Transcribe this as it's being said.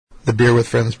The Beer with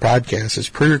Friends podcast is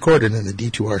pre-recorded in the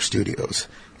D2R studios.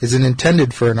 Is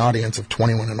intended for an audience of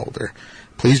 21 and older.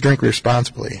 Please drink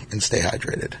responsibly and stay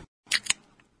hydrated.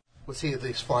 Was he at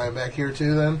least flying back here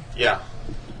too then? Yeah.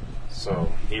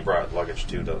 So he brought luggage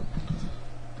too to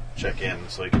check in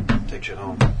so he could take shit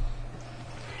home.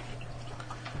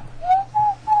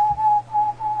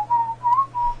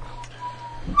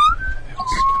 You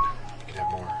can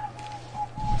have more.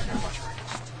 I got much right now.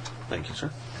 Thank you,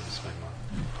 sir.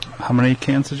 How many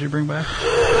cans did you bring back?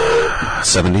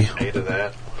 70. 8 of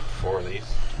that, 4 of these.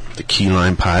 The key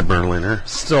lime pie Berliner.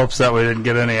 Still upset we didn't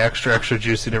get any extra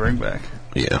juicy to bring back.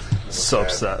 Yeah. So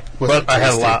upset. Was But it I had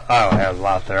a tasty? lot. I had a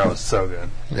lot there. It was so good.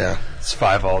 Yeah. It's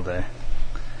 5 all day.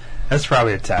 That's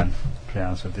probably a 10. To be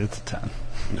honest with you, it's a 10.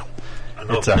 No. I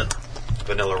know It's a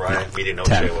Vanilla Rye Media Noche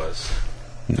 10. was.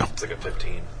 No. It's like a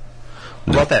 15.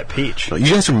 What about that peach? No,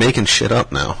 you guys are making shit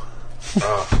up now.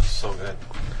 Oh, so good.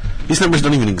 These numbers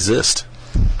don't even exist.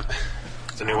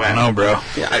 It's a new I app. don't know, bro.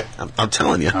 Yeah, I'm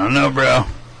telling you. I don't know, bro.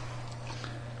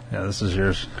 Yeah, this is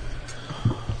yours.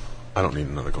 I don't need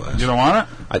another glass. You don't want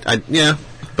it? Yeah,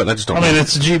 but I just don't I mean, want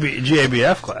it's a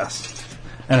GABF glass.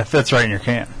 And it fits right in your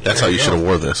can. That's how you should have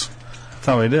wore this. That's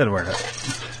how we did wear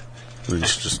it. You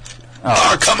just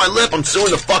cut my lip. I'm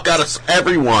suing the fuck out of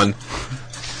everyone.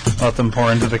 Let them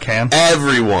pour into the can.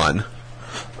 Everyone.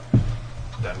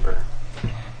 Denver.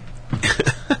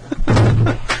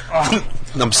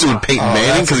 I'm suing Peyton Manning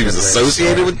that's because he a was good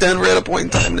associated story. with Denver at a point in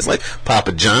time in his life.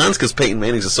 Papa John's because Peyton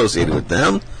Manning's associated with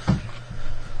them.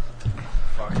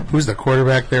 Who's the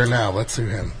quarterback there now? Let's sue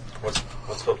him. What's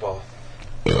football?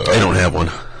 I don't have one.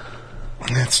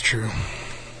 That's true.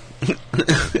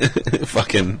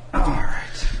 Fucking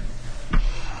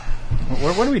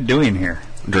What are we doing here?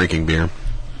 drinking beer.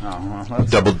 Oh, well,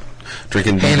 that's Double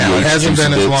drinking Hey, now, it DDH hasn't juicy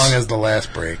been as bits. long as the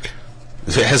last break.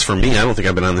 It has for me. I don't think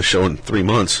I've been on the show in 3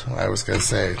 months. I was going to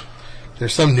say,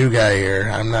 there's some new guy here.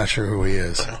 I'm not sure who he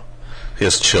is. He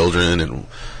has children and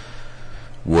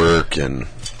work and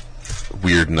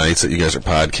weird nights that you guys are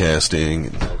podcasting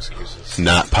and No excuses.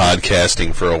 not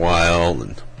podcasting for a while.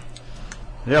 And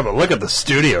Yeah, but look at the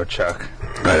studio, Chuck.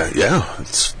 yeah,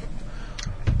 it's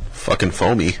fucking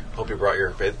foamy. Hope you brought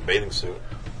your bathing suit.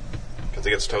 Because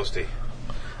it gets toasty.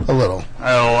 A little.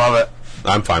 I love it.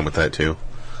 I'm fine with that too.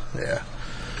 Yeah.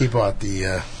 He bought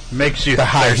the Makes you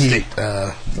high thirsty. heat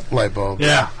light bulb.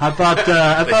 Yeah, I thought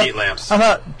The heat lamps. I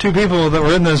thought 2 people that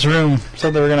were in this room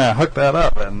said they were gonna hook that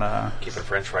up, and Keeping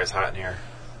French fries hot in here.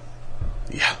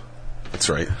 Yeah, that's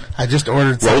right. I just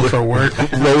ordered some for work,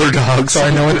 Roller dogs. so I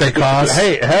know what they cost.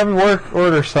 hey, have work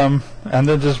order some, and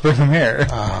then just bring them here.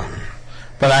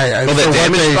 But I Oh, for that what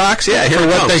damaged they- box? Yeah, here for it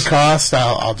what they comes. cost,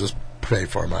 I'll just pay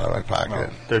for them out of my pocket.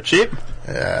 They're cheap.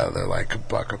 Yeah, they're like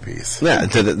 $1 a piece. Yeah,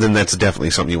 then that's definitely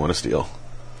something you want to steal.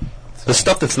 The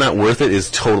stuff that's not worth it is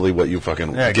totally what you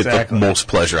fucking Yeah, get exactly. the most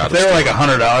pleasure out of. They were like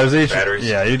stealing. $100 each. Batteries.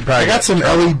 Yeah, you'd probably I got get some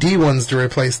LED ones to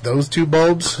replace those 2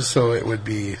 bulbs, so it would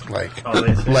be like Oh,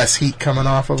 they see. less heat coming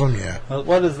off of them. Yeah,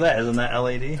 What is that? Isn't that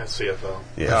LED? That's CFO.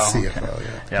 Yeah. Oh, CFO. Yeah.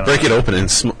 Yeah, Break it open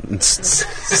and,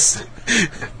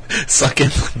 suck in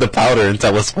the powder and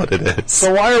tell us what it is.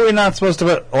 So why are we not supposed to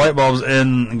put light bulbs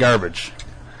in garbage?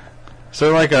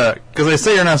 So because they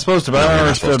say you're not supposed to, but No, I you're don't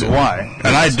not supposed understand to. why.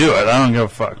 And I do it. I don't give a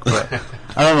fuck. But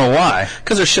I don't know why.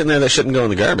 Because there's shit in there that shouldn't go in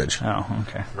the garbage. Oh,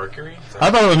 okay. Mercury?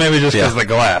 I thought it was maybe just because Yeah. of the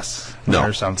glass No, or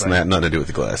it's something. nothing to do with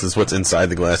the glass. It's what's inside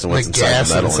the glass and what's Like inside gas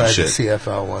the metal inside and the shit.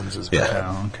 CFL ones is Yeah. bad.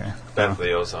 Oh, okay. Bad for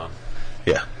the ozone.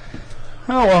 Yeah.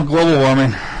 Oh, well, global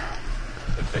warming.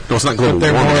 No, it's not global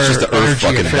they're warming. It's more just the Earth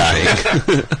energy fucking dying.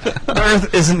 The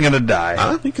Earth isn't going to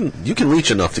die. You can reach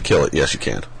enough to kill it. Yes, you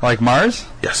can. Like Mars?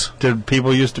 Yes. Did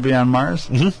people used to be on Mars?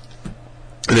 Mm-hmm.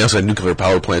 And they also had nuclear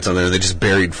power plants on there, and they just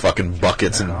buried fucking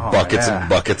buckets and buckets yeah. and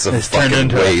buckets of It's turned fucking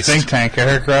into waste. a think tank,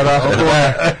 Eric, right off the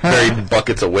bat. Buried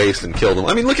buckets of waste and killed them.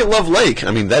 I mean, look at Love Lake.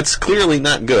 I mean, that's clearly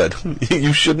not good.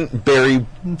 You shouldn't bury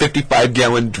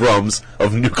 55-gallon drums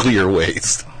of nuclear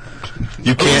waste.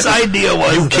 You can't. Whose idea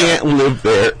was You that? can't live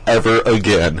there ever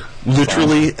again.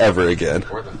 Literally ever again.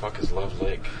 Where the fuck is Love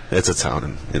Lake? It's a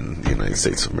town in the United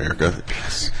States of America.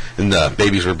 And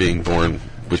babies were being born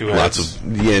with 2 lots heads.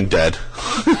 of and dead.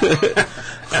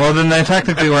 Well, then they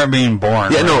technically weren't being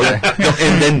born. Yeah, no, were they?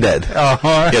 and then dead. Oh,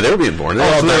 Yeah, they were being born. They were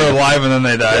oh, all so they dying. were alive and then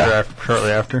they died Yeah.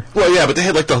 shortly after. Well, yeah, but they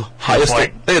had like the highest.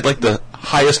 Like- They had like the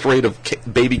highest rate of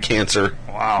baby cancer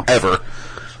Wow. ever.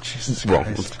 Jesus Well,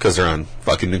 Christ. because they're on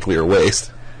fucking nuclear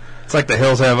waste. It's like the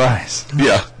hills have eyes.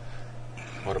 Yeah,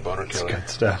 What a boner killer. Good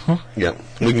stuff. yeah.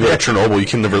 We can go to Chernobyl. You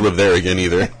can never live there again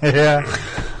either. Yeah.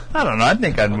 I don't know. I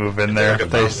think I'd move in there like a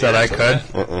if they bomb, said yeah, I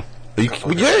so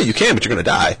could. Yeah, you can, but you're gonna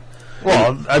die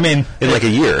Well, I mean, in like a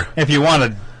year. if you want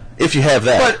to If you have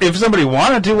that. But if somebody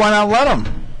wanted to, why not let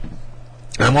them?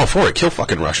 I'm all for it. Kill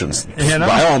fucking Russians. You know?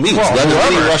 By all means. Well, let as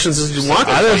many whoever. Russians as you want.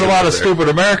 There's a lot of there. stupid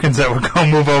Americans that would go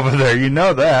move over there. You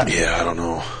know that. Yeah, I don't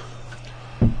know.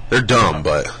 They're dumb,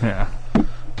 but... Yeah. All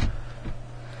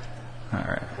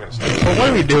right. Well, what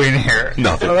are we doing here?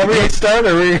 Nothing. Are we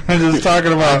started? Or are we just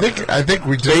talking about I think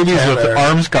we just babies had with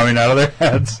arms coming out of their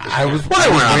heads? I was Well, they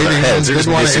weren't out of their waiting heads. and They're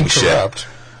didn't want to just missing interrupt.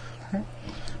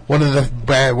 One of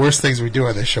the worst things we do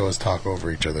on this show is talk over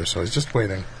each other, so I was just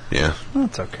waiting. Yeah.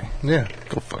 That's okay. Yeah.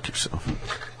 Go fuck yourself.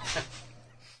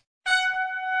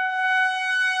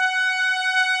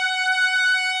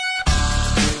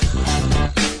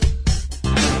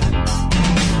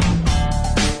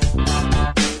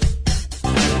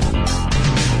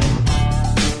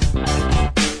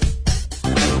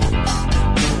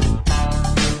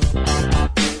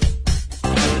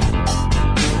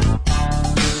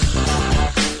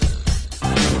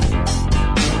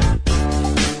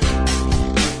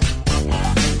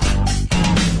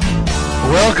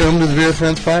 Welcome to the Beer with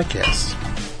Friends podcast.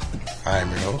 I'm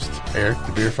your host, Eric,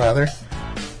 the Beer Father,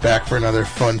 back for another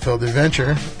fun-filled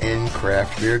adventure in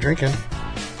craft beer drinking.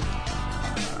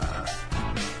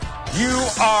 You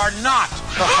are not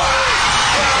the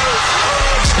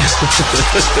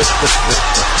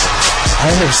I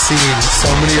have seen so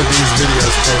many of these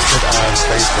videos posted on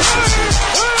Facebook this week.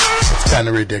 It's kind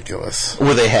of ridiculous.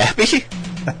 Were they happy?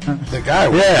 The guy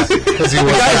was. Yeah. Because The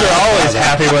guys are always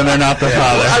happy when they're not the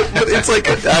father. But it's like,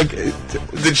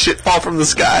 did shit fall from the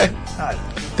sky?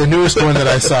 The newest one that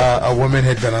I saw, a woman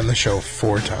had been on the show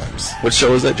 4 times. What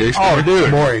show is that, Jason? Oh, dude.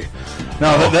 Maury.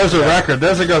 No, there's a record.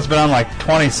 There's a girl's been on like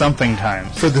 20-something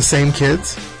times. For the same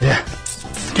kids? Yeah.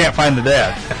 Can't find the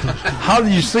dad. How do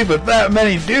you sleep with that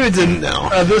many dudes in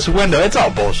this window? It's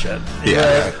all bullshit.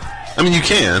 Yeah. I mean, you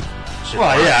can.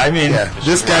 Well, yeah, I mean... Yeah.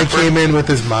 This guy came in with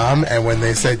his mom, and when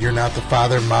they said, "You're not the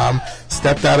father," Mom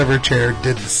stepped out of her chair,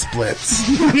 did the splits.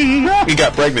 He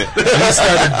got pregnant. He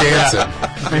started dancing.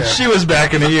 And she was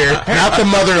back in a year. Not the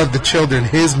mother of the children,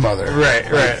 his mother. Right.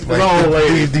 Like The old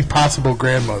lady. the possible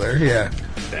grandmother, yeah.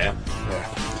 Damn.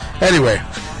 Anyway,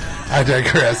 I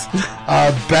digress.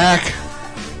 Back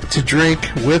to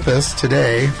drink with us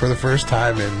today for the first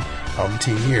time in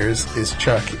umpteen years is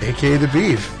Chuck, a.k.a. The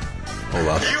Beef. Hold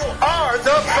on. You are the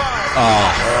father.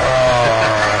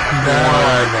 No.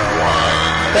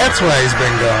 That's why he's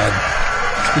been gone.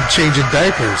 He's been changing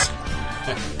diapers.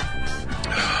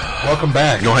 Welcome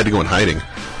back. No, I had to go in hiding.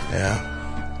 Yeah.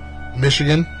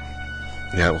 Michigan.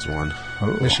 Yeah, it was one.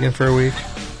 Michigan for a week.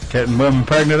 Getting women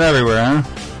pregnant everywhere, huh?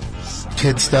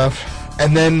 Kid stuff.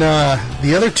 And then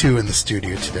the other two in the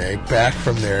studio today, back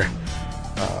from their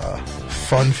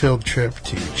fun-filled trip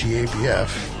to GABF.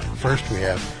 First we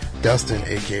have Dustin,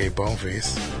 a.k.a.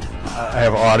 Boneface. I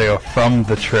have audio from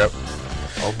the trip.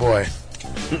 Oh, boy.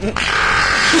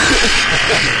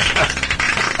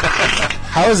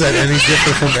 How is that any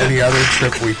different from any other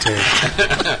trip we take?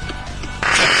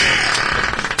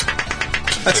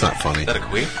 That's not funny. Is that a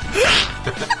queen?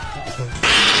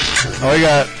 Oh, we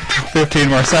got 15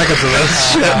 more seconds of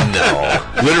this shit. No.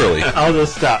 Literally. I'll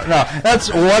just stop. No, that's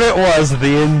what it was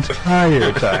the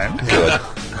entire time. Good.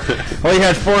 Well, you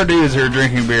had 4 dudes who were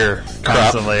drinking beer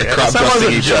constantly. crop That dusting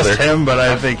wasn't each just other. him, but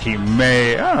I think he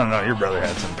may. I don't know. Your brother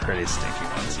had some pretty stinky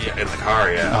ones. Yeah, in the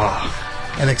car, yeah.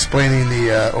 Oh, And explaining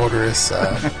the odorous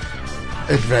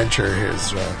adventure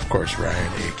is, of course,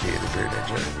 Ryan, a.k.a. the Beer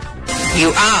Ninja.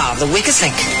 You are the weakest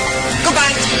link.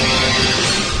 Goodbye.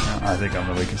 I think I'm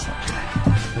the weakest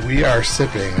link. We are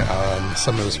sipping on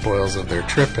some of the spoils of their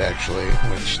trip, actually,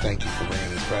 which thank you for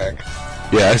bringing this back.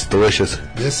 Yeah, it's delicious.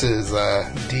 This is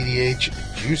DDH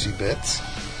Juicy Bits.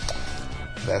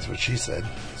 That's what she said.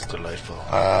 It's delightful.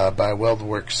 By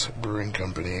WeldWorks Brewing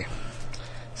Company.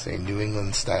 It's a New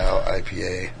England style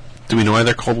IPA. Do we know why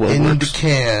they're called In the WeldWorks?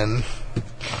 can.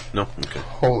 No? Okay.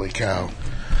 Holy cow.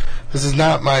 This is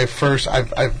not my first.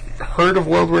 I've heard of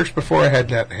WeldWorks before. I had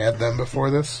not had them before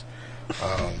this.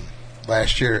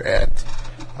 Last year at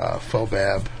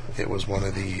FOBAB, it was one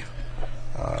of the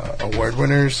award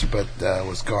winners, but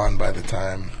was gone by the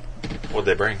time. What'd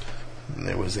they bring?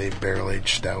 It was a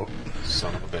barrel-aged stout.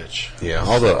 Son of a bitch. Yeah,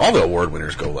 all the award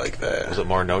winners go like that. Was it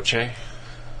more Noche?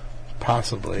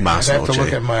 Possibly. Mas I'd have to Noche.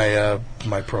 look at my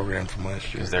my program from last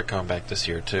year. Because they're coming back this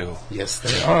year, too. Yes,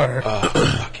 they are.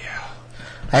 Fuck yeah.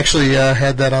 Actually,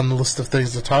 had that on the list of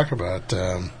things to talk about.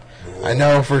 I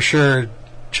know for sure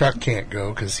Chuck can't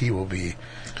go because he will be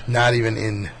not even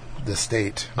in the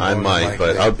state. I more might, than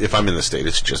but likely. if I'm in the state,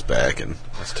 it's just back and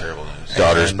That's terrible news.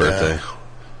 daughter's And, birthday.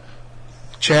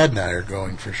 Chad and I are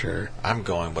going for sure. I'm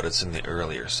going, but it's in the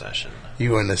earlier session.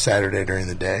 You on the Saturday during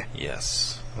the day.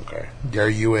 Yes. Okay. Are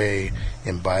you a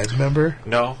Imbibe member?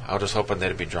 No, I was just hoping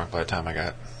they'd be drunk by the time I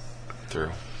got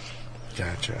through,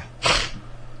 Gotcha.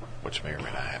 which may or may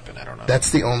not happen. I don't know. That's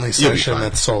the only You'll be session fine.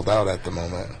 that's sold out at the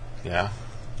moment. yeah.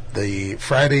 The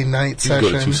Friday night You can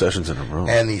session go to 2 sessions in a row.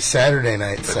 and the Saturday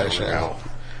night session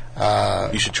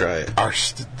You should try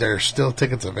it. there's still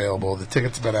tickets available. The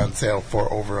tickets have been on sale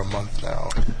for over a month now.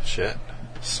 Shit.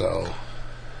 So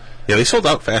Yeah, they sold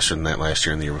out faster than that last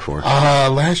year and the year before.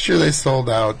 last year they sold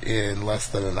out in less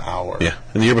than an hour. Yeah,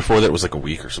 and the year before that was like a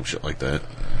week or some shit like that.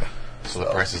 So the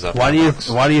price is up. Why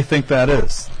 $10. do you think that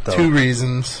is? Though? 2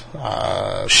 reasons.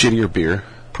 Shittier beer?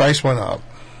 Price went up.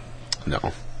 No.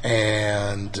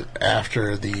 And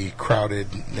after the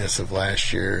crowdedness of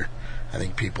last year, I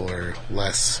think people are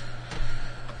less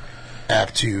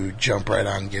apt to jump right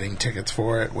on getting tickets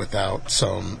for it without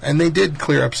some. And they did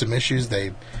clear up some issues.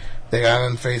 They got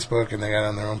on Facebook and they got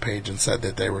on their own page and said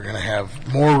that they were going to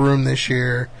have more room this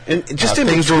year. And just in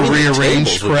things were between the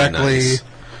rearranged tables would be correctly.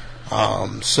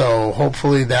 nice. So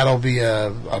hopefully that'll be a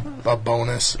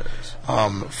bonus.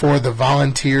 For the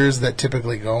volunteers that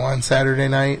typically go on Saturday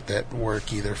night that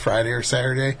work either Friday or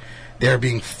Saturday, they're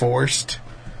being forced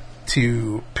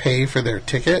to pay for their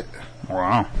ticket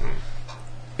Wow.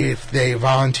 if they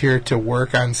volunteer to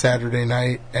work on Saturday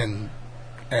night and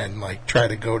like try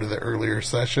to go to the earlier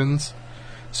sessions.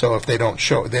 So if they don't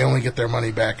show, they only get their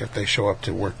money back if they show up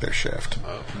to work their shift.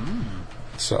 Oh.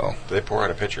 So Do they pour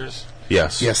out of pitchers?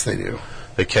 Yes. yes, they do.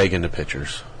 They keg into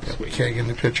pitchers. Keg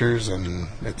into pitchers and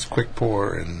it's quick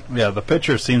pour, and Yeah, the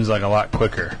pitcher seems like a lot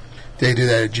quicker. they do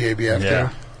that at GABF Yeah.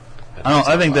 too.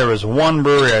 I think there was one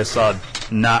brewery I saw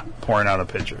not pouring out of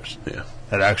pitchers Yeah.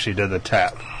 that actually did the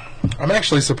tap. I'm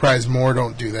actually surprised more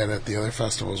don't do that at the other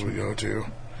festivals we go to,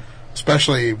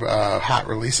 especially hot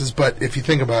releases. But if you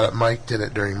think about it, Mike did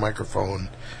it during Microphone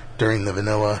during the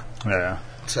vanilla Yeah.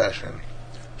 session.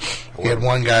 He had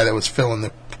one guy that was filling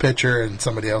the pitcher and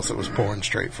somebody else that was pouring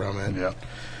straight from it. Yeah.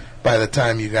 By the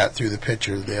time you got through the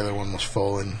pitcher, the other one was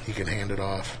full and he could hand it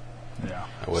off. Yeah.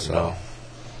 I wouldn't So- know.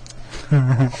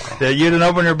 Yeah, you didn't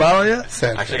open your bottle yet?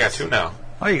 Sad Actually, I got face. 2 now.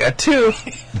 Oh, you got 2.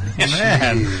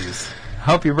 Man, Jeez.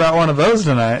 hope you brought one of those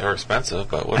tonight. They're expensive,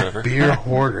 but whatever. Beer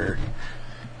hoarder.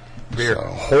 Beer So,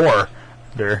 whore.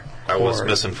 Beer. I was Or-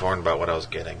 misinformed about what I was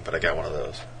getting, but I got one of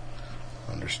those.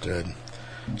 understood.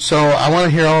 So I want to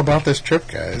hear all about this trip,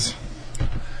 guys.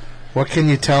 What can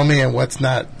you tell me and what's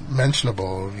not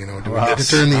mentionable? You know, do we get to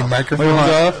turn the microphones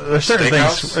off? There's certain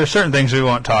Steakhouse? things. There's certain things we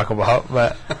won't talk about,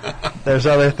 but there's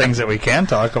other things that we can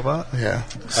talk about. Yeah.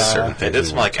 Certain It things did we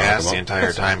smell won't like talk ass about. the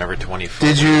entire time, every 20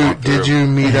 feet. Did you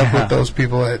meet up with those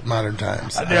people at Modern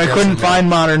Times? I couldn't find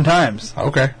Modern Times.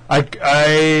 Okay.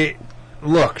 I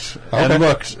looked Okay. and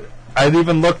looked. I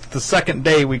even looked the second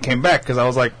day we came back because I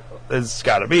was like, "It's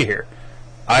got to be here."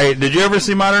 Did you ever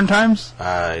see Modern Times?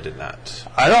 I did not.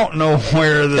 I don't know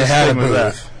where this They had thing a was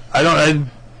at. booth. I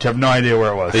have no idea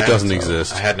where it was. It doesn't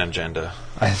exist. I had an agenda.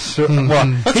 Well, That's good.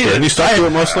 And you stuck to it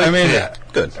mostly? I mean, Yeah.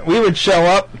 Good. we would show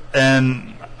up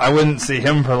and I wouldn't see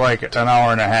him for like an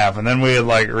hour and a half, and then we would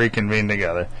like reconvene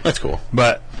together. That's cool.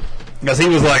 But because he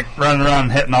was like running around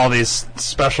hitting all these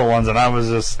special ones, and I was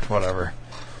just whatever,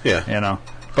 Yeah. you know.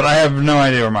 But I have no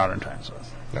idea where Modern Times was.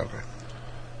 Okay.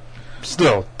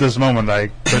 Still, this moment I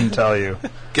couldn't tell you.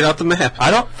 Get out the map. I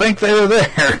don't think they were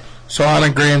there. So on a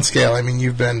grand scale, I mean,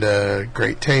 you've been to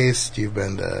Great Taste. You've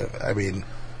been to, I mean,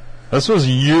 This was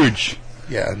huge.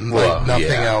 yeah, like Well, nothing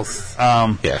yeah. else.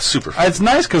 Yeah, super fun. It's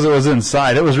nice because it was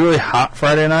inside. It was really hot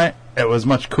Friday night. It was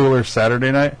much cooler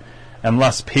Saturday night, and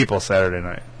less people Saturday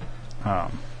night.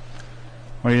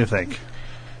 What do you think?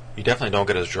 You definitely don't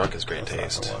get as drunk as Great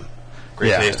Taste. Great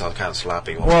Yeah. Taste, I was kind of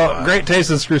sloppy. Well, Great Taste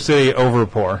is Screw City over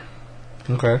pour,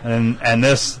 Okay. and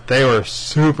this they were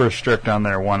super strict on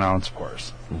their 1 ounce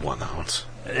pours. 1 ounce.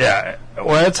 Yeah,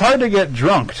 well, it's hard to get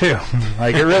drunk too.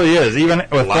 Like it really is. Even with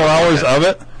 4 lot of hours that. of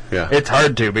it, Yeah. it's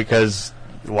hard to because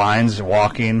lines,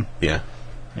 walking, Yeah.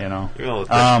 you know. You know,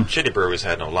 the shitty breweries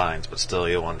had no lines, but still,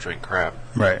 you want to drink crap.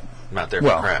 Right. I'm not there for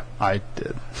Well, crap. I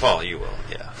did. Well, you will,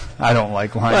 yeah. I don't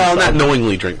like lines. Well, so- not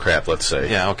knowingly drink crap, let's say.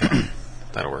 Yeah, okay.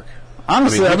 That'll work.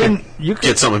 Honestly, I you mean, could you could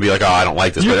Get something and be like, oh, I don't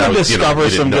like this, you but could I was, discover you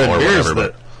didn't some know good or beers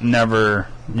whatever,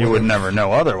 that you would never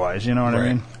know otherwise. You know what I Right.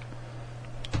 mean?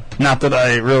 Not that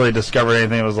I really discovered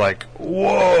anything that was like,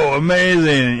 whoa,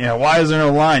 amazing. You know, why is there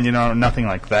no line? You know, nothing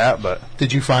like that. But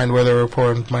Did you find where they were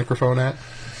pouring microphone at?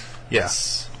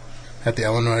 Yes. At the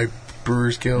Illinois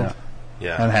Brewers Guild? Yeah.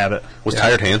 Yeah. and had it. Was Yeah.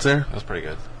 Tired Hands there? That was pretty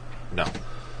good. No.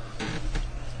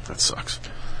 That sucks.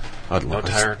 I'd No love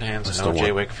Tired I Hands, still no Jay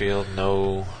want- Wakefield,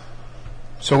 no...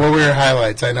 So what were your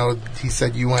highlights? I know he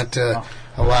said you went to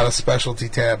a lot of specialty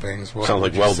tappings. What Sounds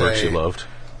would like you Wellberg say? she loved.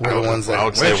 were the ones that... I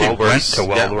would We say actually went WeldWorks. to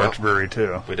Yeah, WeldWorks Brewery,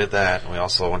 too. we did that. And we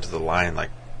also went to the line like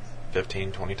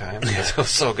 15, 20 times. It was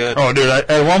so good. Oh, dude,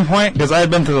 at one point, because I had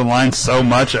been through the line so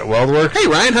much at WeldWorks, Hey,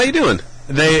 Ryan, how you doing?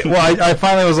 I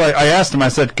finally was like, I asked him, I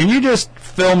said, can you just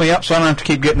fill me up so I don't have to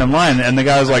keep getting in line? And the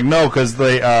guy was like, no, because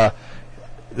the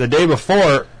day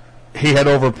before, he had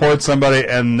overpoured somebody,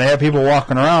 and they had people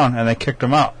walking around, and they kicked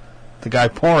him out. The guy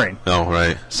pouring. Oh,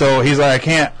 right. So he's like, I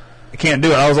can't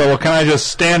do it. I was like, well, can I just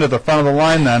stand at the front of the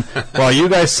line then? While you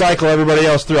guys cycle everybody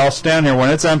else through, I'll stand here. When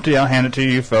it's empty, I'll hand it to you,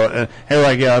 you fill it. And they're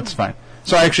like, yeah, that's fine.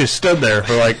 So I actually stood there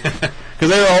for like, because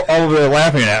they were all over there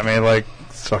laughing at me, like,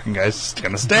 this fucking guy's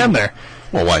going to stand there.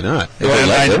 Well, why not? If Well, they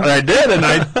like it. and I did, and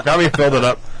I probably filled it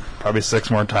up probably 6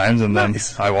 more times, and then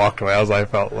Nice. I walked away. I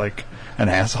felt like an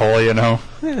asshole, you know.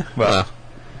 Yeah. But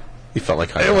You felt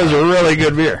like it was a really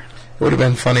good beer. It would have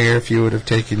been funnier if you would have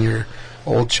taken your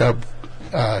Old Chub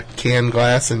can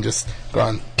glass and just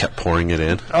gone... kept pouring it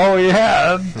in. Oh,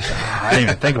 yeah. I didn't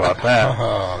even think about that.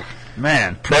 Oh,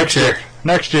 Man. tip.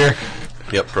 Next year.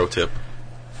 Yep, pro tip.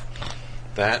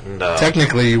 That and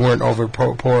technically, you weren't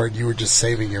over-poured. You were just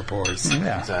saving your pours.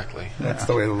 Yeah. exactly. That's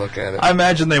the way to look at it. I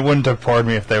imagine they wouldn't have poured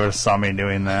me if they would have saw me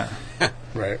doing that.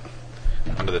 Right.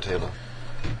 Under the table.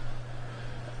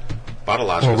 Bottle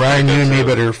logic. Well, was Ryan, pretty you good, and me too.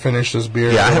 better finish this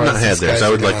beer. Yeah, I have not otherwise had these theirs. guys I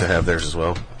are would like gonna to have theirs as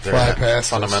well. Their fly past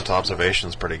fundamental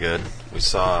observations pretty good. We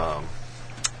saw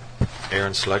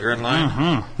Aaron Slugger in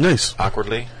line Nice.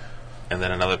 awkwardly, and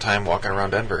then another time walking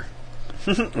around Denver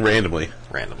Randomly.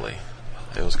 randomly.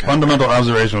 It was kind Fundamental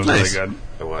observation was Nice. really good.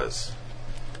 It was.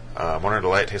 Wonder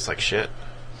Delight tastes like shit.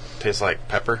 Tastes like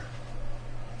pepper.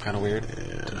 Kind of weird.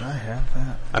 Did I have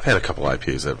that? I've had a couple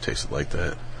IPAs that have tasted like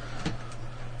that.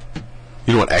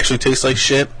 You know what actually tastes like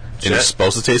shit? And Shit? it's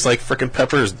supposed to taste like frickin'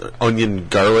 peppers? The onion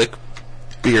garlic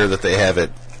beer that they have at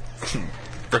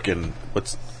frickin'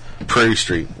 Prairie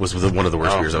Street was one of the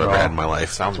worst beers I've ever had in my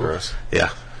life. Sounds gross. Yeah.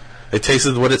 It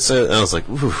tasted what it said, and I was like,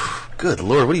 ooh, good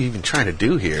Lord, what are you even trying to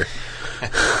do here?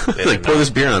 Like, didn't pour know. this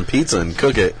beer on pizza and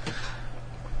cook it.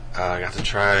 I got to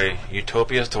try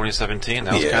Utopia's 2017.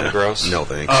 That was kind of gross. No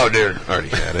thanks. Oh, dude. Already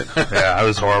had it. Yeah, it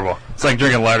was horrible. It's like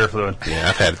drinking lighter fluid. Yeah,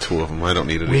 I've had 2 of them. I don't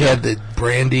need it We again.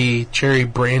 had the cherry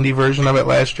brandy version of it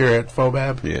last year at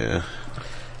Fobab. Yeah.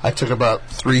 I took about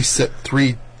three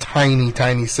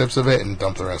tiny sips of it and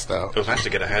dumped the rest out. It was nice to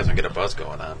get a hazard and get a buzz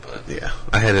going on, but Yeah.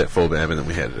 I had it at Fobab, and then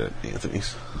we had it at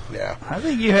Anthony's. Yeah. I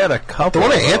think you had a couple. The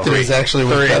one at of those. Anthony's actually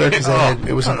was better because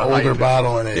it was an I like older it.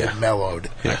 bottle and it Yeah. mellowed.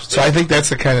 Yeah. So I think that's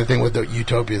the kind of thing with the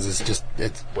Utopias. It's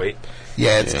wait.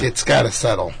 it's got to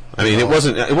settle. I mean, it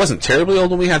wasn't terribly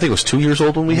old when we had it. I think it was 2 years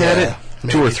old when we had it.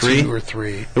 maybe 2 or 3. 2 or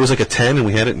 3. It was like a 10, and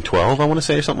we had it in 12, I want to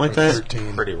say, or something like that.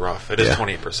 13. Pretty rough. It is Yeah.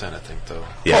 28%, I think, though.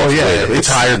 Yeah, Oh, it's yeah, way- it's- it's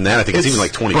higher than that. I think it's it's even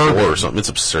like 24 bourbon. or something. It's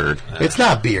absurd. It's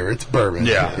not beer. It's bourbon.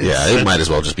 Yeah. Yeah, it might as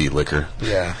well just be liquor.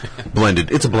 Yeah.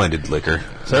 Blended. It's a blended liquor.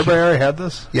 So everybody already had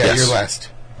this? Yeah, Yes. you're last.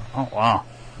 Oh, wow.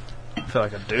 I feel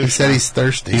like a douche. He said he's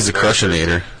thirsty. He's a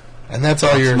crushinator. and that's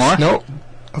all yours. more? Nope.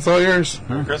 That's all yours.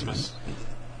 Merry Christmas.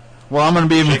 Well, I'm going to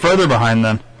be even further behind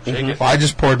then. Shake it. Well, I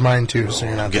just poured mine too, so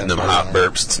you're not Getting that them far hot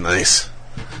behind. burps. It's nice.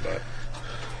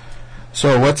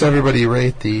 So, what's everybody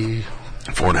rate the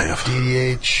 4.5.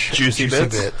 DDH Juicy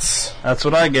Bits? Bits? That's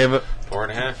what I gave it.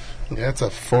 4.5. Yeah, it's a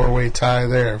 4-way tie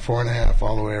there, 4.5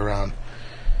 all the way around.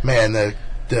 Man,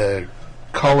 the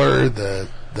color, the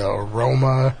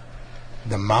aroma,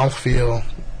 the mouthfeel,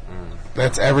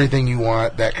 that's everything you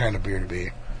want that kind of beer to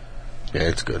be. Yeah,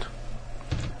 it's good.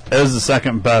 It was the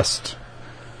second best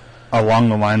along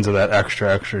the lines of that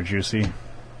extra juicy.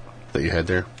 That you had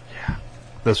there?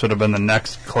 This would have been the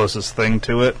next closest thing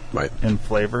to it Right. in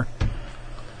flavor.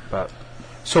 But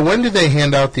So when do they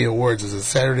hand out the awards? Is it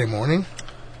Saturday morning?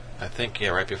 I think, yeah,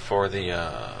 right before the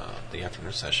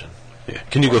afternoon session. Yeah.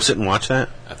 Can you go sit and watch that?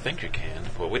 I think you can.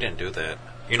 Well, we didn't do that.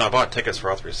 You know, I bought tickets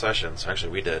for all 3 sessions.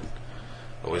 Actually, we did.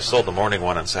 But we sold the morning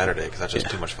one on Saturday because that's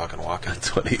just too much fucking walking.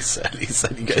 That's what he said. He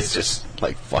said you guys just,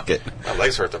 like, fuck it. My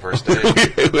legs hurt the first day.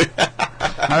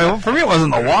 I mean, for me, it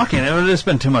wasn't the walking. It would have just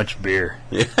been too much beer.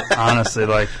 Yeah. Honestly,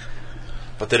 like,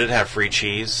 But they did have free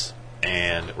cheese,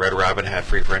 and Red Robin had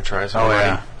free french fries. oh already.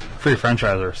 yeah, free French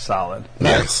fries are solid.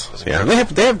 Nice. It was Yeah,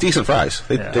 incredible. they have decent fries.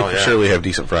 They Yeah. they Oh, yeah. surely have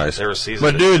decent fries. They were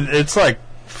seasoned. But dude, it's like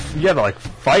you got to like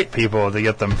fight people to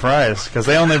get them fries because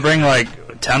they only bring like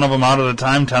 10 of them out at a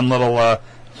time, 10 little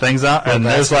things out, and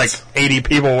there's like baskets. 80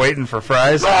 people waiting for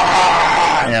fries. You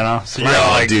know, so you Oh,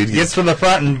 gotta, like, dude, get to the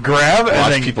front and grab, and Watch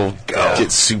then people get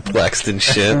suplexed and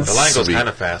shit. The line goes Sweet. kind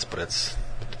of fast, but it's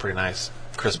pretty nice.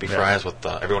 Crispy fries with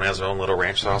everyone has their own little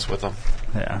ranch sauce with them.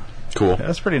 yeah, Cool.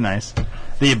 that's pretty nice.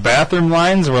 The bathroom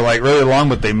lines were like really long,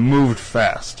 but they moved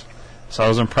fast. So I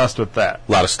was impressed with that.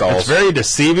 A lot of stalls. It's very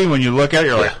deceiving when you look at it.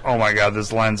 You're like, oh my god,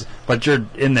 this line's... But you're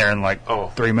in there in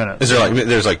 3 minutes. Is there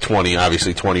there's 20,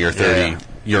 obviously 20 or 30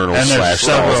 urinals /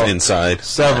 stalls inside.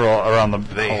 Several around the...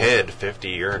 They hid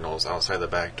 50 urinals outside the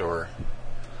back door.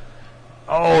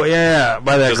 Oh, yeah.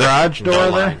 By that garage door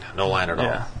no there? Line. No line at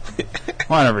all.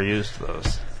 Well, I never used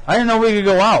those. I didn't know we could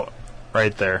go out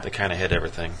right there. They kind of hid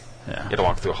everything. Yeah. You had to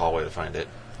walk through a hallway to find it.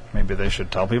 Maybe they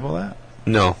should tell people that.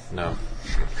 No.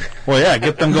 Well, yeah,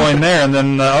 get them going there, and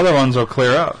then the other ones will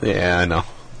clear up. Yeah, I know.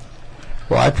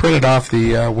 Well, I printed off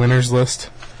the winners list.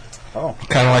 Oh,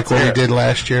 kind of like what we did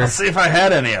last year. Let's see if I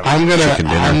had any of them.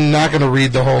 I'm not gonna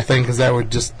read the whole thing because that would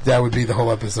be the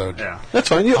whole episode. Yeah, that's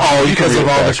fine. Because of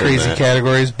all the crazy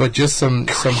categories, but just some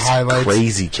highlights.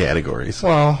 Crazy categories.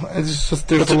 Well, it's just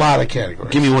there's a lot of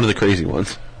categories. Give me one of the crazy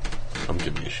ones. I'm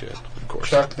giving you shit, of course.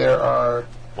 Chuck, there are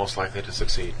most likely to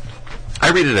succeed.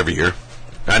 I read it every year.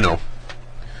 I know.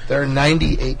 There are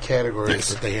 98 categories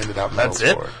that they handed out medals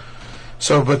That's it? for.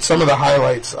 So, but some of the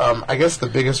highlights, I guess the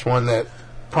biggest one that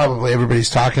probably everybody's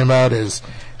talking about is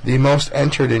the most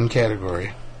entered in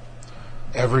category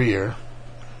every year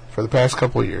for the past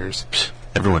couple of years.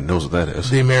 Everyone knows what that is.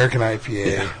 The American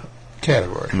IPA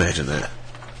category. Imagine that.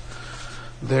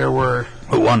 There were...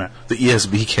 Who won it? The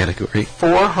ESB category.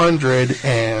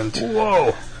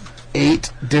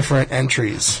 408 different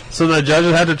entries. So the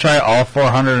judges had to try all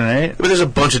 408? But there's a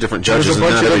bunch of different judges. There's a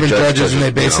bunch of different judges, and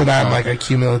they base it on like a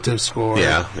cumulative score.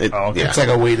 Yeah. It's like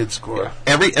a weighted score.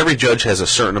 Every judge has a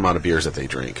certain amount of beers that they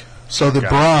drink. So the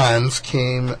bronze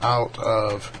came out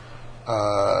of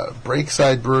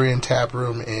Breakside Brewery and Tap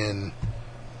Room in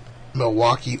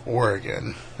Milwaukee,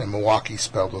 Oregon. And Milwaukee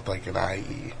spelled with an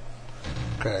IE.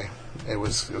 Okay. It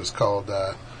was called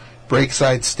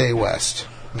Breakside Stay West.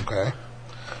 Okay.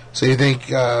 So you think,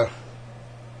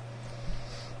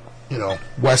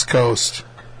 West Coast.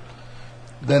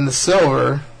 Then the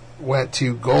silver went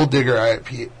to Gold Digger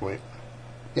IPA.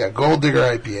 Gold Digger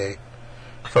IPA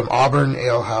from Auburn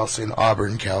Ale House in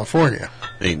Auburn, California.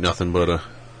 Ain't nothing but a...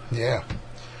 Yeah.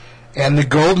 And the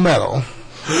gold medal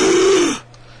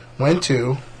went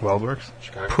to Wellworks,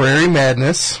 Prairie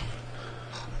Madness,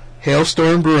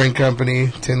 Hailstorm Brewing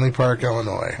Company, Tinley Park,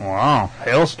 Illinois. Wow.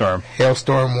 Hailstorm.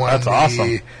 Hailstorm won That's awesome.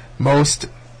 the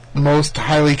most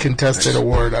highly contested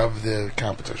award of the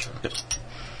competition.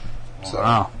 So,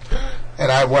 wow.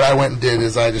 And what I went and did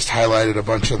is I just highlighted a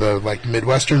bunch of the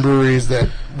Midwestern breweries that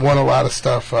won a lot of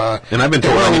stuff. And I've been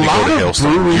told I need to go to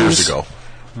Hailstorm years ago.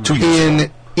 2 years ago.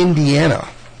 In Indiana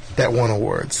that won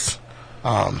awards.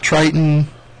 Triton,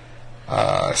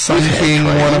 Sun King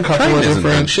won a couple of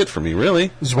different... shit for me,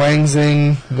 really.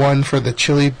 Zhuangzing won for the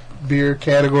chili beer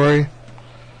category.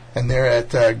 And they're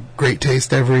at Great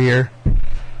Taste every year.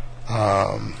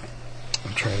 I'm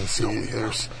trying to see.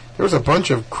 There was a bunch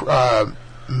of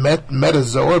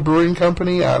Metazoa Brewing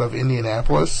Company out of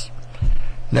Indianapolis.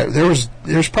 Now, there's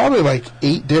probably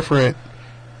 8 different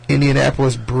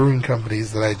Indianapolis brewing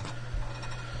companies that I'd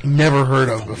never heard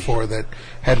of before that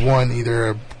had won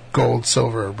either a gold,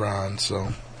 silver, or bronze.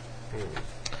 So,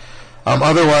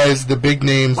 otherwise, the big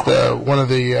names. One of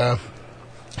the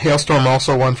Hailstorm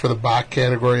also won for the Bach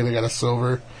category. They got a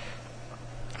silver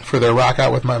for their Rock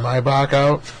Out with My Bach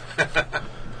Out,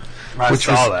 which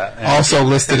was also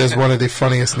listed as one of the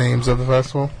funniest names of the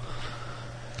festival.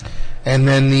 And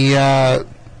then the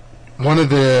one of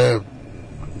the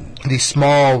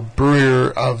small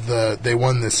brewer they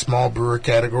won the small brewer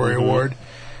category award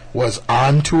was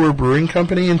On Tour Brewing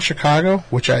Company in Chicago,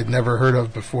 which I'd never heard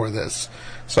of before this.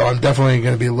 So I'm definitely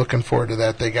going to be looking forward to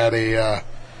that. They got a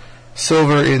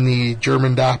silver in the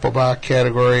German Doppelbock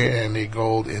category and a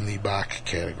gold in the Bach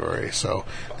category. So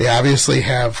they obviously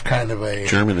have kind of a...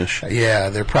 Germanish. Yeah,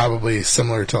 they're probably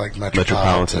similar to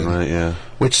Metropolitan, right, yeah.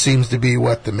 Which seems to be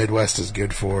what the Midwest is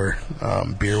good for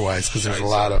beer-wise, because there's a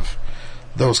lot of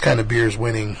those kind of beers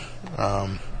winning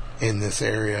in this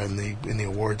area in the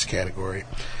awards category.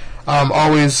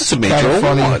 Always That's a major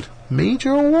funny. award.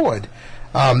 Major award.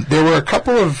 There were a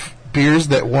couple of beers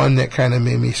that won that kind of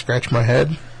made me scratch my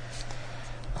head.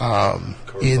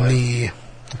 In the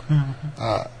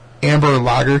amber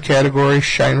lager category,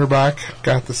 Shinerbach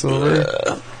got the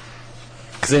silver.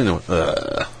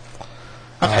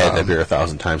 I've had that beer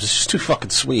 1,000 times. It's just too fucking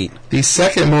sweet. The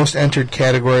second most entered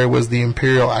category was the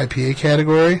Imperial IPA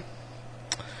category.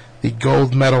 The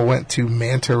gold medal went to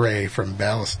Manta Ray from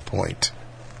Ballast Point.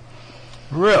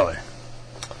 Really?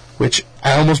 Which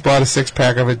I almost bought a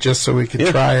 6-pack of it just so we could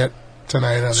try it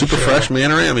tonight on Super the show. fresh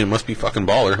Manta Ray. I mean, it must be fucking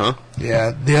baller, huh?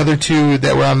 Yeah. The other 2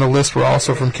 that were on the list were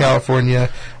also from California.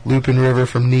 Lupin River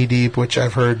from Knee Deep, which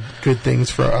I've heard good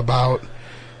things about.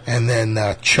 And then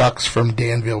Chuck's from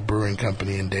Danville Brewing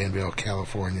Company in Danville,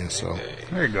 California. So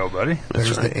There you go, buddy.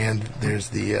 there's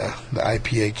the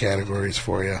IPA categories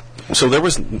for you. So there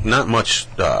was not much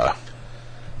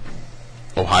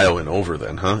Ohio and over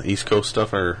then, huh? East Coast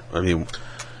stuff, or I mean,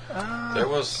 There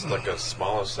was like a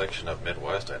smaller section of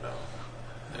Midwest, I know.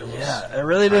 It was Yeah, it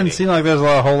really didn't tiny. seem like there's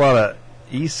a whole lot of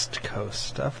East Coast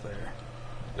stuff there.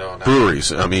 No, not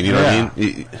breweries. I mean, you know Yeah. what I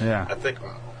mean? Yeah. I think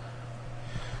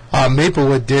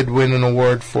Maplewood did win an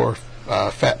award for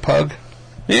Fat Pug,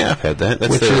 Yeah, I've had that.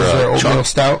 That's which is their oatmeal chocolate.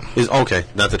 stout. Is okay,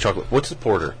 not the chocolate. What's the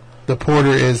porter? The porter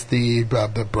is the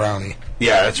brownie.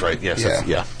 Yeah, that's right. Yes, Yeah,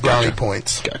 yeah, brownie gotcha.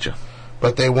 points. Gotcha.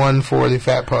 But they won for the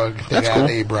Fat Pug. They That's got cool.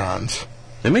 a bronze.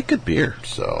 They make good beer.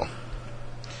 So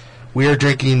we are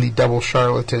drinking the Double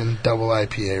Charlatan Double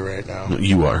IPA right now.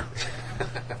 You are.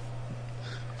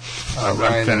 I'm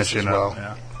Ryan is finishing as up. well.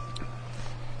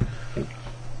 Yeah.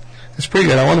 It's pretty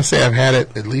good. I want to say I've had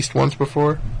it at least once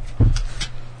before.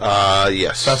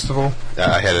 Yes. Festival.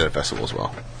 I had it at festival as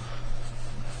well.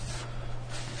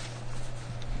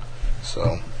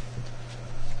 So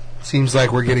seems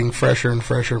like we're getting fresher and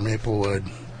fresher Maplewood.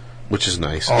 Which is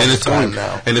nice, All and the it's time going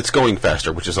now. and it's going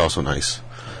faster, which is also nice.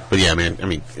 But yeah, man, I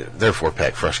mean, they're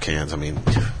 4-pack fresh cans. I mean,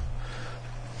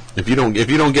 if you don't get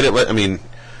it, I mean,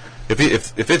 if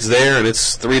it's there and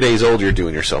it's 3 days old, you're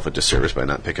doing yourself a disservice by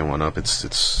not picking one up.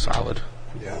 It's solid.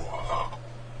 Yeah. Oh,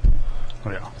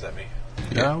 yeah. is that me?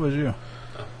 Yeah, it was you.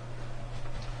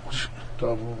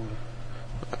 Double.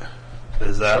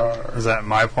 Is that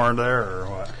my part there or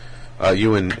what?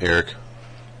 You and Eric.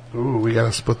 Ooh, we got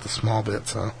to split the small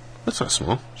bits, huh? That's not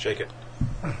small. Shake it.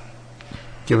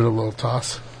 Give it a little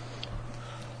toss.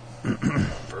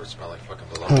 Birds smell like fucking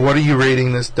bologna. What are you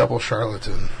rating this Double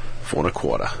Charlatan? 4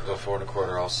 1/4. Go 4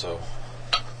 1/4 also.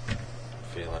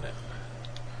 Feeling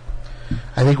it.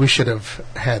 I think we should have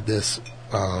had this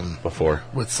Before.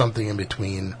 with something in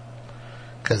between,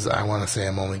 because I want to say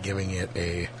I'm only giving it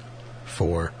a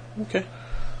 4, Okay.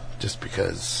 just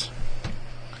because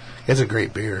it's a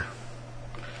great beer.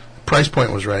 Price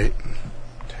point was right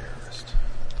Terrorist.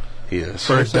 He is.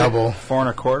 for a double. 4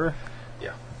 1/4.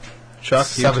 Yeah. Chuck,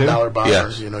 you too? $7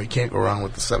 bombers. Yeah. You know, you can't go wrong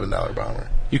with the $7 bomber.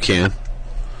 You can.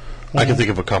 I can think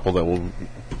of a couple that will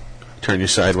turn you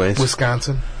sideways.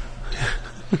 Wisconsin.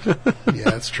 Yeah,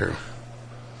 that's true.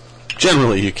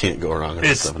 Generally, you can't go wrong with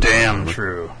It's $7 damn number.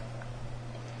 true.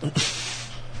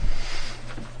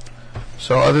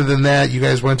 So other than that, you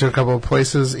guys went to a couple of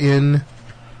places in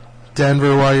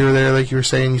Denver while you were there. Like you were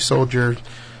saying, you sold your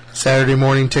Saturday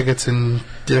morning tickets and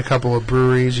did a couple of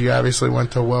breweries. You obviously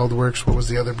went to Weldworks. What was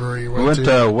the other brewery you We went went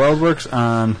to Weldworks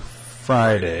on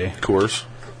Friday. Coors.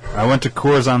 I went to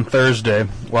Coors on Thursday.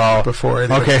 Well, Before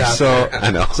anybody okay, got so there.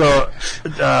 I know. So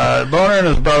Boner and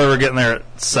his brother were getting there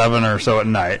at 7 or so at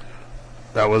night.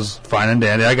 That was fine and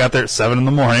dandy. I got there at 7 in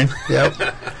the morning. Yep.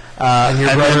 And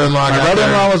your brother-in-law My got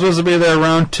brother-in-law there. was supposed to be there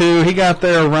around 2. He got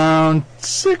there around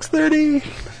 6:30.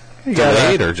 He got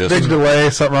Delayed a or just- big delay,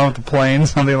 something wrong with the plane,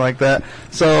 something like that.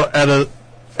 So at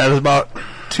about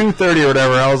 2:30 or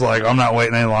whatever, I was like, I'm not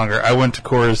waiting any longer. I went to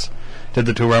Coors, did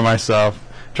the tour by myself,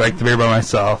 drank the beer by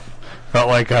myself. Felt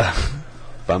like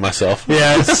By myself.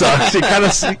 yeah, it sucks. You kind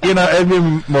of, it'd be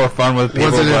more fun with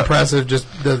people. Was it but impressive just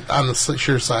on the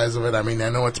sheer size of it? I mean, I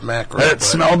know it's macro. It but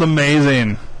smelled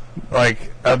amazing.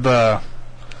 Like at the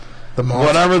malt.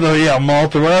 whatever the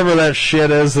malt or whatever that shit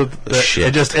is that Shit.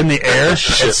 it just in the air.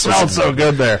 Shit It smelled was- so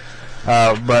good there,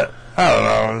 but I don't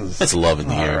know. It was, That's love in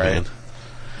the All air, right. man.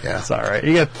 Yeah. it's all right.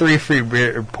 You get 3 free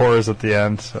beer pours at the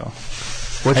end, so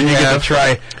What and you you get to have?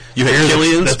 try. You had beer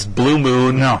Killian's, that's- Blue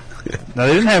Moon. No, they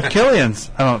didn't have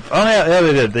Killian's. I don't. Oh yeah,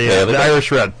 they did. Yeah, they The did. Irish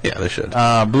Red. Yeah, they should.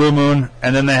 Blue Moon,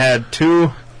 and then they had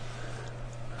 2.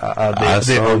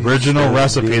 The original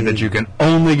recipe that you can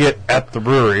only get at the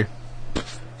brewery.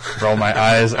 Roll my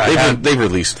eyes. They've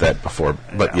released that before,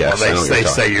 but yes, I know well, what they you're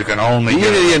talking. say you can only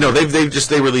get Yeah, no, they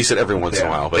release it every once in a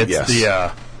while, but it's yes.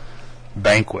 the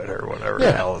banquet or whatever the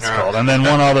Yeah. hell it's called, and then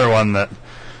one other one that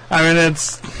it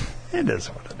is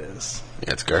what it is.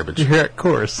 Yeah, it's garbage. You're here at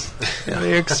Coors. What do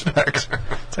you expect?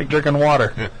 It's like drinking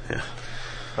water. Yeah.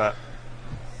 But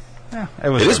yeah, it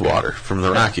was. It is okay. water from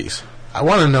the Rockies. I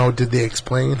want to know, did they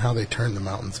explain how they turned the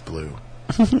mountains blue?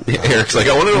 Yeah, Eric's like,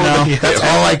 I want to know. No. what the- That's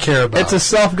all I care about. It's a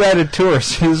self-guided tour,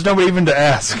 so there's nobody even to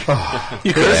ask. You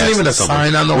There could isn't ask even a someone.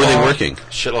 sign on the Were wall. they working?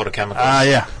 Shitload of chemicals.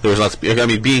 Yeah, There was lots.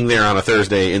 Being there on a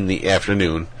Thursday in the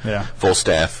afternoon, yeah. full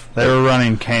staff. They were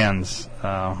running cans when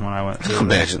I went through.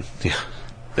 Imagine, yeah,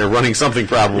 they're running something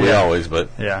probably Yeah. always, but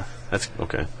Yeah. that's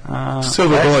okay.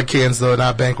 Silver bullet cans, though,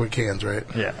 not banquet cans, right?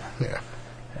 Yeah. Yeah.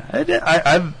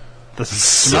 I the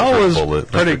smell Silver was bullet.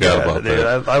 I pretty forgot good, about dude.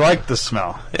 that. I liked the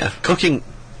smell. Yeah, cooking.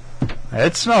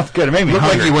 It smelled good. It made me Looked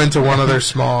hungry. like you went to one of their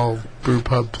small brew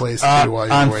pub places too while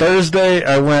you on were waiting. Thursday,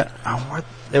 I went.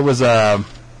 It was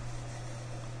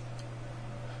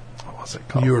what was it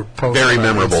called? You were posting Very on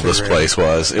memorable. This Instagram. place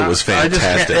was. It was I just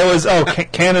fantastic. can't- it was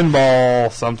Cannonball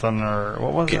something or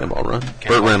what was Cannonball Run. Cannonball.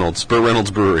 Burt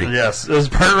Reynolds Brewery. it? Yes, it was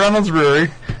Burt Reynolds Brewery.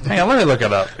 Hang on, let me look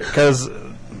it up because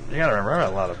you got to remember I had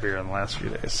a lot of beer in the last few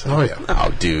days. Oh yeah.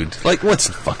 Oh, dude. Like, what's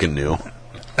fucking new?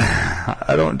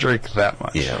 I don't drink that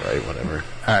much. Yeah, right, whatever.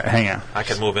 All right, hang on. I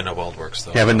can move into Weldworks,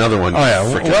 though. You have another one. Oh yeah,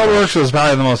 Frickin' Weldworks was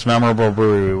probably the most memorable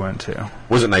brewery we went to.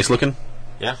 Was it nice looking?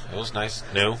 Yeah, it was nice.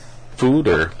 New. Food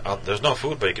or? There's no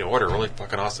food, but you can order really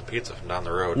fucking awesome pizza from down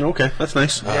the road. Okay, that's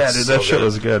nice. Yeah, dude, that so shit good.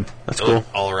 was good. That's It was cool.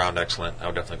 all around excellent. I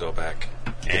would definitely go back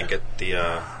and get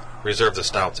the reserve the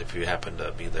stouts if you happen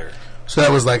to be there. So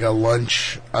that was like a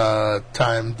lunch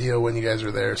time deal when you guys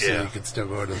were there, so Yeah. you could still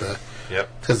go to the. Yep.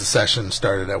 Because the session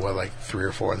started at what, like 3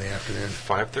 or 4 in the afternoon.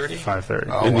 5:30. 5:30.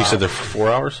 Oh, And you wow. said there for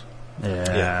 4 hours?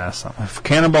 Yeah, something.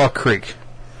 Cannonball Creek.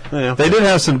 Yeah. They did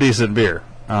have some decent beer.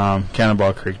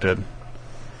 Cannonball Creek did.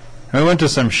 And we went to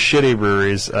some shitty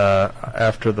breweries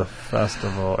after the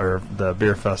festival, or the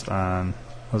beer fest on,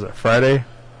 was it Friday?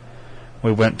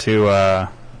 We went to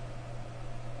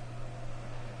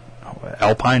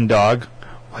Alpine Dog.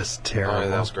 Was terrible. Oh, yeah,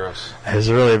 that was gross. It was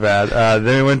really bad.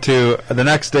 Then we went to, the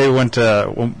next day we went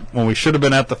to, when we should have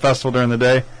been at the festival during the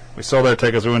day, we sold our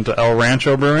tickets, we went to El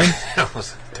Rancho Brewing, That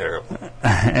was terrible.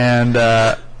 and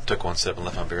Took one sip and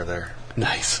left my beer there.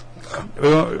 Nice. did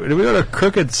we go to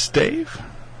Crooked Stave?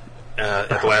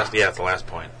 At the last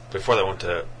point. Before that, went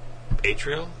to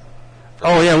Atrial.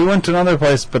 Oh yeah, we went to another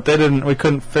place, but we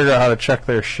couldn't figure out how to check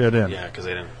their shit in. Yeah, because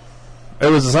they didn't. It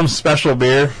was some special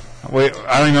beer. I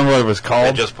don't remember what it was They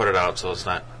called. just put it out, so it's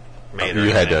not made. or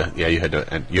You had to, anything. you had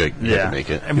to make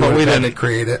it. But we didn't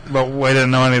create it. But we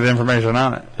didn't know any of the information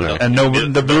on it, No. and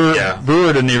the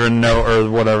brewer didn't even know or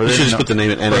whatever. You They should just didn't put the know.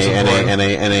 name in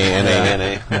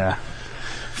NA. Yeah,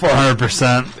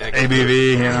 400%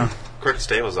 ABV. You know, Cricket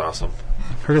Stay was awesome.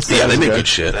 Crooked Stave Yeah, they was make good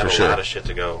shit They for had a sure. lot of shit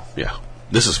to go. Yeah,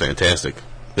 this is fantastic.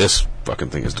 This fucking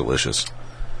thing is delicious.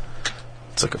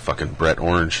 It's like a fucking Brett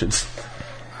Orange. It's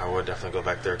I would definitely go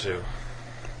back there too.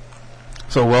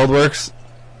 So Weldworks,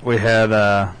 we had,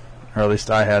 or at least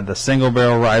I had, the single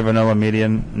barrel rye vanilla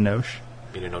median noche.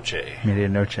 Median Noche.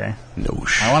 Median noche.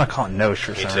 Nosh. I want to call it noche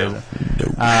for Me some too. reason.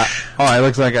 Nosh. It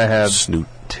looks like I had Snoot.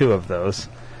 2 of those.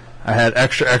 I had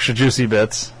extra juicy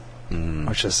bits,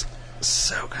 which is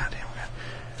so goddamn good.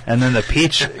 And then the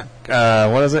peach,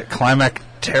 what is it?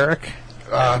 Climacteric?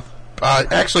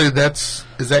 Actually,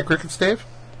 is that Cricket Stave?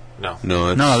 No.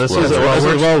 No, No, this is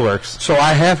Weldworks? Weldworks. So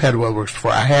I have had Weldworks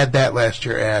before. I had that last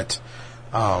year at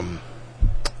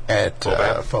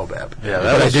Fobab. Yeah, that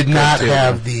but I was did good not too.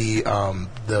 have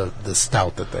the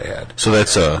stout that they had. So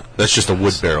that's just a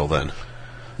wood barrel then.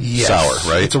 Yes.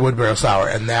 Sour, right? It's a wood barrel sour,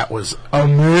 and that was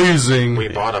amazing. We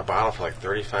bought a bottle for like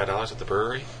 $35 at the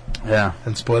brewery. Yeah.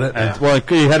 And split it. Yeah. Well,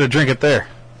 you had to drink it there.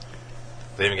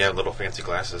 They even got little fancy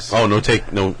glasses. Oh, no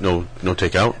takeout. No,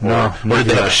 Or did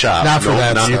they have a shop? Not for No,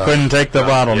 that You stuff. couldn't take the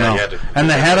bottle, yeah, no. you had to- And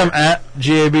they had them at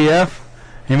GABF,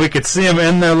 and we could see them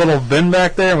in their little bin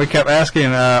back there, and we kept asking,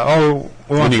 we want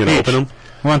When the you peach. gonna open them?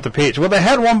 We want the peach. Well, they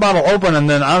had one bottle open, and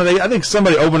then I think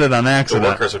somebody opened it on The accident.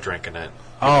 workers were drinking it.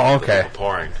 Oh, They okay. were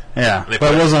pouring. Yeah, They but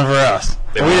put it it- wasn't for us.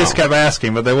 They We were- just kept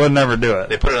asking, but they would never do it.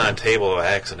 They put it on a table by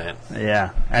accident. Yeah,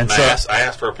 and And so I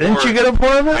asked for a pour. didn't you get a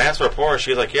pour of it? I asked for a pour.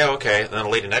 She was like, "Yeah, okay." And then a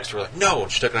lady next to her was like, "No."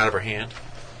 And she took it out of her hand.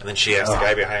 And then she asked the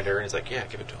guy behind her, and he's like, "Yeah,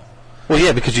 give it to him." Well,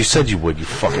 yeah, because you said you would, you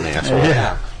fucking asshole.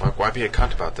 Yeah. Why be a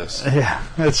cunt about this? Yeah,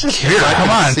 it's just I come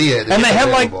can on. see it. And It's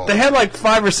available. they had like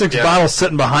 5 or 6 Yeah. bottles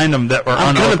sitting behind them that were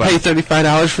I'm unopened. going to pay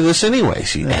 $35 for this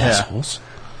anyways, you assholes.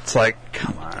 It's like,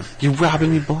 come on. You're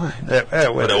robbing me blind. But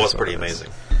it was pretty amazing.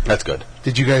 That's good.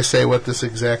 Did you guys say what this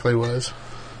exactly was?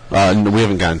 No, we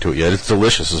haven't gotten to it yet. It's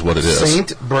delicious is what it is. Saint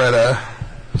Bretta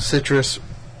Citrus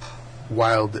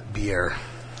Wild Beer.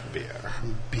 Beer.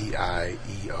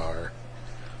 B-I-E-R.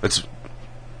 It's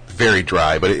very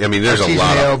dry, but there's a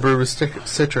lot Ale of... brewed with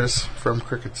citrus from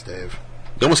Cricket Stave.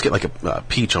 You almost get like a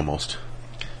peach almost.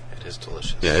 It is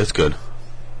delicious. Yeah, it's good.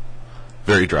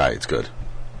 Very dry, it's good.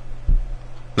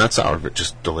 Not sour, but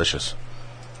just delicious.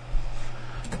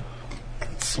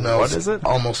 It smells What is it?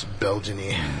 almost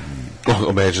Belgian-y. Oh,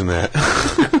 imagine that.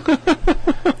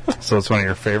 So it's one of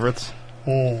your favorites?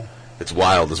 It's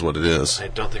wild is what it is. I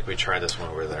don't think we tried this when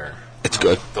we were there. It's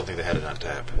good. Don't think they had it on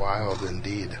tap. Wild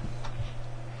indeed.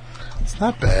 It's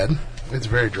not bad. It's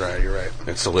very dry, you're right.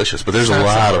 It's delicious, but there's It's a not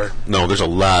lot sour. of... No, there's a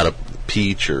lot of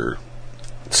peach or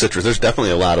citrus. There's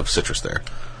definitely a lot of citrus there.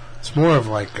 It's more of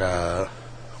like I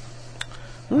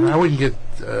wouldn't get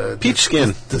Peach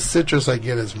skin. The citrus I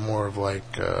get is more of like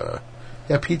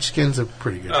peach skin's a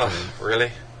pretty good Oh, thing.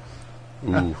 really?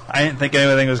 Ooh. I didn't think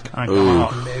anything was going to come Ooh.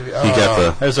 out. Maybe He got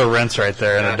the There's a rinse right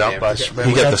there in the dump Goddamn. bucket. Man,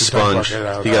 he we got have the to talk sponge. about it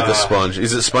out. He got the sponge.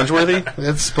 Is it sponge worthy?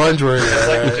 It's sponge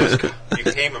worthy. You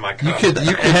came in my cup. You could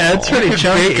Yeah, it's pretty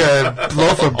chunky. make a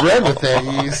loaf of bread with that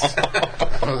yeast.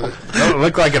 That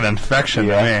looked like an infection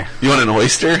to me. You want an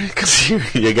oyster? Because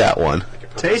you got one.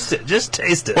 Taste it. Just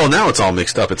taste it. Well, now it's all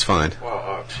mixed up. It's fine.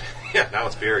 Well, yeah, now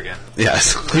it's beer again.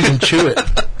 Yes. You can chew it.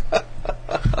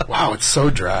 Wow, it's so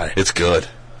dry. It's good.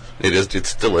 It is.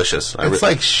 It's delicious. It's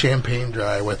like champagne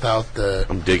dry without the.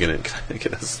 I'm digging it. Can I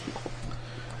get a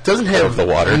Doesn't have Of the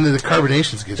water. and the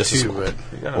carbonation's good Just a too. small. But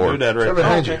You got a or- doodad right Right there.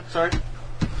 behind you. Sorry.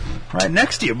 Right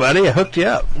next to you, buddy. I hooked you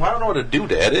up. Well, I don't know what a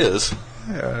doodad is.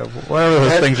 Whatever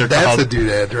those things are That's called. a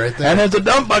doodad right there. And there's a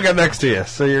dump bucket next to you,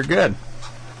 so you're good.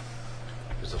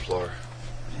 Here's the floor.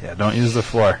 Yeah, don't use the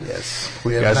floor. Yes,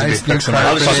 we have Guys would be nice new fixing I'll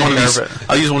carpet. just use one of these. Carpet.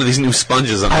 I'll use one of these new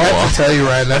sponges on the I wall. have to tell you,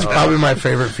 Ryan, that's probably my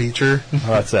favorite feature.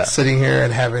 What's that? Sitting here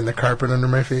and having the carpet under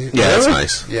my feet. Yeah, that's Really?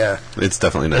 nice. Yeah. It's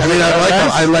definitely nice. I mean, Nice.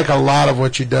 I like a lot of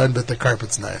what you've done, but the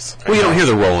carpet's nice. well, you don't hear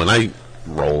the rolling. I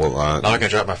roll a lot. Now I can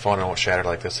drop my phone and it won't shatter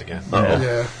like this again. Uh-oh.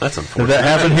 Yeah. That's Did unfortunate. that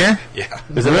happen here? Yeah.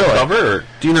 Is it a cover, or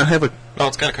do you not have a... No,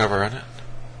 it's got a cover on it.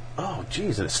 Oh,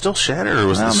 jeez, and it's still shattered, or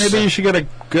was Well, this... maybe you should get a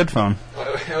good phone.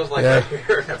 It was like Yeah. right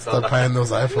here. That's all Stop buying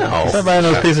those iPhones. No. Stop buying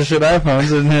those piece of shit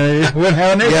iPhones and you wouldn't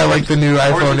have an Yeah, issue. like the new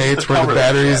iPhone just 8s the where the cover.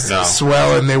 batteries No.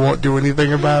 swell and they won't do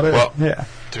anything about it. Well, Yeah.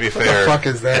 to be the fair, fuck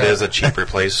is that? it is a cheap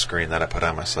replace screen that I put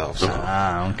on myself. So.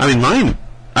 Ah, I mean, mine...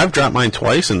 I've dropped mine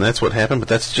twice, and that's what happened, but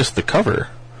that's just the cover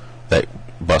that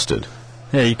busted.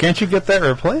 yeah, can't you get that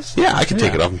replaced? Yeah, I can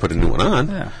take it off and put a new one on.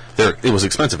 Yeah. It was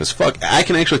expensive as fuck. I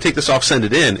can actually take this off, send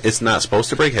it in. It's not supposed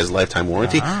to break. It has a lifetime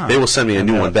warranty. Ah. They will send me a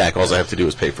new one back. All I have to do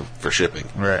is pay for shipping.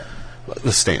 Right.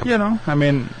 The stamp. You know, I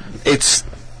mean, It's...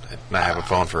 And I have a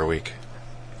phone for a week.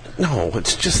 No,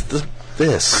 it's just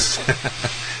this.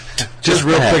 Just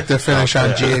real that. quick to finish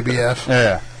on GABF.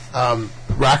 yeah.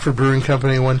 Rockford Brewing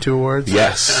Company won 2 awards.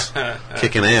 Yes.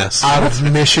 Kicking ass. Out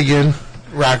of Michigan.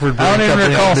 Rockford Brewing I don't even Company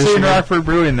recall out of seeing Michigan. Rockford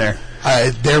Brewing there.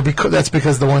 That's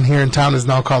because the one here in town is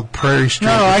now called Prairie Street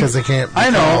because they can't be I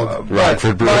know, called-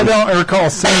 Rockford but I Brewing. don't recall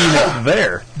seeing it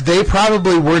there. They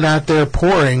probably were not there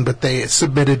pouring, but they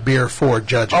submitted beer for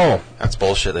judging. Oh, That's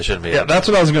bullshit. They shouldn't be. yeah, that's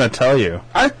what I was going to tell you.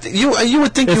 You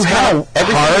would think It's you kind have of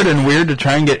everything. hard and weird to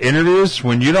try and get interviews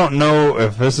when you don't know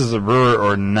if this is a brewer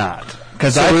or not.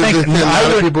 Because So I is think it that a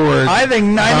lot of people were I think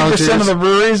 90% of the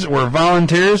breweries were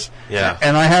volunteers. Yeah.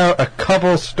 And I have a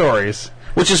couple stories.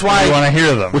 Which is I why want to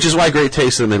hear them Which is why Great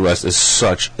Taste of the Midwest is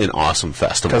such an awesome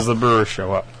festival. because the brewers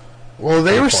show up. Well,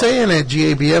 they were saying at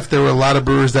GABF there were a lot of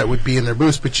brewers that would be in their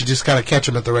booths, but you just got to catch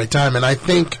them at the right time. And I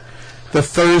think the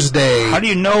Thursday... How do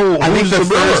you know I think who's the the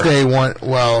brewer? Thursday one...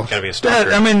 Well, Gotta be a That,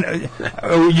 stalker. I mean,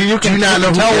 you can not know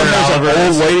who tell when Garrett there's Oliver an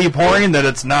old is? lady pouring that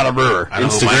it's not a brewer. I know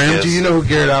who Mike Instagram? is. do you know who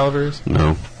Garrett Oliver is?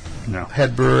 No. No.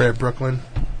 Head brewer at Brooklyn?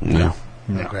 No.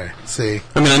 Okay, see.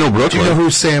 I mean, I know Do Brooklyn. you know who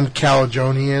Sam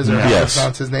Calagione is, or how to Yes.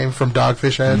 pronounce his name, from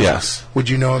Dogfish Head? Yes. Would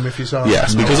you know him if you saw him?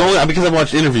 Yes, because I've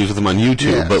watched interviews with him on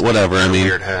YouTube, Yeah. but whatever. I mean,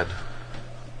 Weird head.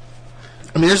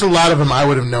 I mean, there's a lot of them I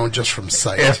would have known just from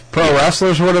sight. If pro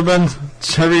wrestlers would have been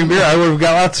serving beer, I would have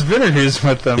got lots of interviews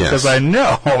with them Yes. because I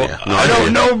know. Yeah. No, I I don't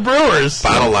did. know brewers.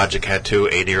 Bottle Logic had 2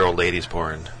 80-year-old ladies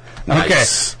pouring. Okay,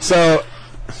 Nice. so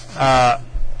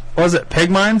was it Pig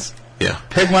Mines? yeah.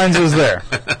 Pig Mines was there.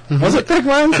 Was it Pig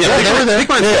Mines? Yeah, they were there. Pig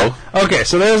Mines Yeah. go. Okay,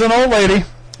 so there's an old lady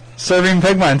serving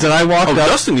Pig Mines, and I walked Oh, up.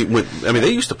 Dustin went. I mean, they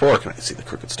used to pour. Can I see the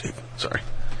crooked Steve? Sorry.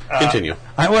 Continue.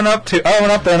 I went up there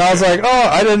and I was like, "Oh,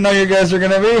 I didn't know you guys were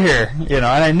going to be here." You know,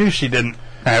 and I knew she didn't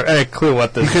have any clue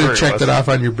what this. You could have brewery checked was. it off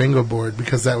on your bingo board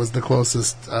because that was the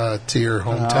closest to your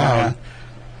hometown.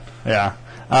 Yeah.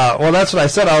 Well, that's what I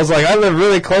said. I was like, I live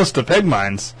really close to Pig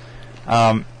Mines,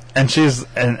 and she's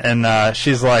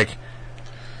like,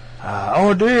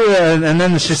 "Oh, do you?" And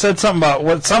then she said something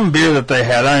about some beer that they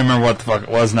had. I don't remember what the fuck it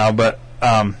was now, but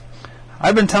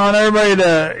I've been telling everybody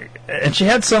to. And she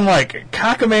had some like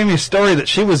cockamamie story that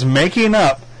she was making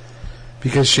up.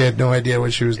 Because she had no idea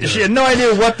what she was doing. She had no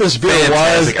idea what this beer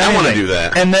Fantastic. was. I wanna anything. do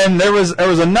that. And then there was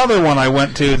another one I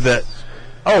went to that.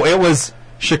 Oh, it was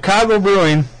Chicago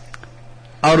Brewing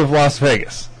out of Las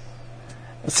Vegas.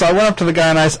 So I went up to the guy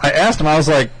and I asked him. I was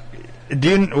like,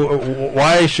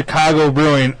 why Chicago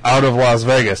Brewing out of Las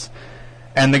Vegas?"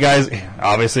 And the guy's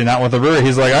obviously not with the brewery.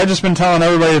 He's like, "I've just been telling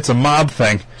everybody it's a mob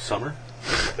thing." Summer. I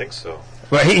think so.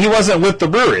 But he wasn't with the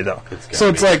brewery, though. So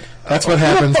it's like... That's what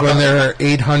happens when there are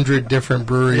 800 different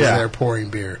breweries Yeah. that are pouring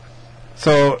beer.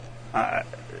 So,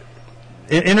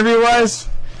 interview-wise,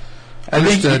 I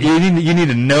think Understood. you need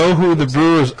to know who the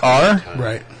brewers are,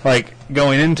 Right. like,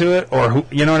 going into it, or who,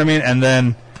 you know what I mean? And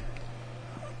then,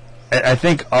 I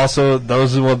think also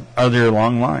those are your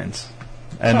long lines.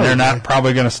 And they're not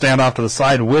probably going to stand off to the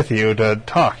side with you to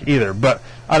talk either. But,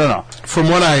 I don't know. From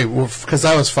what because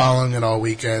I was following it all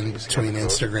weekend between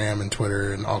Instagram and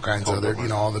Twitter and all kinds of other,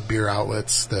 all the beer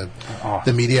outlets, the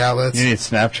media outlets. You need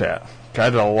Snapchat. I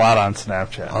did a lot on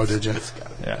Snapchat. Oh, did you?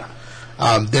 Yeah.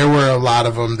 There were a lot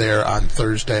of them there on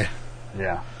Thursday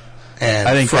Yeah. and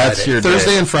I think Friday. that's your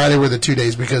Thursday day. and Friday were the 2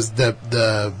 days because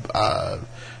the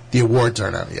awards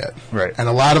aren't out yet. Right. And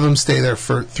a lot of them stay there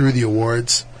through the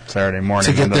awards Saturday morning.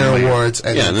 to get and then their leave. awards,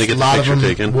 and Yeah, and they get a the lot of picture them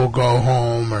taken. will go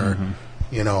home or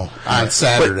on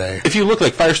Saturday. But if you look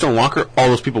like Firestone Walker, all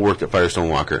those people worked at Firestone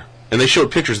Walker, and they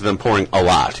showed pictures of them pouring a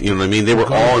lot. You know what I mean? They were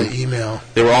Go all to the email.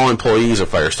 They were all employees of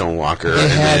Firestone Walker. They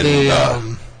and had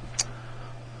then,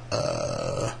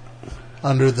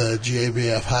 under the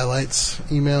GABF highlights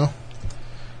email,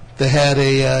 they had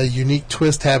a unique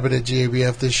twist happen at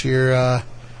GABF this year.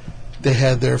 They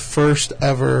had their first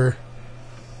ever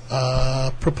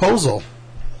proposal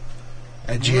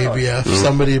at GABF.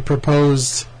 Somebody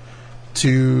proposed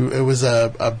it was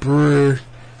a brewer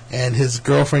and his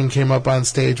girlfriend came up on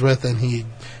stage with, and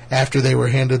after they were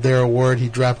handed their award, he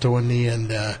dropped to one knee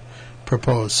and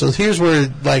proposed. So here's where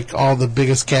like all the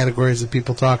biggest categories that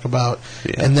people talk about,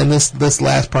 and then this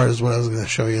last part is what I was going to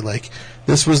show you. Like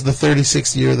this was the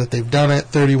 36th year that they've done it.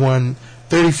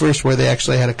 31st where they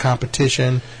actually had a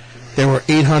competition. There were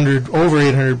over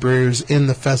 800 brewers in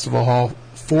the festival hall.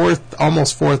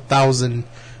 Almost 4,000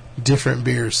 different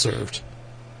beers served.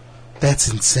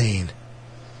 That's insane.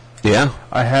 yeah,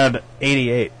 I had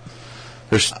 88.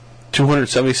 there's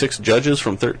 276 judges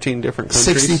from 13 different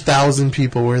countries. 60,000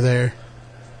 people were there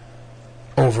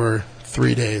over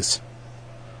 3 days.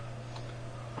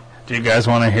 Do you guys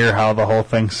want to hear how the whole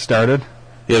thing started?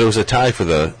 Yeah, there was a tie for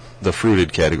the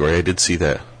fruited category. I did see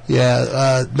that.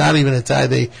 Yeah, not even a tie.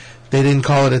 They didn't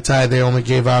call it a tie. They only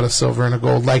gave out a silver and a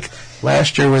gold. Like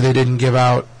last year where they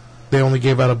only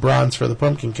gave out a bronze for the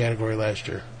pumpkin category last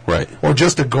year. Right. Or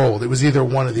just a gold. It was either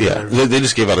one or the Yeah, other. they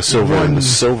just gave out a silver and a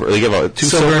silver. They gave out two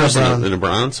Silver and a silvers bronze. and a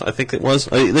bronze. I think it was.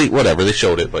 Whatever, they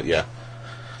showed it, but yeah.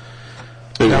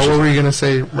 Now, what were you going to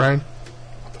say, Ryan?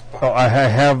 Oh, I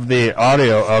have the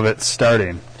audio of it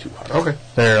starting. Okay.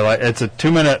 It's a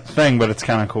 2-minute thing, but it's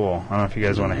kind of cool. I don't know if you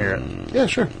guys want to hear it. Yeah,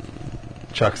 sure.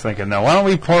 Chuck's thinking, no. Why don't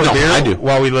we pour No, beer I do.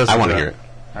 while we listen? I want to to hear it.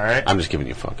 All right. I'm just giving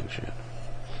you fucking shit.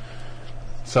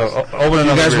 So open You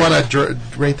another. guys beer. want to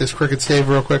rate this Crooked Stave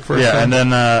real quick for a Yeah, second?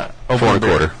 and then open 4 a and beer.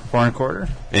 quarter. 4 and quarter.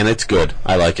 And it's good.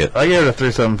 I like it. I gave it a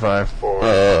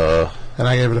 3.75. And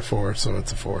I gave it a 4, so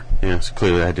it's a 4. Yeah, so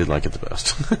clearly I did like it the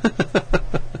best.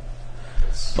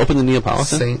 Open the Neapolitan.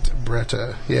 Saint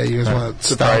Bretta. Yeah, you guys want to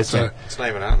start surprised me. It's not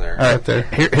even on there. All right, right there.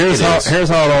 Here's It how is.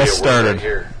 it all Right started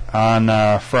here.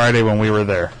 on Friday when we were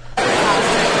there.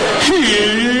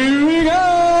 Here we go.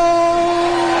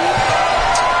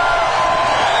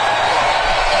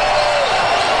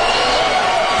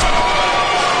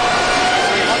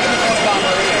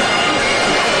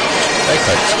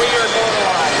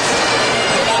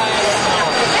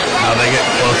 Now they get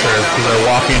closer because they're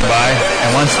walking by, and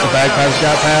once the bagpipes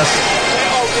got past,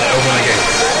 they open the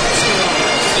gates.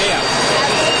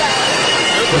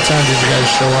 What time did you guys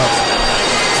show up?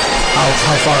 How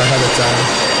far ahead of time?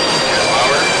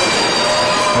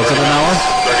 Was it an hour?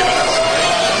 30 minutes.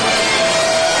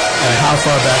 And how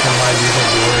far back in line do you think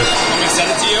you were?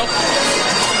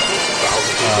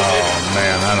 Oh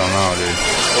man, I don't know, dude.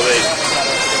 Well, they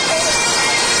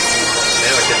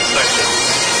have like in sections.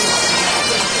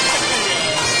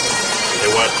 They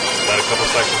let a couple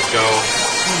sections go.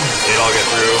 They'd all get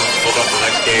through. Open up the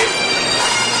next gate.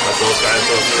 Let those guys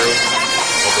go through.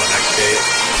 Open the next gate.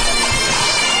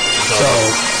 So,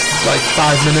 like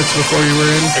 5 minutes before you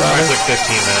were in, It probably probably? took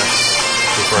 15 minutes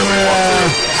before everybody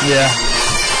walked through. Yeah,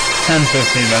 10,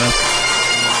 15 minutes.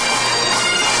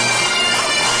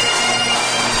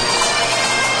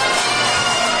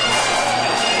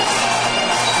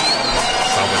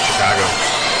 Sounds like Chicago.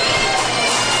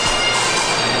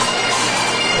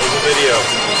 There's a video.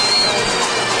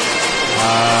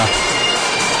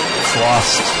 It's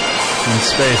lost in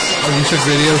space. Oh, you took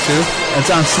video too?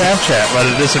 It's on Snapchat, but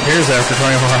it disappears after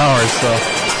 24 hours, so.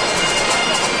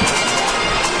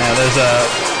 Yeah, there's a...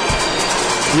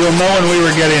 You'll know when we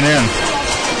were getting in.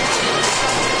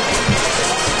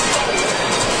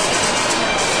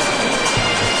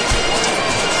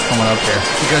 coming up here.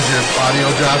 Because your audio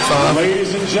drops off.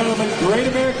 Ladies and gentlemen, Great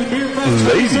American Beer Fest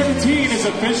 2017 is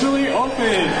officially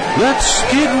open. Let's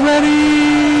get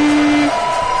ready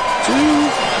to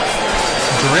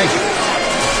Drink.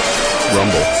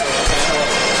 rumble.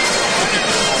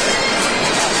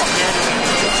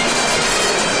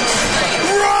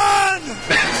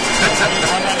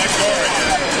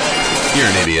 You're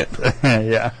an idiot.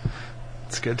 Yeah.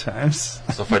 It's good times.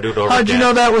 So if I do it over How'd you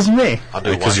know that was me? I'll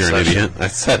do Because one you're an session. idiot. I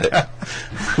said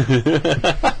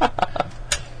it.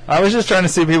 I was just trying to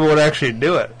see if people would actually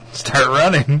do it. Start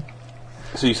running.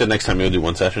 So you said next time you'll do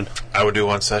one session? I would do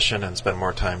one session and spend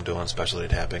more time doing specialty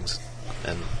tappings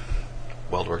and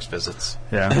WeldWorks visits.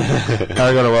 Yeah. I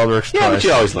go to WeldWorks Yeah, twice. but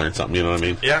you always learn something, you know what I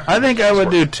mean? Yeah. I think I would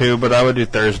do 2, but I would do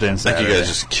Thursday and I think Saturday. you guys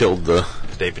just killed the...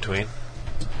 The day between.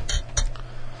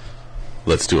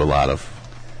 Let's do a lot of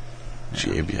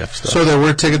GABF stuff. So there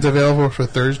were tickets available for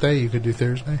Thursday? You could do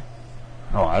Thursday?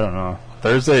 Oh, I don't know.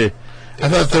 Thursday, I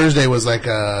thought Thursday was like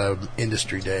a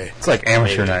industry day. it's like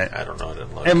amateur Maybe. night. I don't know. I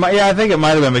didn't look. Yeah, I think it might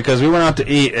have been because we went out to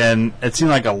eat and it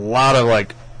seemed like a lot of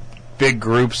like big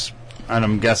groups, and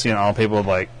I'm guessing all people with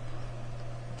like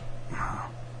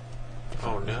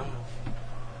Oh no.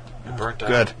 It burnt out.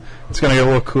 good. It's gonna get a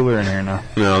little cooler in here now.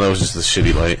 No, that was just the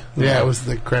shitty light. Yeah, it was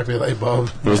the crappy light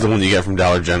bulb. It was the one you got from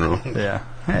Dollar General. Yeah.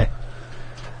 Hey,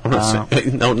 I'm not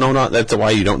saying... No, not. That's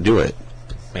why you don't do it.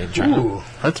 Made in China. Ooh.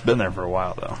 that's been there for a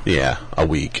while though. Yeah, a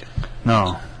week.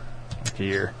 No, like a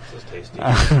year. This is tasty.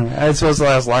 It's supposed to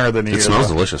last longer than a year. It smells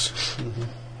though. delicious.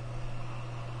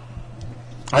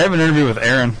 I have an interview with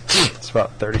Aaron. It's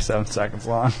about 37 seconds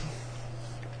long.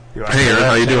 You wanna Hey, hear Aaron, that?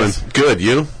 how you doing? Good,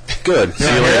 you? Good. See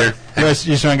you later. You guys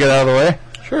just want to get out of the way?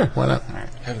 Sure, why not?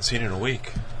 Haven't seen it in a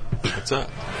week. What's up?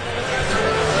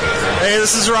 Hey,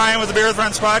 this is Ryan with the Beer with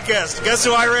Friends podcast. Guess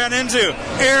who I ran into?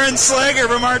 Aaron Slager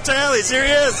from Artali's. Here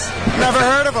he is. Never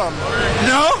heard of them.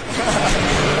 No?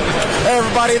 Hey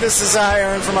everybody, this is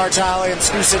Aaron from Artali and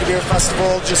Screw City Beer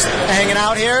Festival. Just hanging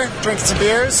out here, drinking some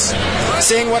beers,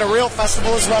 seeing what a real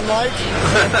festival is run like.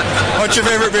 What's your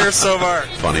favorite beer so far?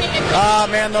 Funny.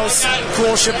 Man, those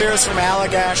cool ship beers from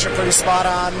Allagash are pretty spot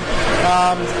on.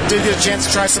 Did get a chance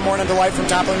to try some Morning Delight from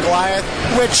Toppling Goliath,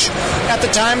 which at the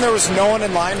time there was no one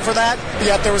in line for that,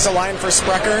 yet there was a line for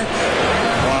Sprecher.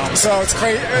 So it's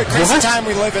crazy time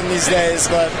we live in these days,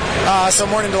 but so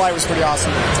Morning Delight was pretty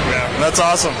awesome. Yeah, that's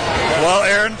awesome. Well,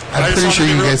 Aaron, I I'm just pretty want sure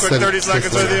to you do real guys quick said 30 it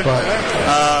seconds with differently, you.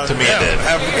 but To me, it did.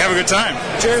 Have a good time.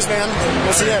 Cheers, man.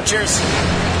 We'll see you. Cheers.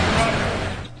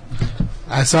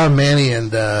 I saw Manny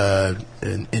and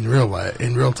in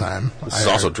real time. This is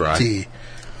also dry.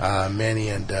 IRT. Manny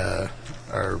and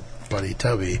our buddy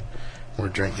Tubby were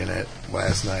drinking it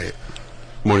last night.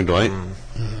 Morning Delight?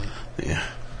 Yeah.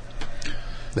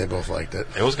 They both liked it.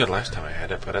 It was good last time I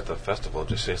had it, but at the festival, it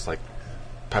just tastes like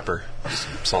pepper,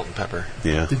 salt and pepper.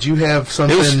 Yeah. Did you have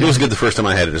something It was good the first time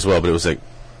I had it as well, but it was like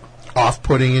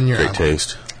off-putting in your great mouth?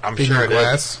 taste. I'm In sure your it is.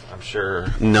 glass? I'm sure.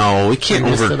 No, we can't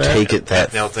You used to overtake it that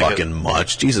I don't think fucking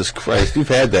much. Jesus Christ, you've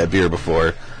had that beer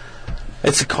before.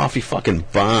 It's a coffee fucking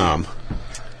bomb.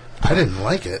 I didn't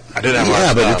like it. I did have a lot Yeah,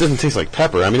 of but it stuff. doesn't taste like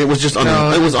pepper. I mean, it was just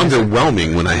No, it was it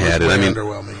underwhelming when I had it. Way I mean,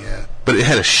 underwhelming, yeah. but it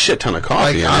had a shit ton of coffee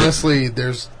Like, in honestly,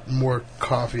 there's more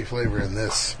coffee flavor in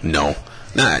this. it. No.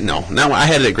 No. Now I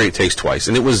had it at Great Taste twice,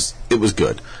 and it was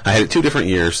good. I had it 2 different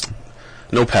years.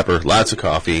 No pepper, lots of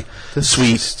coffee,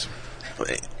 sweet.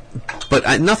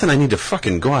 But nothing I need to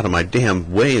fucking go out of my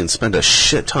damn way and spend a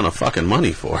shit ton of fucking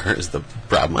money for is the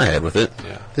problem I had with it.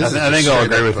 Yeah. This I is think just I'll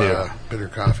straight agree up, with you. Bitter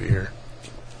coffee here.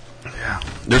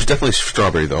 There's definitely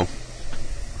strawberry though.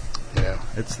 Yeah.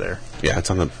 It's there. Yeah, it's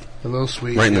on the A little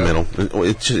sweet. right in the yeah, middle.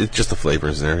 It's just the flavor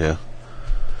is there. Yeah,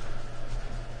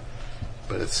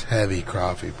 But it's heavy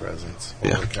coffee presence.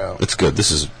 Holy yeah, cow. it's good.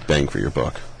 This is bang for your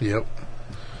buck. Yep.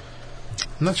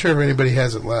 I'm not sure if anybody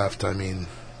has it left. I mean,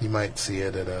 you might see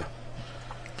it at a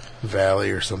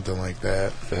Valley or something like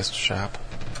that. Fist shop.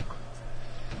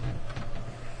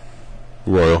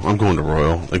 Royal. I'm going to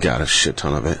Royal. I got a shit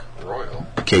ton of it. Royal.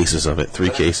 Cases of it. 3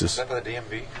 Is cases. that by the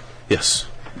DMV? Yes.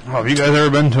 Oh, have you guys ever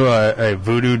been to a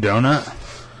Voodoo Donut?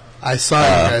 I saw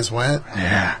you guys went.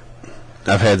 Yeah.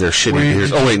 I've had their shitty Were you-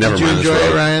 beers. Oh wait, never Did you mind. enjoy This it,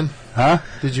 road. Ryan? Huh?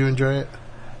 Did you enjoy it?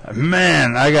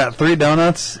 Man, I got 3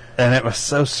 donuts, and it was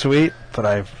so sweet, but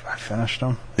I finished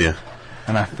them, Yeah.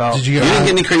 and I felt Did you You get? didn't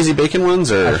get any crazy bacon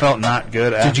ones, I or felt not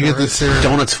good. Did you get the afterwards. cereal?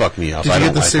 donuts? Fuck me up. Did I you don't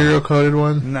get the like cereal them. coated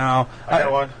one? No, I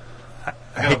got one.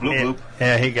 I got a blue loop.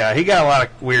 Yeah, he got a lot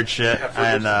of weird shit, Yeah,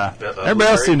 and the everybody else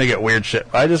blueberry. seemed to get weird shit.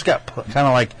 But I just got kind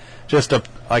of like just a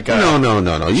like a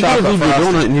No. You get a voodoo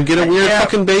donut and you get a weird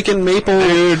fucking bacon maple.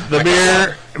 Dude, the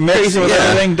beer mixed with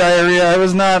everything, diarrhea. I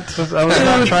was not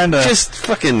trying to just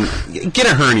fucking get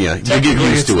a hernia. You get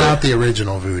used to it. It's not the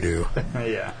original voodoo.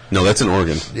 Yeah. No, that's an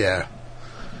organ. Yeah.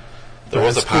 There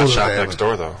was a pot shop next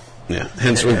door, though. Yeah.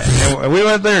 Hence, we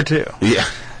went there too. Yeah.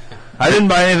 I didn't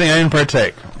buy anything. I didn't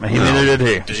partake. Neither did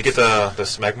he. Did you get the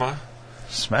smegma?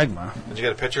 Smegma? Did you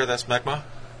get a picture of that smegma?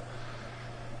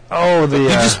 Oh, you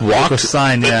just walked the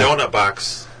sign. The Yeah. donut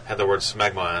box had the word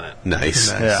smegma on it. Nice.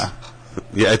 Yeah.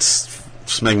 Yeah, it's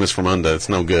smegma's from Unda. It's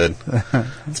no good.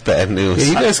 It's bad news.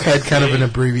 Yeah, you guys had kind of an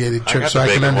abbreviated trip, so I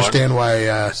can understand why.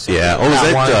 Yeah. Oh,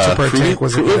 not wanting to partake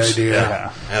was a good Fruits? idea. Yeah.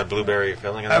 It had blueberry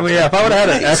filling in it. I mean, yeah, if I would have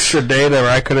had an extra day there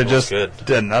where I could have just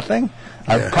did nothing,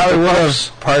 I probably would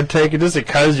have partaken just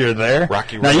because you're there.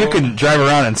 Rocky now, you Road. can drive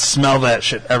around and smell that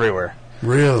shit everywhere.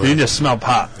 Really? You just smell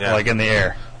pot, like in the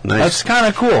air. Nice. That's kind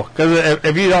of cool, because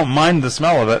if you don't mind the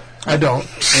smell of it, I don't.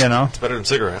 you know. It's better than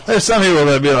cigarettes. There's some people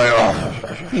that be like,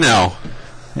 oh. No.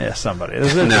 Yeah, somebody.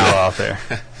 There's people out there.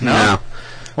 No.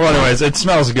 Well, anyways, it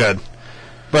smells good.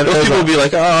 But those people will be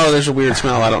like, oh, there's a weird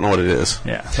smell. I don't know what it is.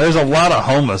 Yeah. There's a lot of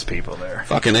homeless people there.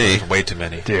 Fucking A. Way too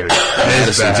many. Dude.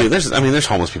 Madison, too. There's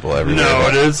homeless people everywhere. No,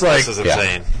 it's like... This is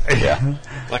insane. Yeah.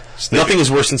 Like, nothing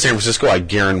is worse than San Francisco. I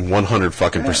guarantee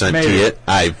 100%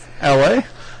 it.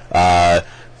 L.A.?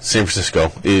 San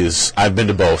Francisco is... I've been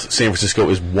to both. San Francisco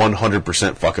is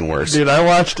 100% fucking worse. Dude, I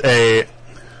watched a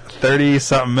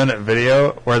 30-something minute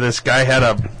video where this guy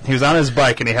he was on his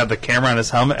bike and he had the camera on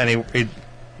his helmet and he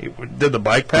did the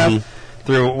bike path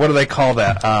through, what do they call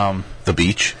that? The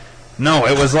beach? No,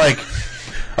 it was like...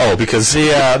 Oh, because...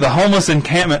 The homeless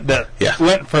encampment that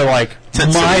went for like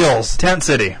miles. Tent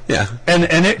City. Yeah.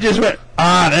 And it just went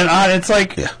on and on. It's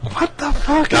like, what the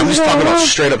fuck I'm is just talking going about on?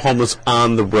 straight up homeless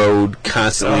on the road,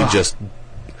 constantly just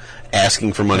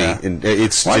asking for money. Yeah. And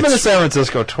it's... Well, I've been to San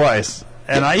Francisco twice.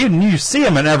 And you see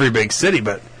them in every big city,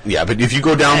 but... Yeah, but if you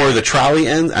go down where the trolley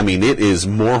ends, I mean, it is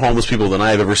more homeless people than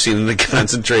I've ever seen in a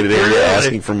concentrated area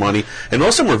asking for money. And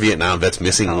most of them were Vietnam vets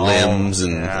missing limbs,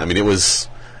 and I mean,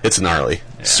 it's gnarly,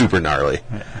 super gnarly.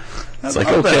 Yeah. It's like,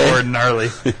 that okay, word gnarly.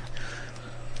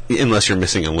 Unless you're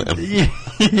missing a limb.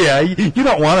 Yeah, you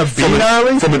don't want to be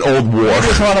gnarly from an old war. You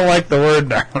just want to like the word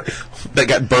gnarly that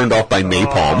got burned off by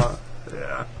napalm.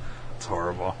 Yeah, it's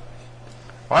horrible.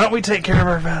 Why don't we take care of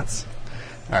our vets?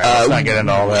 All right, let's not get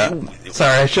into all that.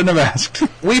 Sorry, I shouldn't have asked.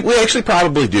 We actually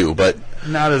probably do, but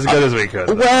not as good as we could.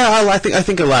 Well, I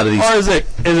think a lot of these. Or is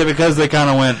it because they kind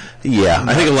of went? Yeah,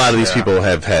 I think a lot of these people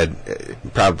have had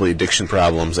probably addiction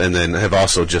problems, and then have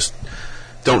also just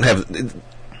don't have.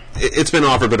 It's been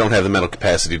offered, but don't have the mental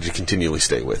capacity to continually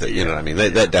stay with it. You know what I mean?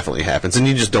 That definitely happens, and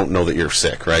you just don't know that you're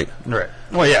sick, right? Right.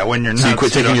 Well, yeah, when you're not. So you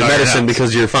quit taking your medicine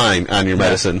because you're fine on your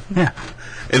medicine. Yeah.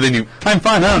 And then I'm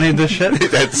fine. I don't need this shit.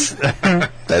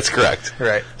 That's correct.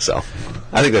 Right. So,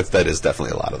 I think that is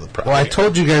definitely a lot of the problem. Well, I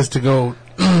told you guys to go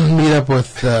meet up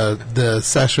with the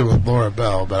session with Laura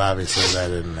Bell, but obviously that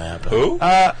didn't happen. Who?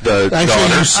 The daughter. I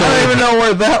don't even know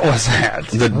where that was at.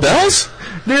 The Bells?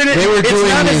 Dude, They were it's doing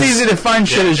not as these- easy to find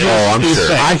shit as you I'm sure.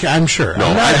 think. I'm sure. No,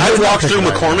 I'm not- I've I'm not walked through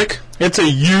picking on McCormick. It's a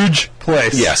huge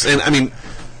place. Yes, and I mean,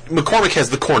 McCormick has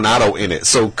the Coronado in it,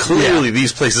 so clearly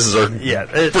these places are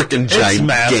freaking it's gigantic.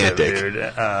 massive, dude.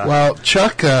 Well,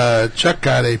 Chuck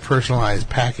got a personalized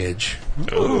package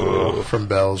from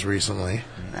Bell's recently.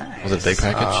 Was it a big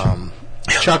package?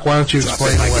 Chuck, why don't you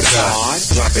explain what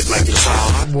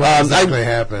exactly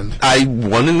happened? I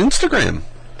won an Instagram.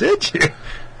 Did you?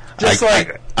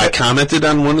 I commented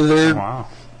on one of their. Wow.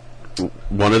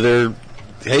 One of their.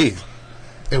 Hey.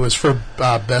 It was for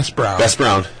Best Brown. Best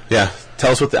Brown. Yeah.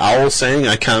 Tell us what the owl's saying.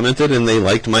 I commented, and they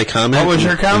liked my comment. What was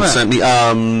your comment?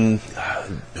 And sent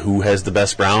me who has the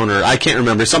best brown, or I can't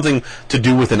remember, something to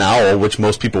do with an owl, which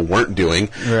most people weren't doing.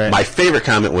 Right. My favorite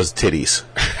comment was titties.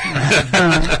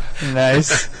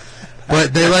 Nice.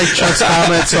 But they liked Chuck's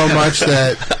comment so much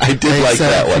that I did they like said,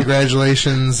 that one.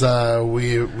 Congratulations,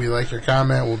 we like your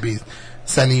comment. We'll be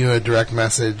sending you a direct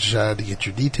message to get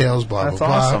your details. Blah That's blah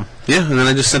blah. awesome. Yeah, and then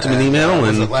I just sent him an email.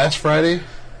 Was and it last Friday?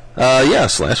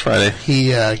 Yes, last Friday. He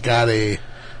got a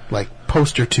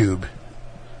poster tube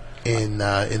in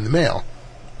the mail.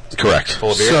 Correct.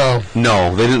 Full of beer? So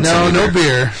No, they didn't. send me no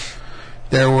beer.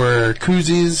 There were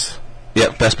koozies,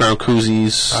 Yep, Best Brown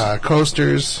koozies,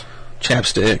 coasters,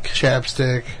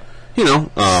 chapstick. You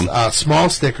know, small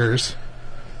stickers,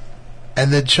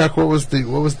 and then Chuck, what was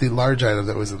the large item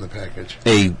that was in the package?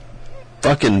 a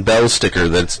fucking Bell sticker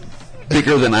that's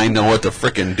bigger than I know what to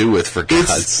frickin' do with, for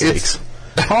God's sakes.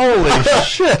 Holy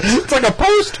shit! It's like a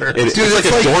poster. Dude, it's like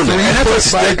a doormat. That's a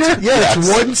sticker? Yeah, it's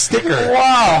one sticker.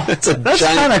 Wow. That's That's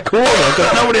kind of cool, though,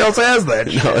 because nobody else has that.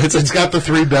 No, It's got the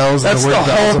 3 bells. That's and the the word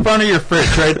bells. whole front of your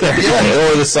fridge right there.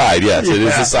 or the side. Yes, it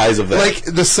is the size of that. Like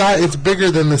the size, it's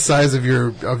bigger than the size of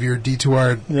your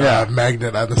D2R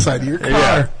magnet on the side of your car.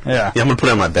 Yeah. Yeah, I'm gonna put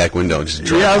it on my back window and just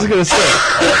drive. Yeah, I was gonna say.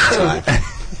 all the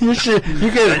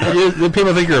time.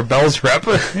 People think you're a Bell's rep.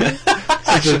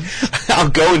 I'll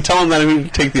go and tell them that I'm going to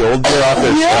take the old beer off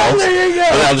their shelves. There you go.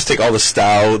 And then I'll just take all the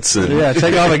stouts and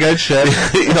take all the good shit.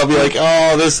 I'll be like,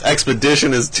 oh, this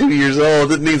Expedition is 2 years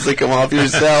old. It needs to come off your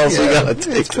shelves. We gotta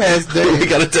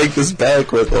take this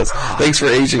back with us. Thanks for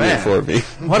aging it for me.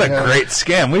 What a great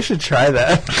scam. We should try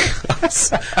that.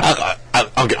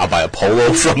 I'll buy a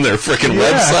polo from their freaking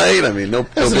website. I mean,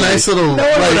 That's a nice little. No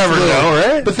one would ever know,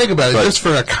 right? But think about it, just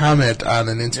for a comment on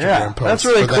an Instagram post. That's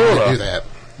really for cool, them to though. do that.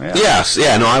 Yeah. Yes,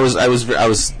 yeah. No, I was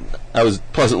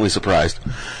pleasantly surprised.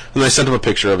 And I sent him a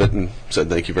picture of it and said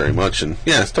thank you very much. And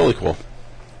yeah, it's totally cool.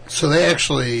 So they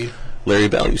actually, Larry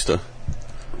Bell used to.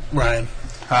 Ryan,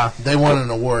 they won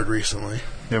an award recently.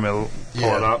 You want me to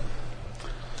pull it up?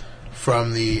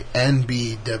 From the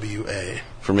NBWA.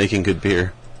 For making good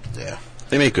beer. Yeah.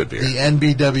 They make good beer. The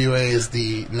NBWA is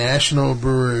the National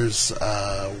Brewers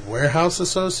Warehouse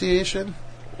Association.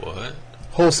 What?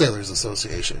 Wholesalers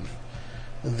Association.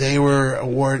 They were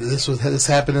awarded. This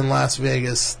happened in Las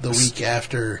Vegas the week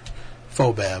after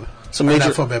FOBAB.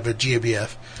 Not FOBAB, but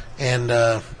GABF. And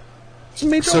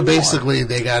so basically,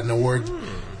 they got an award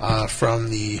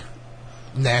from the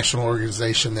national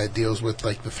organization that deals with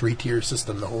like the 3-tier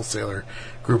system, the wholesaler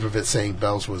group of it, saying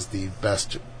Bell's was the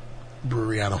best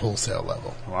brewery on a wholesale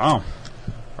level. Wow.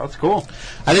 That's cool.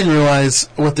 I didn't realize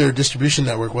what their distribution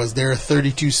network was. They're a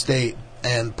 32-state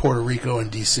and Puerto Rico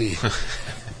and D.C.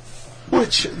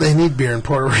 Which, they need beer in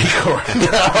Puerto Rico right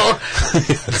now.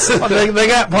 Well, they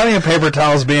got plenty of paper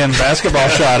towels being basketball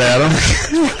shot at them.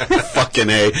 Fucking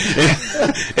A.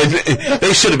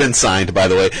 They should have been signed, by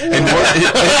the way. And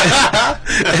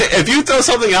if you throw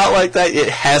something out like that, it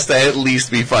has to at least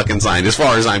be fucking signed, as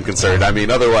far as I'm concerned. I mean,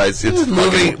 otherwise it's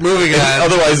moving on.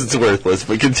 Otherwise it's worthless,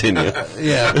 but continue.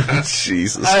 Yeah.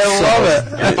 Jesus. I love it.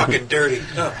 Fucking dirty.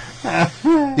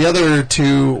 The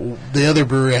other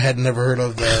brewery I had never heard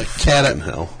of, the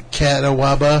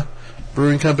Catawba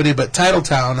Brewing Company, but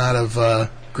Titletown out of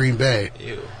Green Bay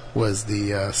was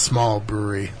the small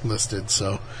brewery listed.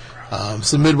 So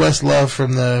some Midwest love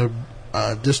from the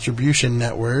distribution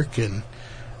network, and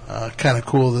kind of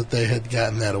cool that they had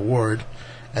gotten that award.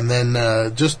 And then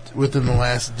just within the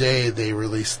last day, they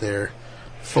released their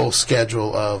full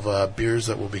schedule of beers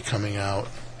that will be coming out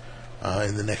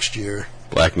in the next year.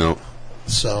 Black Note.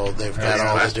 So they've got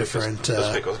all the different.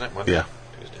 This week, wasn't it? Monday? Yeah.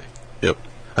 Tuesday. Yep.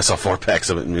 I saw 4 packs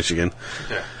of it in Michigan.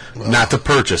 Yeah. Well, Not to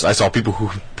purchase. I saw people who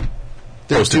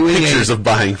posted pictures of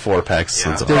buying 4 packs.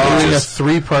 They're doing a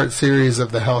 3-part series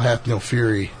of the Hell Hath No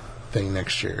Fury thing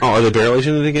next year. Oh, are they barrel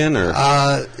aging it again, or?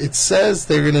 It says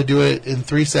they're going to do it in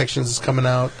 3 sections. It's coming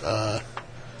out.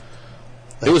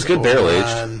 It was good barrel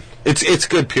aged. It's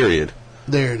good. Period.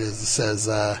 There it is. It says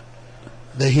that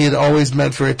he had always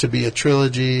meant for it to be a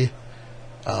trilogy.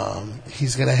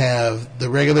 He's going to have the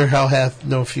regular Hell Hath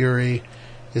No Fury.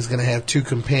 Is going to have 2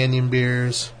 companion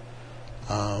beers.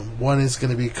 One is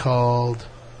going to be called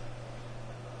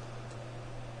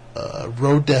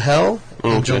Road to Hell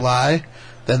in July.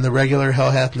 Then the regular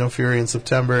Hell Hath No Fury in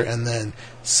September, and then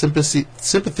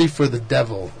Sympathy for the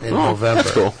Devil in November.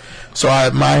 That's cool. So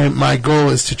my goal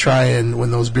is to try and,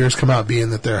 when those beers come out,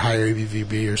 being that they're higher ABV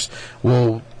beers,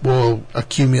 we'll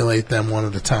accumulate them one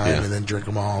at a time and then drink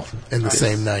them all in the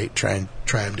same night. Try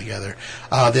them together.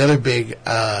 The other big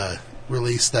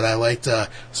release that I liked,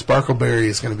 Sparkleberry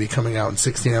is going to be coming out in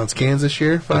 16-ounce cans this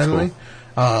year. Finally,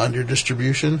 under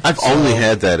distribution. I've only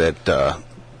had that at.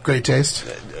 Great taste.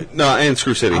 No, and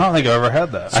Screw City. I don't think I've ever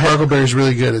had that. Sparkleberry is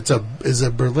really good. Is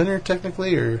it Berliner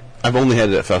technically, or? I've only had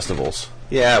it at festivals.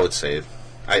 Yeah, I would say it.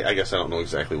 I guess I don't know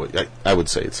exactly what. I would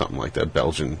say it's something like that.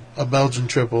 A Belgian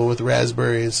triple with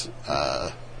raspberries.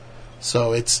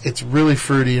 So it's really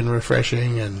fruity and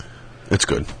refreshing, and it's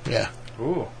good. Yeah.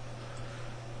 Ooh.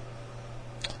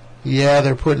 Yeah,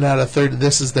 they're putting out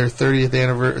this is their 30th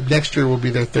anniversary. Next year will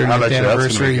be their 30th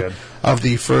anniversary of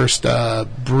the first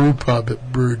brew pub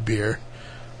brewed beer.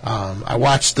 I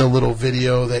watched the little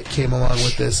video that came along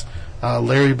with this.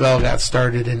 Larry Bell got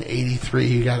started in '83.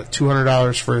 He got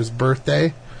 $200 for his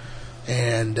birthday,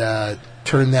 and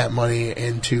turned that money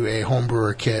into a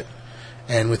homebrewer kit.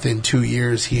 And within 2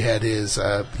 years, he had a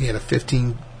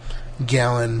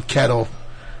 15-gallon kettle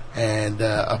and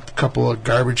a couple of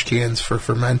garbage cans for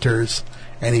fermenters,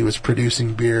 and he was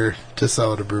producing beer to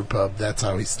sell at a brew pub. That's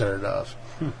how he started off.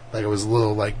 Like it was a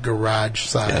little like garage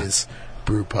size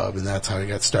brew pub, and that's how he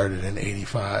got started in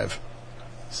 '85.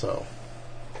 So,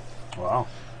 wow,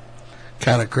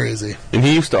 kind of crazy. And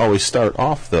he used to always start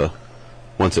off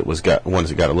once it got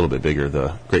a little bit bigger,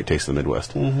 the Great Taste of the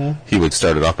Midwest. Mm-hmm. He would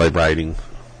start it off by riding.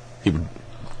 He would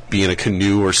be in a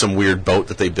canoe or some weird boat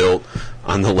that they built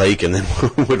on the lake, and then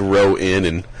would row in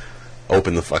and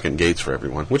open the fucking gates for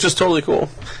everyone, which is totally cool.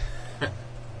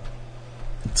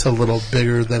 It's a little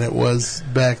bigger than it was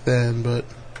back then, but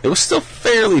it was still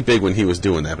fairly big when he was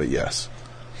doing that. But yes,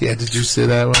 yeah. Did you see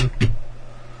that one?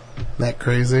 That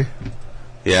crazy?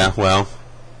 Yeah. Well,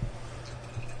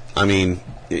 I mean,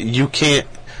 you can't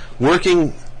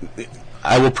working.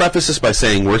 I will preface this by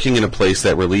saying, working in a place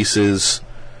that releases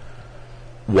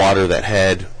water that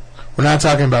had. We're not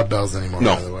talking about Bell's anymore.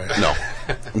 No, by the way.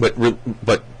 No.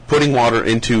 But putting water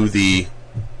into the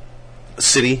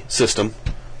city system,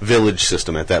 village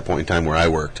system at that point in time where I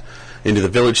worked, into the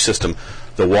village system,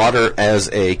 the water as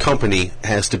a company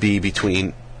has to be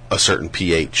between a certain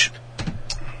pH.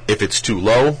 If it's too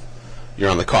low, you're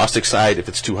on the caustic side. If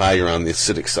it's too high, you're on the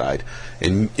acidic side.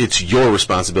 And it's your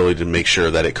responsibility to make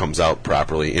sure that it comes out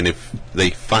properly. And if they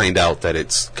find out that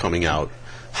it's coming out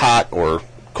hot or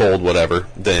cold, whatever,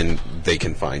 then they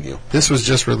can fine you. This was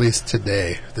just released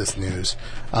today, this news.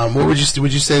 What would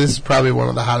you say this is probably one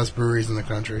of the hottest breweries in the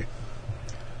country?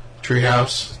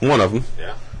 Treehouse? One of them.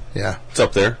 Yeah. It's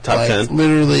up there, top 10.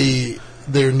 Literally,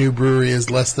 their new brewery is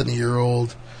less than a year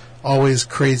old. Always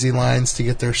crazy lines to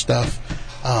get their stuff.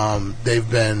 They've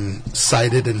been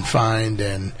cited and fined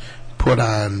and put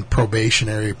on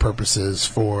probationary purposes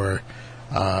for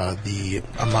the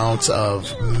amounts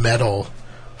of metal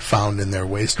found in their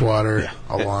wastewater,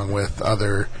 along with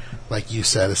other, like you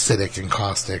said, acidic and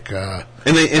caustic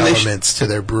elements to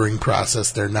their brewing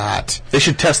process. They're not. They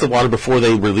should test the water before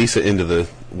they release it into the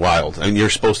wild. I mean, you're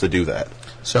supposed to do that.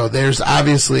 So there's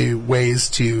obviously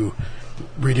ways to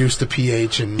reduce the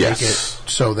pH and make it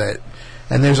so that.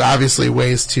 And there's obviously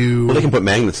ways to. Well, they can put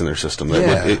magnets in their system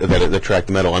that attract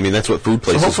the metal. I mean, that's what food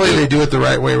places do. So hopefully they do it the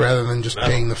right way rather than just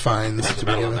paying the fines to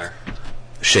begin with.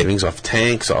 Shavings off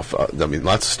tanks, lots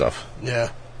of stuff. Yeah.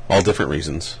 All different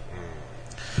reasons.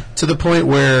 To the point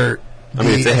where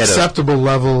if they had acceptable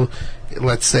level,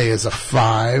 let's say, is a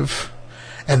 5,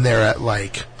 and they're at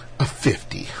like a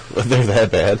 50. They're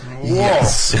that bad?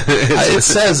 Yes. It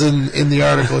says in the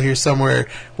article here somewhere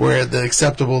where the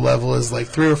acceptable level is like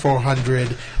 300 or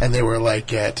 400, and they were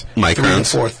like at microns. 3,000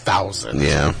 to 4,000.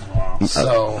 Yeah.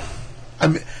 So,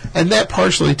 and that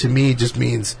partially to me just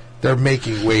means they're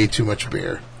making way too much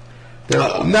beer. They're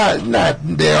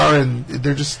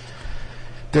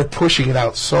they're pushing it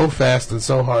out so fast and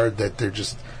so hard that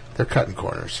they're cutting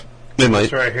corners. They might.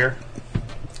 It's right here.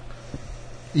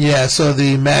 Yeah, so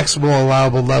the maximal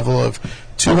allowable level of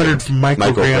 200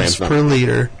 micrograms per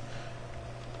liter,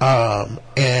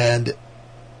 and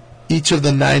each of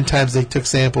the 9 times they took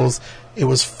samples, it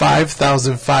was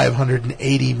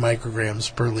 5,580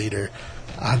 micrograms per liter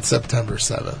on September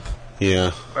 7th.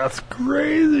 Yeah. That's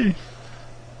crazy.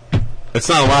 It's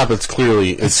not a lot, but it's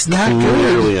clearly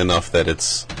good. enough that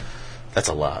that's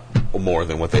a lot more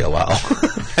than what they allow.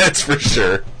 That's for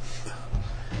sure.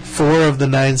 4 of the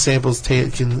 9 samples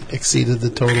taken exceeded the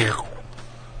total.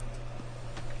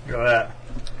 Look at that.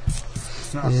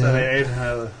 It's not 78.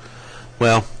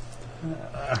 Well,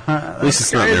 at least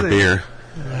it's not their beer.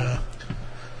 Yeah.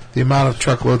 The amount of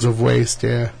truckloads of waste,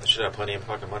 They should have plenty of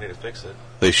fucking money to fix it.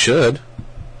 They should.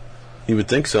 You would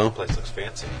think so. The place looks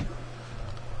fancy.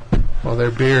 Well,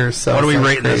 their beer is What do we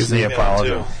rate this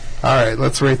Neapolitan? All right,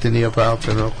 let's rate the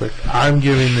Neapolitan real quick. I'm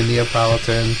giving the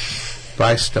Neapolitan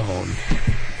by Stone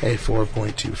a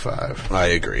 4.25. I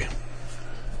agree.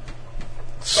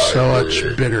 So much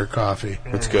bitter coffee.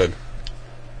 It's good.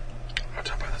 I'm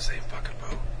talking about the same fucking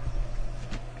boat.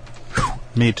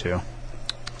 Me too.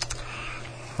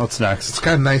 What's next? It's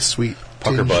got a nice sweet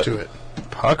Pucker tinge butt. to it.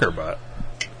 Pucker butt.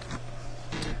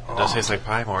 It does taste like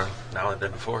pie more now than it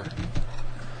did before.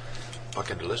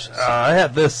 Fucking delicious. I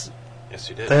had this. Yes,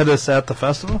 you did. They had this at the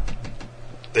festival?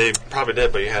 They probably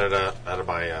did, but you had it out of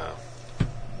my... Oh,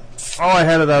 I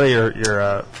had it out of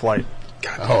your flight.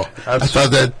 Oh, I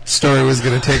thought that story was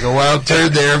going to take a wild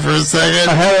turn there for a second.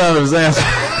 I had it out of his ass.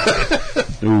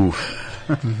 Ooh.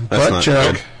 That's Butt not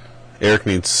chug. good. Eric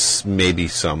needs maybe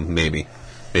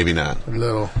not. A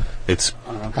little. It's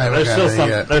I haven't There's got still any some.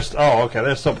 yet. There's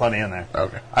still plenty in there.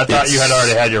 Okay. I thought you had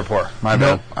already had your pour. My bad.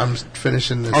 Nope, I'm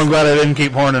finishing this I'm glad I didn't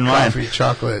keep pouring in mine. coffee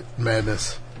chocolate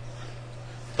madness.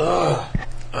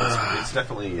 it's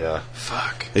definitely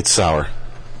Fuck. it's sour.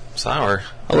 Sour.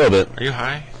 A little bit. Are you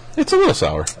high? It's a little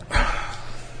sour.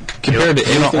 Compared to you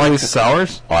don't anything like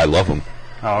sours? Oh, I love them.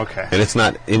 Oh, okay. And it's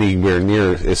not anywhere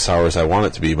near as sour as I want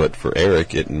it to be, but for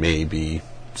Eric, it may be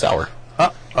sour.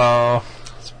 Uh-oh.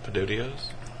 It's Padudios.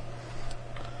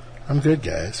 I'm good,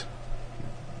 guys.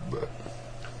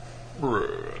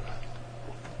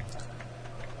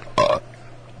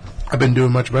 I've been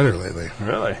doing much better lately.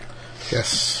 Really?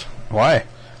 Yes. Why?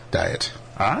 Diet.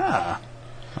 Ah.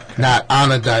 Okay. Not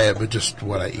on a diet, but just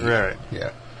what I eat. Right.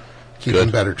 Yeah.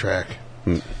 Keeping better track.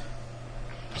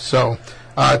 So,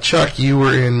 Chuck, you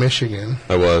were in Michigan.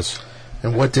 I was.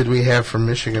 And what did we have from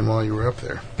Michigan while you were up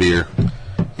there? Beer.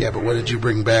 Yeah, but what did you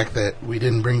bring back that we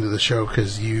didn't bring to the show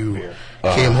because you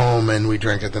came home and we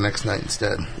drank it the next night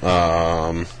instead?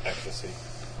 Ecstasy.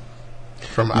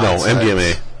 From outside. No,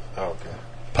 MDMA. Oh, okay.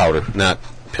 Powder, not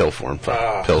pill form.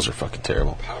 Pills are fucking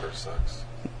terrible. Powder sucks.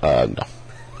 No.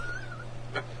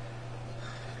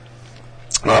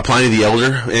 Pliny the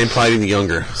Elder and Pliny the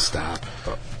Younger. Stop.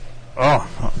 Oh,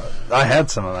 I had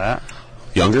some of that.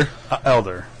 Younger?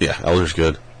 Elder. Yeah, Elder's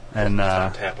good. And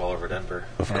on tap all over Denver.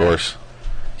 Of course.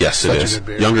 Yes, Such it a is. good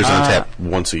beer. Younger's on tap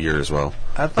once a year as well.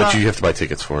 But you have to buy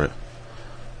tickets for it.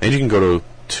 And you can go to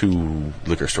 2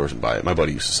 liquor stores and buy it. My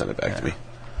buddy used to send it back to me.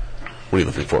 When he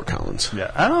lived in Fort Collins.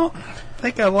 Yeah, I don't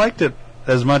think I liked it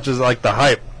as much as like the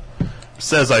hype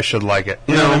says I should like it.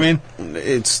 You know what I mean?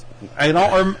 It's... I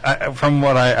don't from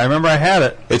what I remember I had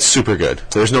it. It's super good.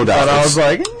 There's no doubt. But I was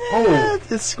like,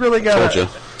 it's really got Told you.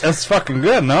 It's fucking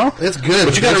good, no? It's good.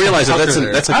 But you got to realize that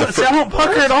that's like the I don't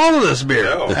pucker at all of this beer.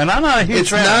 No. And I'm not a huge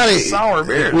fan of sour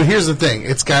beer. Well, here's the thing.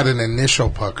 It's got an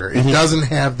initial pucker. It doesn't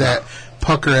have that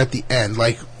pucker at the end.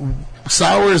 Like,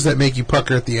 sours that make you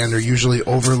pucker at the end are usually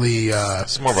overly...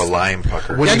 It's more of a lime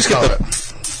pucker. What do you call it?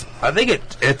 I think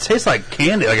it tastes like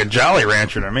candy, like a Jolly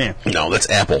Rancher to me. No, that's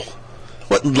apple.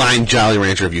 What lime Jolly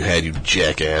Rancher have you had, you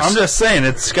jackass? I'm just saying,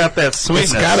 it's got that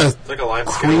sweetness. It's got a It's like a lime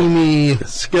creamy...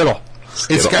 Skittle.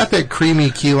 It's got that creamy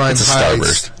key lime It's a pie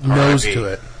Starburst. nose R.I.P. to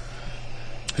it.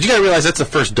 But you got to realize that's the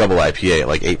first double IPA at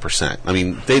like 8%. I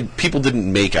mean, people didn't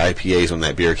make IPAs when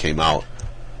that beer came out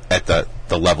at the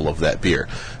level of that beer.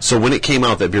 So when it came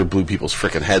out, that beer blew people's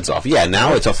freaking heads off. Yeah,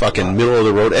 now it's a fucking middle of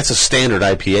the road. It's a standard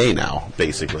IPA now,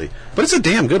 basically. But it's a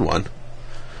damn good one.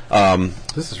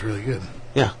 This is really good.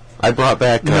 Yeah. I brought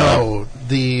back... No,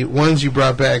 the ones you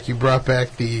brought back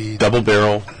the... Double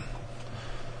Barrel,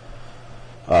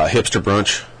 Hipster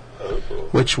Brunch.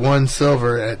 Which won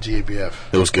silver at GABF.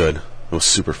 It was good. It was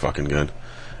super fucking good.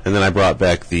 And then I brought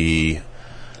back the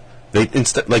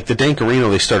Dankarino,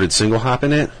 they started single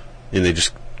hopping it, and they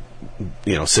just,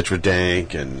 Citra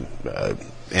Dank and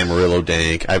Amarillo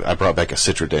Dank. I brought back a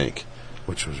Citra Dank,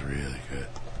 which was really good.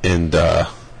 And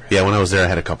when I was there, I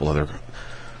had a couple other.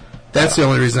 That's the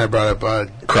only reason I brought up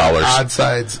Crowlers. Odd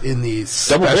Sides in the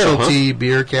Double specialty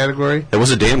beer category. It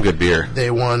was a damn good beer.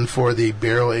 They won for the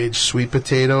barrel-aged sweet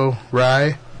potato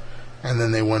rye, and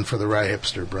then they won for the rye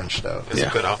hipster brunch stout. There's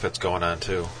some good outfits going on,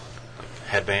 too.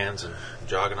 Headbands and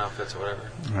jogging outfits or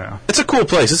whatever. Yeah. It's a cool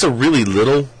place. It's a really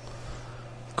little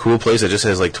cool place that just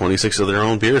has like 26 of their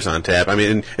own beers on tap. I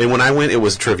mean, and when I went, it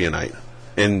was trivia night.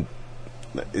 And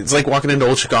it's like walking into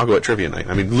Old Chicago at trivia night.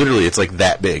 I mean, literally, it's like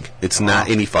that big. It's not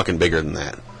any fucking bigger than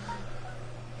that.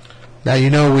 Now,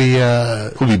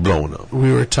 we'll be blowing up.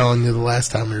 We were telling you the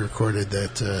last time we recorded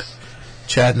that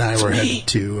Chad and I were headed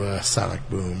to Sonic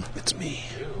Boom. It's me.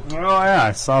 Oh, yeah,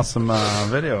 I saw some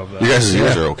video of that. You guys'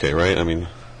 ears are okay, right? I mean,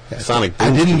 Sonic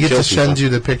Boom. I didn't get to people. send you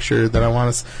the picture that I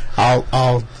want to...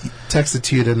 I'll text it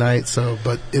to you tonight,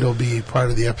 but it'll be part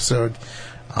of the episode.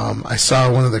 I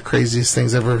saw one of the craziest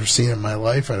things I've ever seen in my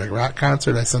life at a rock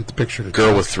concert. I sent the picture to Girl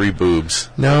Chuck. with 3 boobs.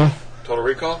 No. Total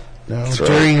Recall? No. That's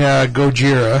During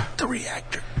Gojira, The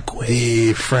Reactor Quake.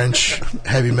 the French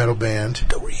heavy metal band,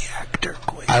 The Reactor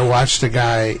Quake. I watched a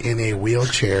guy in a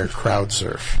wheelchair crowd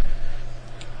surf.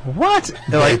 What?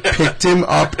 They picked him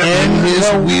up in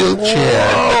his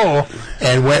wheelchair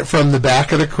and went from the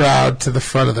back of the crowd to the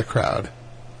front of the crowd.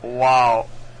 Wow.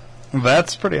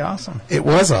 That's pretty awesome. It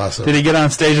was awesome. Did he get on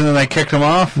stage and then they kicked him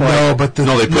off? No, but they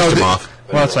pushed him off.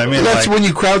 Well, that's what I mean. That's when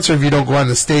you crowd surf. You don't go on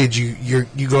the stage. You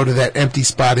go to that empty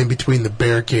spot in between the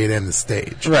barricade and the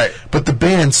stage. Right. But the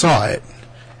band saw it,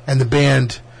 and the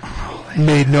band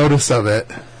made notice of it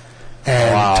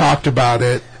and talked about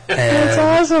it. And that's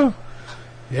awesome.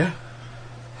 Yeah.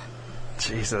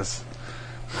 Jesus.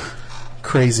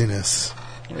 Craziness.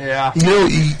 Yeah.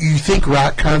 You think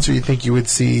rock concert, you think you would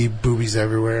see boobies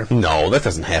everywhere. No, that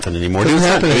doesn't happen anymore. Doesn't Dude,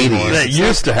 it's happen not anymore. 80s. That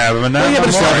used to happen, but now Yeah, but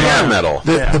it's not hair more. metal.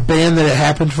 The band that it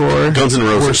happened for, Guns N'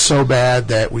 Roses. were so bad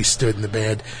that we stood in the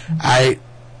band.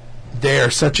 They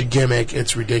are such a gimmick,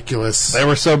 it's ridiculous. They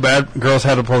were so bad, girls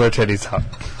had to pull their titties out.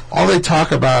 all they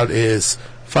talk about is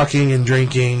fucking and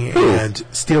drinking and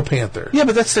Steel Panther. Yeah,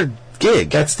 but that's their gig.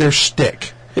 That's their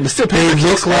shtick. Yeah, but Steel They Panther look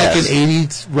kicks like ass. an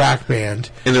 80s rock band.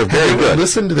 And they're very good.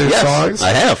 Listen to their Yes, songs? I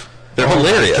have. They're Oh my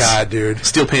hilarious. God, dude.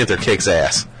 Steel Panther kicks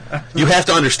ass. You have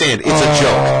to understand, it's a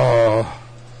joke. Oh,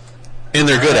 And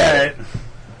they're good at it.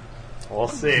 We'll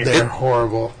see. they're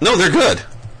horrible. No, they're good.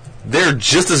 They're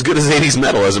just as good as 80s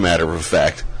metal, as a matter of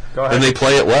fact. Go ahead. And they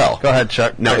play it well. Go ahead,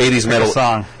 Chuck. Now, Pick 80s a metal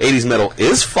song. 80s metal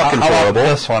is fucking How about horrible.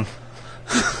 this one?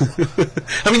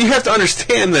 I mean, you have to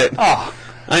understand that. Oh.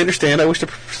 I understand. I wish to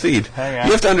proceed. Hang on.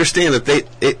 You have to understand that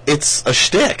it's a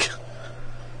shtick.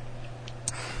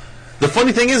 The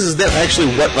funny thing is that actually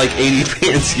what like 80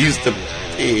 bands used to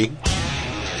be.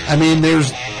 I mean,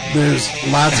 there's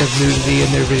lots of nudity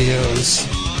in their videos,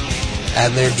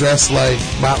 and they're dressed like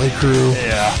Motley Crue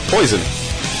Yeah. Poison.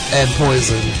 and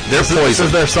Poison. They're This Poison.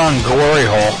 is their song Glory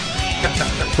Hole.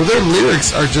 Well, their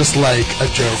lyrics are just like a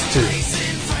joke too.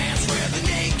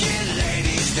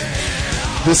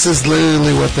 This is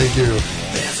literally what they do.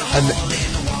 And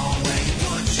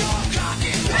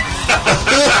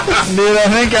Dude, I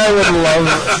think I would love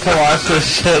to watch this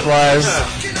shit live.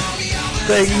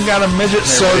 They got a midget in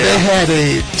so their they video. had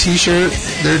a T-shirt.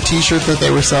 Their T-shirt that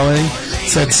they were selling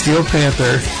said Steel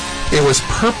Panther. It was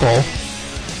purple,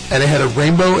 and it had a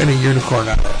rainbow and a unicorn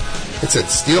on it. It said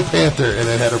Steel Panther, and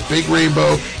it had a big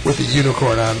rainbow with a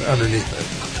unicorn on underneath it.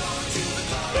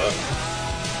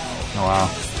 Oh, wow.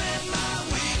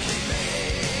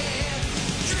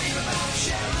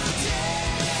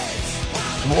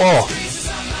 Whoa.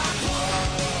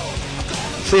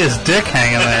 See his dick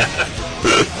hanging there.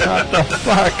 What the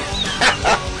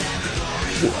fuck?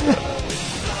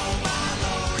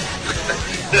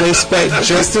 They spent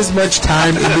just as much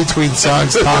time in between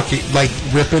songs talking, like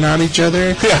ripping on each other,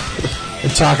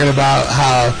 and talking about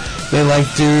how they like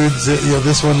dudes. You know,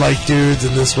 this one liked dudes,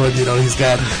 and this one, you know, he's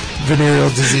got venereal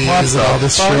disease and all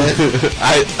this shit.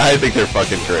 I think they're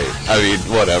fucking great. I mean,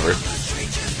 whatever.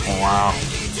 Wow.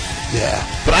 Yeah,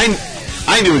 But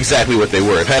I knew exactly what they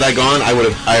were. Had I gone, I would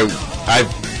have.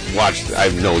 I've watched. I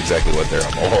know exactly what they're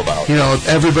all about. you know,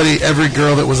 every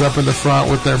girl that was up in the front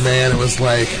with their man, it was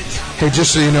like, hey,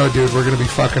 just so you know, dude, we're gonna be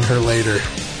fucking her later.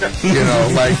 You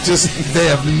know, like just they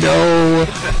have no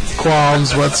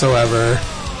qualms whatsoever.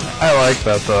 I like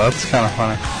that, though. That's kind of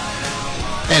funny.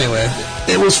 Anyway,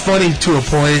 it was funny to a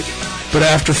point, but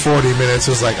after 40 minutes,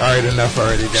 it was like, all right, enough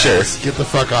already, guys. Sure. Get the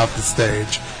fuck off the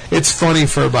stage. It's funny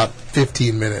for about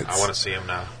 15 minutes. I want to see him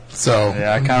now. So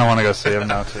Yeah, I kind of want to go see him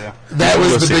now, too. that Go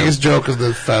was the see biggest joke of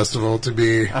the festival to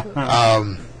me.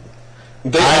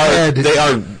 They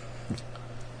are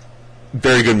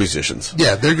very good musicians.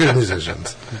 Yeah, they're good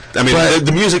musicians. I mean, But-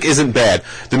 the music isn't bad.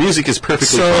 The music is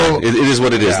perfectly So- fine. It is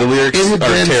what it is. The lyrics It had are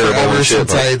been terrible forever and shit.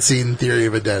 since I But had seen Theory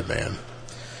of a Dead Man.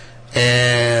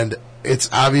 And it's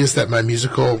obvious that my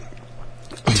musical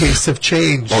tastes have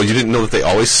changed. oh, you didn't know that they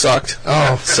always sucked?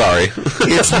 Oh. Sorry.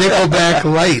 It's Nickelback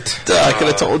Light. Duh, I could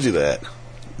have told you that.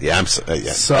 Yeah, I'm. Yeah, I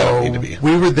don't So need to be.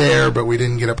 we were there, but we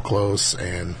didn't get up close.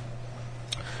 And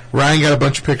Ryan got a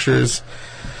bunch of pictures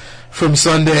from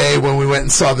Sunday when we went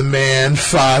and saw the man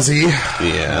Fozzy,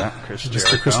 Yeah.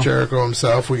 Mr. Chris Jericho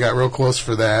himself. We got real close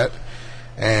for that,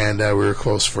 and we were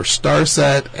close for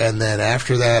Starset. And then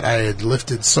after that, I had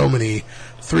lifted so many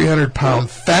 300-pound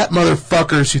fat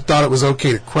motherfuckers who thought it was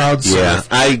okay to crowd surf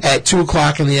Yeah, at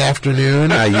 2:00 in the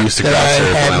afternoon. I used to that crowd surf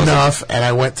I when I had was enough, and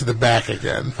I went to the back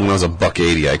again. When I was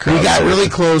 $1.80, I crowd We got surfed. really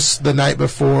close the night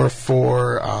before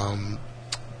for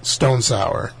Stone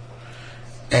Sour,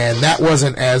 and that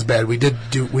wasn't as bad. We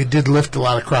did lift a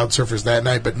lot of crowd surfers that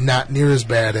night, but not near as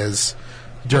bad as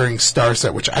during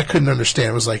Starset, which I couldn't understand.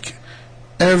 It was like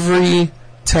every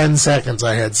 10 seconds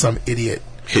I had some idiot,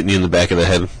 hitting you in the back of the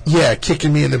head. yeah,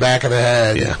 kicking me in the back of the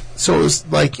head. Yeah. So it was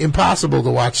like impossible to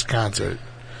watch the concert.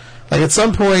 Like at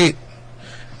some point,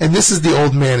 and this is the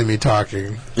old man in me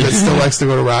talking that still likes to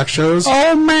go to rock shows.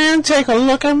 Oh man, take a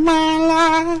look at my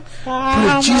life.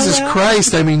 But Jesus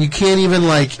Christ, I mean, you can't even,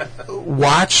 like,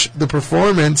 watch the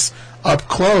performance up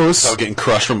close. Without getting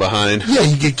crushed from behind. Yeah,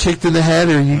 you get kicked in the head,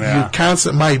 or you're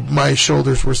constant. My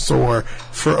shoulders were sore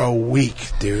for a week,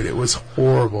 dude. It was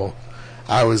horrible.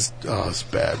 It was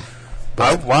bad.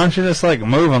 Why don't you just, like,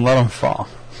 move and let them fall?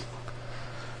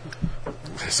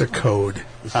 It's a code.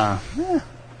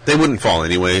 They wouldn't fall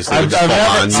anyways. They I've would just fall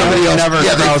never- on you. somebody else- never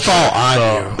Yeah, they crowd fall surfed, on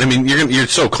so- you. I mean, you're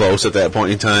so close at that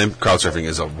point in time. Crowd surfing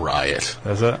is a riot.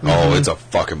 Is it? Oh, it's a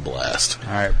fucking blast.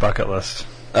 All right, bucket list.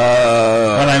 When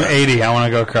I'm 80, I want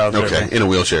to go crowd surfing. Okay, in a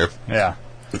wheelchair. Yeah.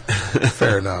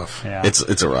 Fair enough. Yeah.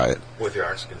 It's a riot. With your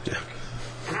arse skin.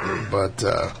 But,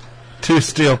 Two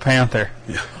Steel Panther.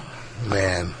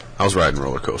 man. I was riding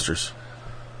roller coasters.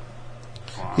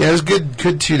 Yeah, it was good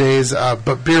 2 days,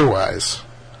 but beer-wise,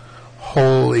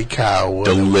 holy cow. What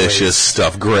a Delicious waste.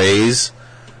 stuff. Grays.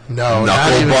 No,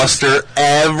 Knuckle Buster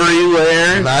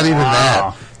everywhere. Not even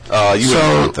that. You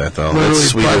wouldn't want that, though. That's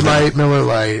sweeter Bud Light, than, Miller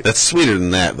Lite. that's sweeter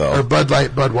than that, though. Or Bud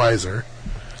Light, Budweiser.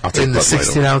 I'll take in the Bud Light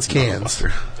 16-ounce over cans.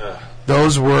 Buster.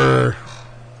 Those were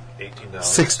 $18.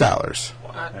 $6.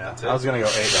 Yeah, I was going to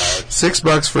go $8.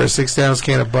 $6 for a 16-ounce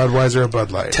can of Budweiser or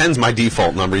Bud Light. 10's my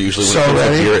default number usually when So I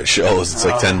ready? beer at shows. It's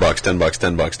like $10, $10,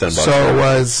 $10. So it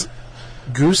was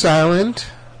Goose Island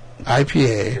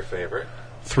IPA. Your favorite?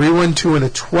 312 in a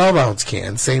 12-ounce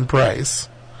can, same price.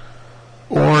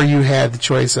 Or you had the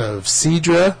choice of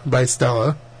Cedra by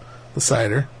Stella, the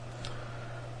cider.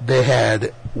 They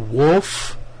had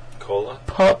Wolf Cola?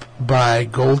 Pup by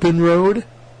Golden Road.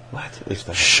 What is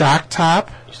that? Shock Top.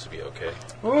 Used to be okay.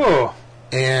 Ooh.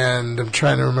 And I'm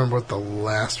trying to remember what the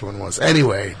last one was.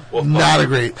 Anyway, Wolf not Pup. a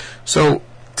great... So,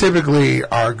 typically,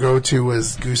 our go-to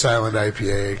was Goose Island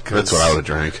IPA. 'cause That's what I would have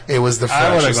drank. It was the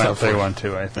I would have freshest gone stuff.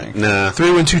 312, I think. Nah.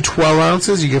 312 12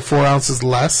 ounces, you get 4 ounces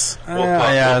less.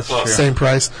 Yeah, that's true. Same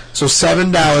price. So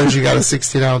 $7, you got a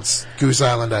 16-ounce Goose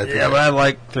Island IPA. Yeah, but I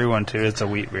like 312. It's a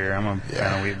wheat beer. I'm a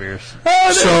fan of wheat beers.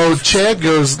 So Chad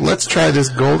goes, let's try this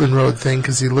Golden Road thing,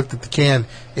 because he looked at the can.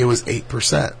 It was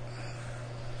 8%.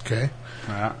 Okay?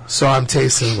 Yeah. So I'm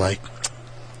tasting like,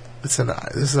 this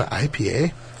is an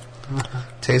IPA?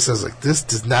 Taste, I was like, this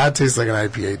does not taste like an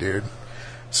IPA, dude.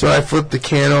 So I flipped the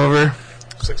can over.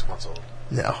 6 months old.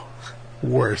 No.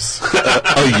 Worse.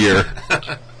 A year.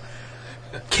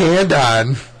 Canned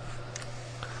on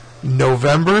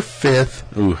November 5th,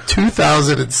 Ooh.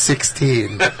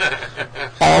 2016.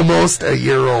 Almost a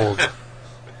year old.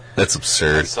 That's It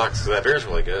absurd. sucks because that beer's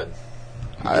really good.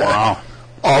 Wow.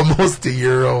 Almost a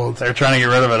year old. They're trying to get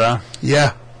rid of it, huh?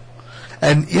 Yeah.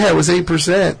 And yeah, it was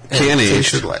 8%. And Can it aged.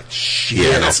 tasted like shit.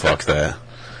 Yeah, no, fuck that.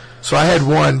 So I had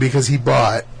one because he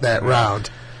bought that round.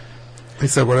 He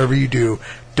said, whatever you do,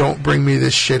 don't bring me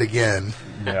this shit again.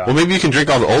 Yeah. Well, maybe you can drink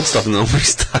all the old stuff and then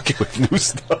restock it with new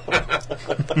stuff.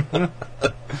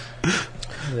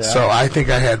 So I think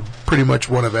I had pretty much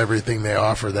one of everything they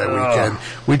offered that weekend.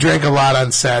 We drank a lot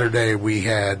on Saturday. We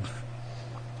had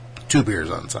 2 beers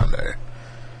on Sunday.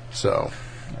 So,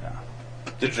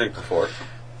 Did you drink before?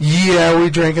 yeah, we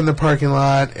drank in the parking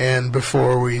lot and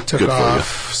before we took Good for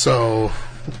off. So,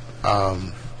 a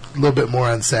little bit more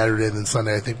on Saturday than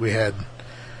Sunday. I think we had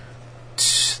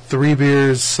 3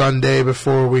 beers Sunday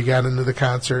before we got into the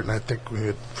concert, and I think we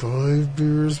had 5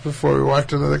 beers before we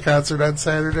walked into the concert on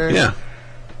Saturday. Yeah.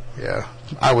 Yeah,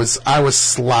 I was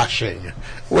sloshing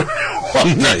when I walked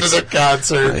into Nice. the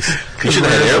concert. Nice. You should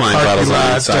have had airline bottles on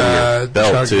the inside of your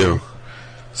belt, chugging. too.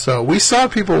 So we saw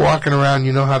people walking around.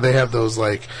 You know how they have those,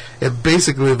 like, it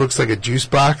basically looks like a juice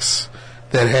box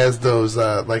that has those,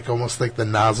 like, almost like the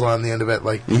nozzle on the end of it,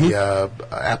 like the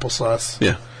applesauce.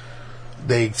 Yeah.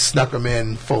 They snuck them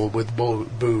in full with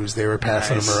booze. They were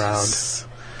passing them around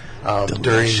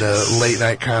during the late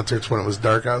night concerts when it was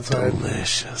dark outside.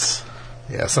 Delicious.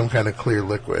 Yeah, some kind of clear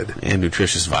liquid. And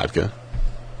nutritious vodka.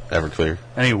 Everclear.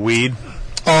 Any weed?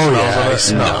 Oh, yeah, I it?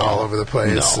 smell No. all over the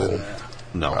place. No. And,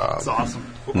 No. It's awesome.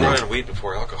 Who brought in weed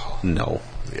before alcohol? No.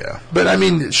 yeah. But, I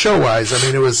mean, show-wise, I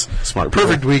mean, it was Smart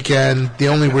perfect people. weekend. The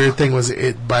only weird thing was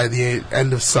by the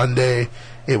end of Sunday,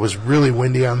 it was really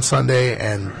windy on Sunday,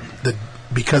 and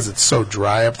because it's so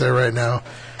dry up there right now,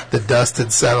 the dust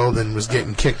had settled and was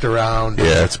getting kicked around.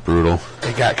 Yeah, it's brutal.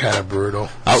 It got kind of brutal.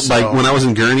 Out, So- like, when I was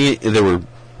in Gurney, they were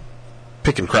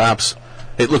picking crops.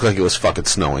 It looked like it was fucking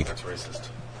snowing. That's racist.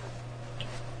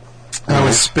 I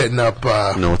was spitting up...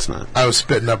 No, it's not. I was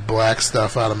spitting up black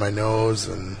stuff out of my nose,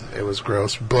 and it was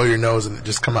gross. Blow your nose, and it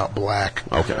just come out black.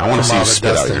 Okay, I wanna From see all you the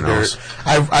spit dust out your and dirt. nose.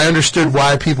 I understood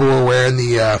why people were wearing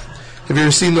the... have you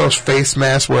ever seen those face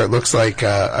masks where it looks like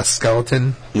a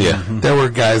skeleton? Yeah. There were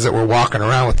guys that were walking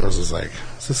around with those. It was like,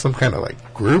 is this some kind of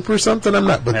like group or something? I'm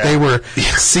not. But Yeah. they were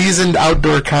seasoned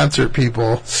outdoor concert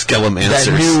people that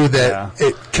Skellamancers. knew that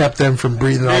it kept them from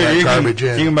breathing all that you garbage can,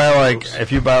 in. You can buy like,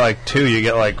 if you buy like 2, you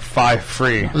get like 5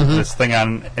 free. This thing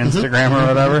on Instagram or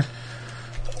whatever.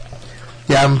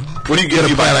 Yeah, I'm What do you get if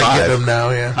you buy glad I get 5? them now.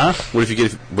 Yeah. Huh? What do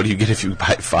you get if you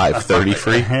buy 5? 30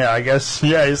 free? Yeah, I guess.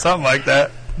 Yeah, something like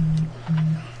that.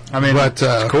 I mean, But,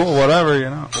 it's cool, whatever, you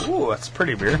know. Ooh, that's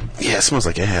pretty beer. Yeah, it smells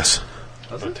like ass.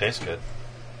 Doesn't taste good.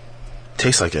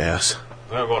 Tastes like ass.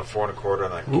 I'm going 4 1/4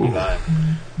 on that Key 9.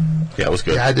 Yeah, it was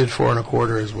good. Yeah, I did 4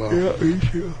 1/4 as well. Yeah, me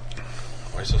too.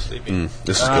 Why are you so sleepy?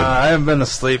 This is good. I haven't been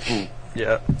asleep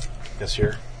yet. This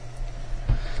year?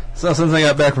 So since I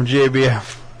got back from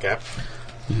GABF. Gap?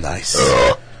 Nice.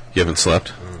 You haven't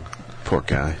slept? Poor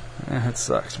guy. That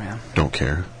sucks, man. Don't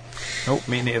care. Nope,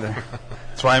 me neither.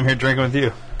 That's why I'm here drinking with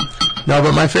you. No,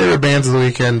 but my favorite bands of the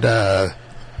weekend,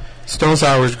 Stone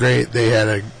Sour was great. They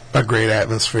had a great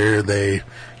atmosphere. They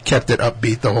kept it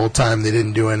upbeat the whole time. They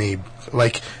didn't do any,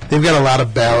 like, they've got a lot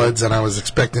of ballads, and I was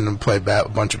expecting them to play a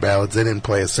bunch of ballads. They didn't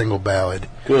play a single ballad.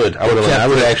 Good. I would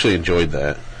have actually enjoyed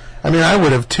that. I mean, I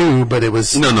would have too, but it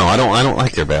was... No, I don't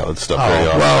like their ballad stuff very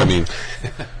often. Well, I mean...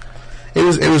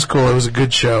 it was cool. It was a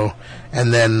good show.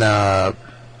 And then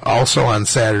also on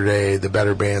Saturday, the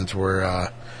better bands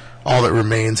were... All That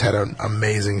Remains had an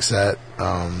amazing set.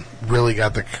 Really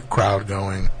got the crowd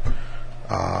going.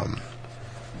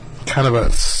 Kind of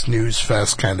a snooze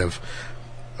fest, kind of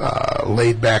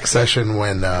laid back session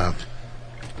when the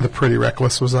Pretty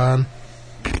Reckless was on.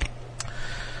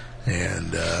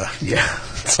 And yeah,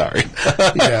 sorry.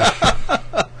 Yeah,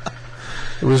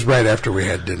 it was right after we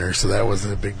had dinner, so that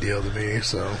wasn't a big deal to me.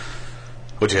 So,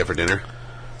 what'd you have for dinner?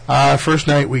 First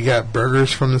night we got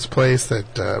burgers from this place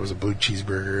that was a blue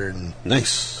cheeseburger and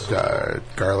nice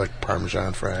garlic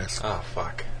parmesan fries. Oh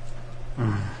fuck!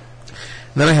 And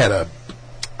then I had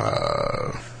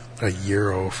a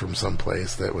gyro from some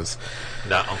place that was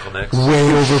not Uncle Nick's,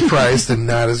 way overpriced and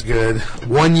not as good.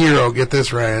 €1, get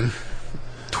this, Ryan,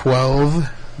 $12.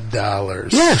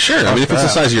 Yeah, sure. I mean, if it's the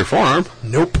size of your forearm.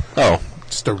 Nope. Oh.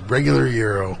 Just a regular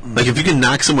gyro. Like, if you can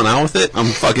knock someone out with it, I'm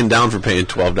fucking down for paying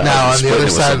 $12. Now, on the other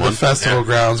side of the festival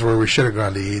grounds where we should have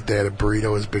gone to eat, they had a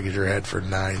burrito as big as your head for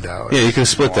 $9. Yeah, you could have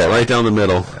split that right down the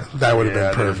middle. That would have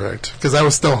been perfect. Because I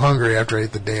was still hungry after I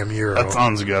ate the damn gyro. That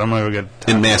sounds good. I'm going to go get...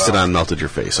 And Mastodon melted your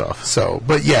face off. So,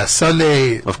 but yeah,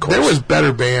 Sunday, of course. There was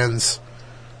better bands.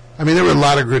 I mean, there were a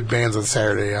lot of good bands on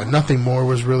Saturday. Nothing More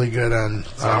was really good on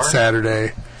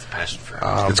Saturday. It's passion fruit.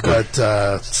 It's good.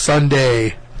 But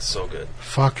Sunday... So good.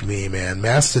 Fuck me, man.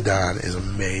 Mastodon is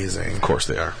amazing. Of course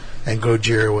they are. And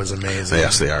Gojira was amazing.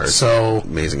 Yes, they are. So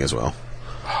amazing as well.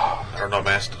 I don't know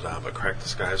Mastodon, but Crack the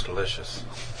Sky is delicious.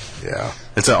 Yeah.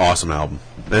 It's an awesome album.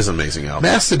 It's an amazing album.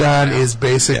 Mastodon is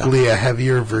basically a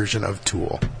heavier version of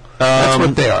Tool. That's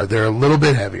what they are. They're a little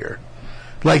bit heavier.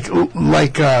 Like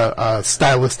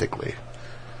stylistically.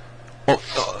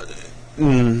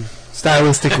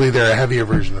 Stylistically, they're a heavier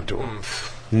version of Tool.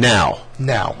 Now.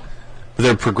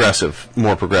 They're progressive,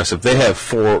 more progressive. They have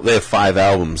 5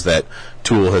 albums that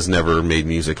Tool has never made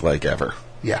music like ever.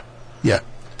 Yeah. And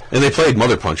they played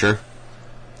Mother Puncher.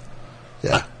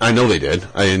 Yeah. I know they did.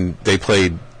 And they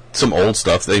played some old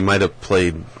stuff. They might have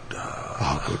played...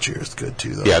 Gojira's good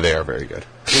too, though. Yeah, they are very good.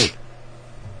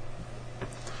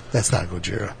 That's not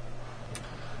Gojira.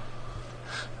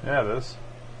 Yeah, it is.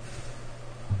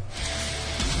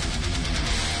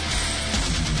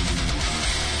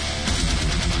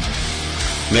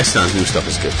 Mastodon's new stuff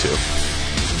is good too.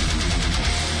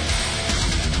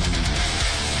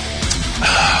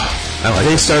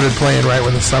 They started playing right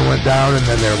when the sun went down, and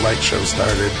then their light show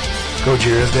started.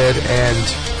 Gojira did, and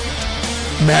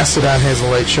Mastodon has a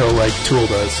light show like Tool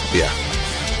does. Yeah.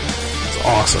 It's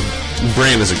awesome.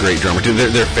 Brand is a great drummer, too.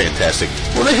 They're fantastic.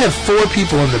 Well, they have 4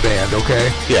 people in the band, okay?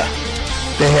 Yeah.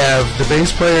 They have the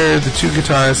bass player, the 2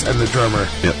 guitarists, and the drummer.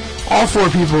 Yep. All 4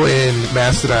 people in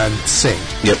Mastodon sing.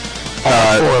 Yep.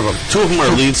 All 4 of them. 2 of them are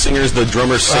lead singers. The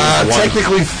drummer sings one.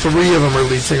 Technically, 3 of them are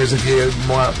lead singers. If you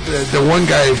want, the one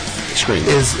guy screams.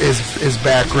 Is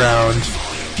background.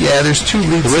 Yeah, there's 2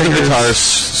 lead singers. The rhythm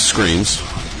guitarist screams.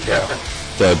 Yeah.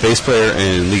 The bass player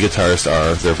and lead guitarist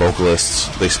are their vocalists.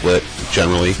 They split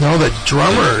generally. No, the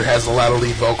drummer has a lot of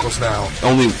lead vocals now.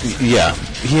 Yeah.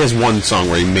 He has one song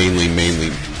where he mainly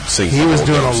sings. He was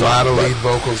doing a lot of lead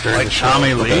vocals during the show.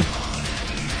 Tommy Lee. Okay.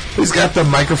 He's got the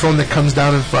microphone that comes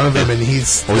down in front of him, and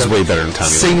he's way better than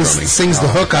Tommy Lee. Sings the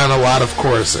hook on a lot of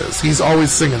choruses. He's always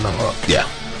singing the hook. Yeah.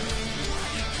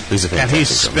 He's a Can fantastic he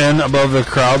spin above the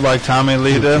crowd like Tommy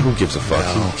Lee did? Who gives a fuck?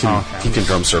 He can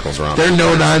drum circles around. They're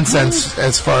no nonsense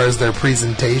as far as their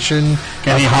presentation.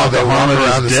 Can he how honk they the walk horn with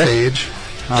around the his dick? stage.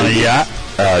 Yeah.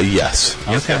 Yes.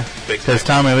 Okay. Because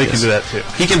Tommy Lee can do that too.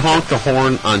 He can honk the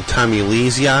horn on Tommy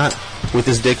Lee's yacht with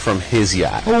his dick from his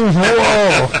yacht. Oh,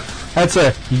 whoa. That's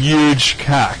a huge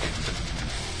cock.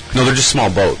 No, they're just small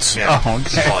boats. Yeah. Oh,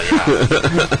 okay. Small yacht.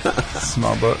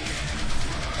 Small boat.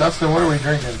 Dustin, what are we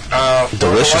drinking?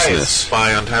 Deliciousness.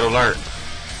 By Untitled Art,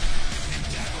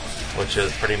 which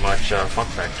is pretty much Funk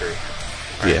Factory.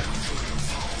 Right? Yeah.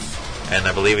 And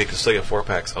I believe you can still get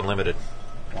 4-packs unlimited.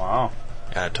 Wow.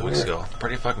 2 weeks ago.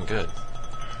 Pretty fucking good.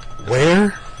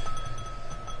 Where?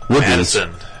 Woodlands.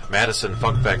 Madison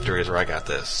Funk Factory is where I got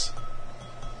this.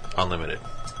 Unlimited.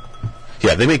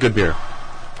 Yeah, they make good beer.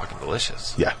 Fucking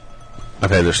delicious. Yeah.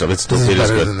 I've had their stuff. It is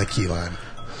better good. than the key lime.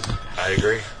 I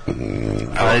agree.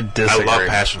 I disagree. I love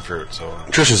passion fruit. So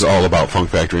Trish is all about Funk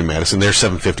Factory in Madison. Their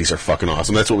 750s are fucking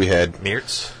awesome. That's what we had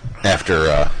Meerts. after.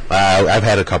 I've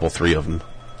had a couple, 3 of them.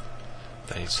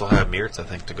 They still have Meerts, I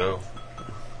think, to go.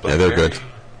 Yeah, they're good.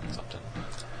 Something.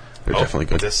 They're definitely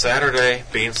good. This Saturday,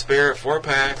 Bean Spirit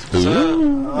 4-pack.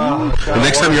 The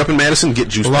next time you're up in Madison, get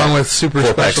juice Along pack. with super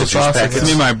 4 packs special of juice sauce. packets.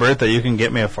 It's me my birthday. You can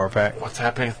get me a 4-pack. What's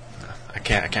happening? I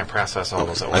can't process all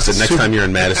those at I once. said next time you're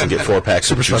in Madison, get 4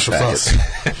 packs of Super juice special packets.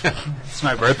 sauce. It's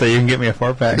my birthday. You can get me a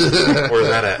 4-pack. Where's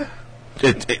that at?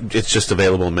 It's just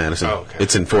available in Madison. Oh, okay.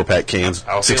 It's in 4-pack cans,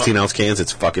 I'll see 16-ounce cans.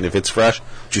 It's fucking, if it's fresh,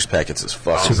 juice packets is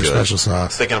fucking Super good. special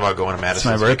sauce. Thinking about going to It's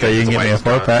Madison. my this birthday. You weekend. can get me a It's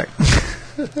White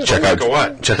 4-pack. Check out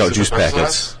what? Check out Super juice special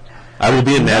packets. sauce? I will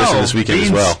be in Madison this weekend as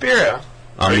Bean well. Spirit.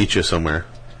 I'll meet you somewhere.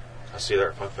 I'll see you there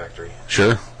at Funk Factory.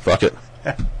 Sure. Fuck it.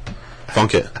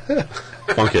 Funk it.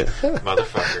 Funk it.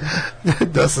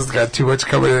 Motherfucker. Dustin's got too much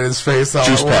coming in his face. All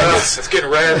Juice at once. packets. It's getting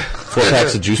red. 4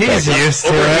 packs of juice He's packets. used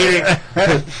to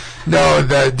it.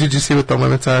 No, did you see what the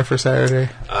limits are for Saturday?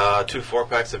 2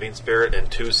 4-packs of Bean Spirit and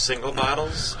 2 single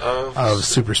bottles of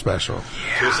Super special.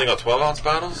 2 single 12-ounce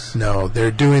bottles. No,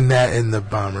 they're doing that in the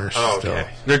Bombers Oh, still. okay.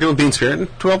 They're doing Bean Spirit in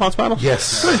 12-ounce bottles?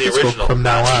 Yes. The original From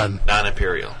now on.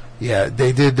 non-imperial. Yeah,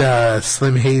 they did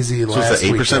Slim Hazy So last is that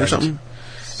 8% weekend. or something?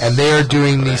 And they are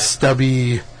doing the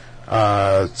stubby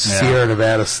Sierra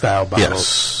Nevada style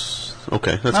bottles. Yes.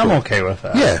 Okay, that's I'm cool. okay with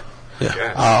that. Yeah.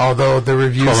 Okay. Although the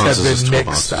reviews 12 have ounces is been 12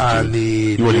 mixed ounces, on dude. the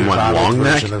You wouldn't new want bottled long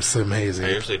neck? version of Slim I Hazy.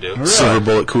 usually do. Silver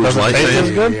Bullet Coors Doesn't Light. taste as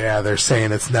thing? good? Yeah, they're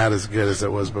saying it's not as good as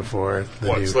it was before. The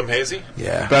What, new- Slim Hazy?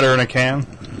 Yeah. Better in a can.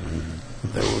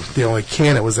 The only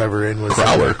can it was ever in was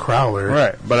Crowler. Crowler.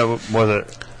 Right. But was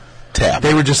it... Tap.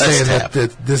 They were just That's saying tap.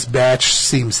 that this batch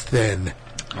seems thin.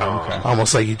 Oh, okay.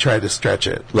 Almost like you tried to stretch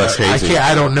it. Less But hazy.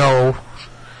 I don't know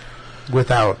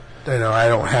without, I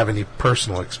don't have any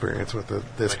personal experience with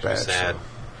this Makes me batch. sad. So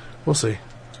we'll see.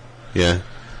 Yeah.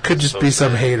 Could just So be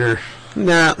some sad. hater.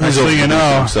 Nah, Next thing you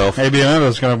know, himself.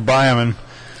 ABM's going to buy him and...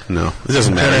 No, it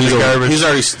doesn't matter. Turn into He's,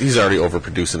 garbage. he's already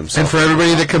overproducing himself. And for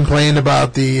everybody that complained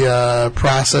about the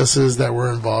processes that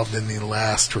were involved in the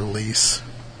last release.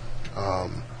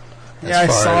 Yeah, I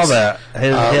saw that.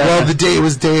 Well, it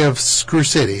was day of Screw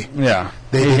City. Yeah.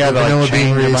 They He did had the to, vanilla like, bean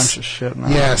change a race. bunch of shit. now.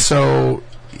 Yeah, so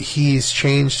he's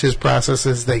changed his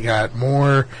processes. They got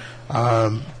more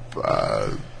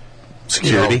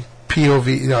Security.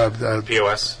 POV,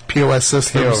 POS. POS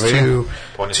systems POV.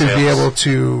 Point of to be sales. able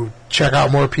to check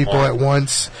out more people at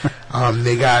once.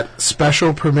 They got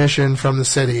special permission from the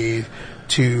city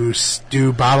to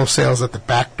do bottle sales at the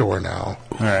back door now.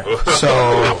 All right. So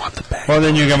Well,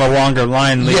 then you give him a longer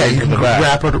line yeah, leading you to can the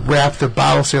back. wrap the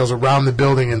bottle sales around the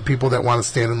building, and people that want to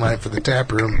stand in line for the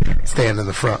tap room stand in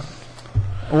the front.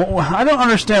 Well, I don't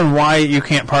understand why you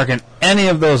can't park in any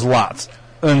of those lots.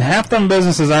 And half them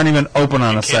businesses aren't even open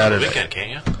on a Saturday. Weekend, can't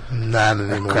you? Not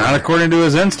anymore. Not according to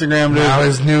his Instagram, dude. Now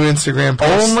his new Instagram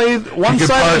post. Only one you can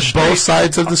side of park the street. both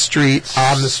sides of the street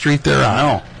on the street they're on.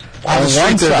 No. On On the street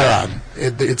one that they're side. on.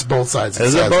 It's both sides.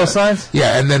 Is it says both that. sides?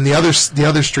 Yeah, and then the other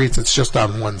streets, it's just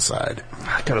on one side.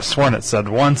 I could have sworn it said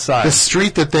one side. The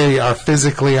street that they are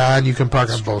physically on, you can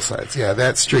park on both sides. Yeah,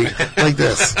 that street, like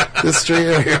this. This street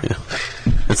right here.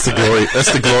 That's the glory.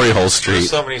 That's the glory hole There's street.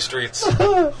 so many streets.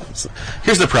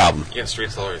 Here's the problem. You get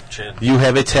streets all over your chin. You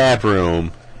have a tap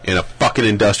room in a fucking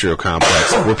industrial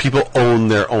complex where people own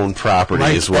their own property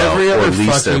Like as well, every or other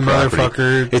lease their fucking property.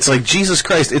 motherfucker. It's like, Jesus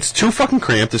Christ, it's too fucking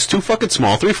cramped, it's too fucking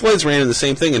small. Three Floyds ran in the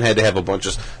same thing and had to have a bunch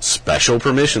of special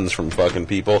permissions from fucking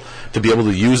people to be able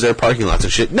to use their parking lots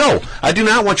and shit. No, I do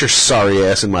not want your sorry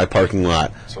ass in my parking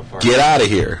lot. So far. Get out of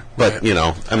here. But, you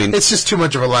know, I mean, It's just too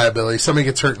much of a liability. Somebody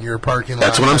gets hurt in your parking lot.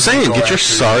 that's what I'm and saying. go Get your after you.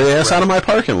 sorry ass Right. out of my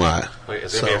parking lot. Wait,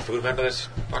 is there going to be a food vendor this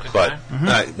fucking But,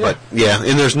 time? but yeah,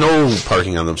 and there's no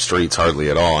parking on them streets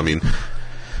hardly at all. I mean,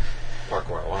 Park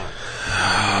where I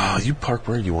want. you park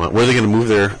where you want. Where are they going to move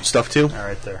their stuff to? All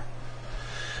right there.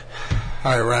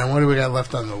 All right, Ryan, what do we got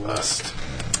left on the list?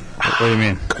 What do you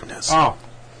mean? Goodness. Oh,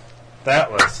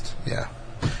 that list. Yeah.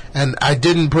 And I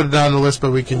didn't put it on the list,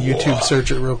 but we can YouTube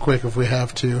search it real quick if we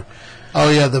have to. Oh,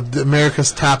 yeah, the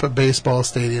America's top at baseball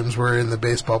stadiums. We're in the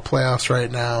baseball playoffs right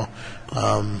now.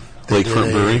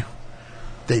 Lakefront Brewery.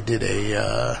 They did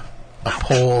a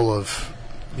poll of,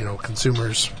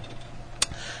 consumers.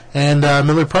 And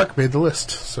Miller Park made the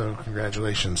list, so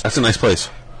congratulations. That's a nice place.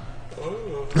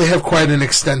 They have quite an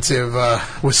extensive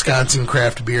Wisconsin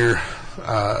craft beer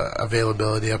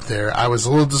availability up there. I was a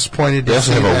little disappointed They to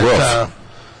also see have a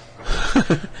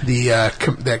that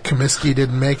that Comiskey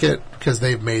didn't make it because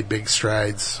they've made big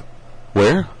strides.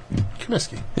 Where?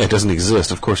 Comiskey. Yeah, it doesn't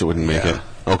exist. Of course it wouldn't make Yeah. it.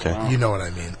 Okay. You know what I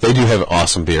mean. They do have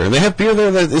awesome beer. And they have beer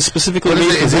there that is specifically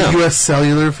made for Is them. it U.S.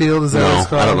 Cellular Field? Is that what it's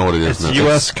called? I don't know what it is. It's No,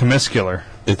 U.S. Comiscular.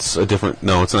 It's a different...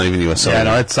 No, it's not even U.S. Yeah,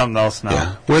 Cellular. no, it's something else now.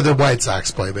 Yeah. Where the White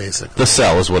Sox play, basically. The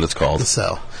Cell is what it's called. The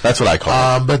Cell. That's what I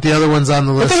call it. But the other ones on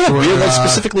the But list they have were beer that's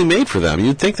specifically made for them.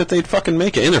 You'd think that they'd fucking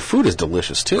make it. And their food is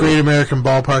delicious, too. Great American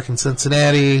Ballpark in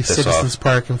Cincinnati, Citizens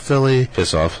Park in Philly,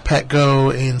 Piss off.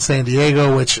 Petco in San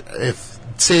Diego, which if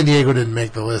San Diego didn't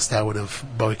make the list, I would have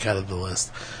boycotted the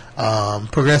list.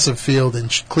 Progressive Field in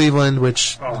Cleveland,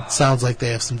 which sounds like they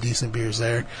have some decent beers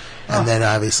there. And then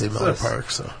obviously Miller Park,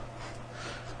 so...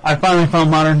 I finally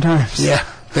found Modern Times. Yeah,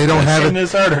 they don't have it. In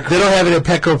this article. They don't have it at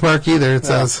Petco Park either. It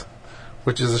says,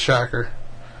 which is a shocker.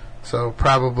 So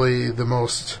probably the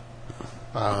most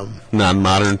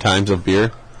non-modern times of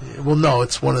beer. Well, no,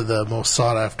 it's one of the most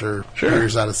sought after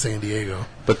beers out of San Diego.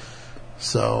 But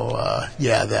so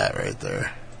yeah, that right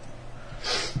there.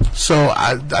 So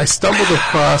I stumbled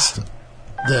across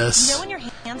this,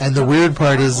 and the weird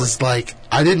part is like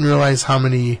I didn't realize how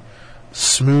many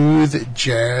smooth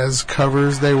jazz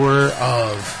covers they were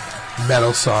of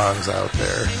metal songs out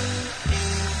there.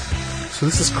 So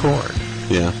this is Korn.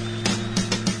 Yeah.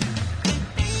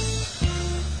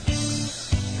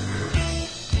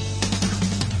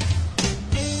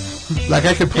 Like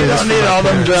I could play You this don't for need my all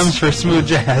them parents. drums for smooth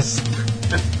jazz.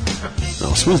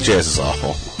 No, smooth jazz is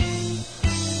awful.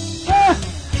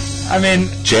 I mean,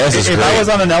 Jazz is if great. I was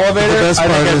on an elevator, The best I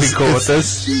think part I'd be is cool with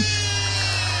this.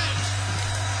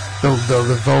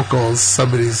 The vocals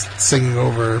somebody's singing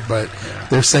over, but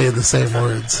they're saying the same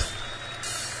words.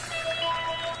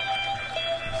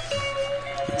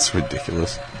 It's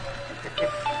ridiculous.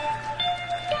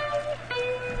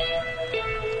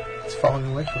 It's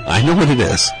falling away from me. I know what it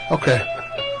is. Okay.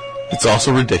 It's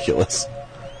also ridiculous.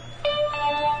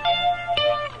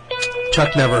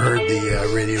 Chuck never heard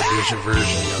the Radio Vision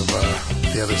version of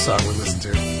the other song we listened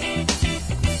to.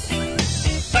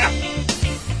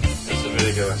 It's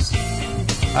ridiculous.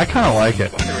 I kind of like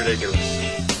it. Fucking ridiculous.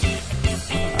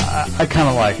 I kind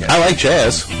of like it. I like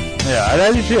jazz. Yeah,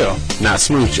 I do too. Not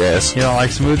smooth jazz. You don't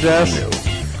like smooth jazz? No.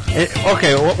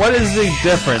 Okay, what is the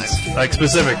difference, like,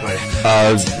 specifically?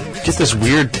 Get this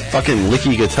weird fucking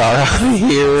licky guitar out of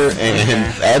here and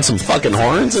add some fucking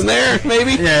horns in there,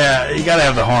 maybe? Yeah, you gotta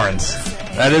have the horns.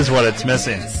 That is what it's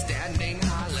missing.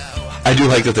 I do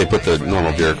like that they put the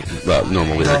normal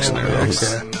lyrics in there, though.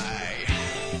 Yeah.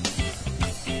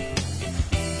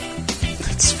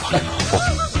 It's fucking awful.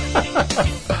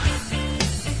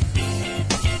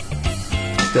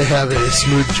 They have a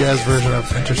smooth jazz version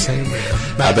of Enter Sandman.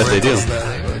 I bet they do.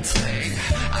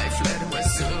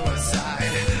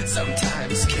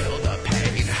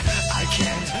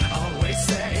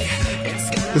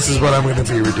 This is what I'm going to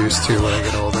be reduced to when I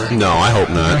get older. No, I hope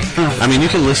not. I mean, you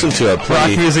can listen to a Rock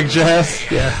plenty... music jazz?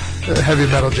 Yeah, heavy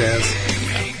metal jazz.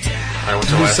 Alright,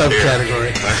 what's the New last beer?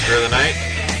 subcategory. Last beer of the night?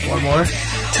 One more?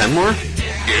 10 more?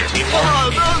 18 more?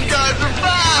 those guys are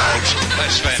back!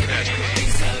 That's fantastic.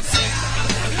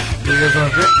 Do you guys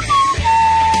want a drink?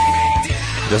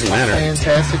 Doesn't matter.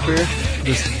 Fantastic beer.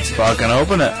 Just fucking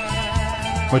open it.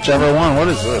 Whichever one. What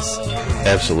is this?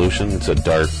 Absolution. It's a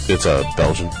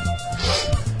Belgian.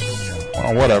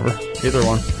 Well, whatever. Either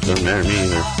one. Doesn't matter to me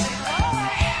either.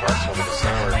 Mark smells like a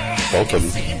sour. Both of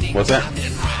them. What's that?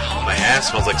 My ass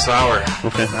smells like sour.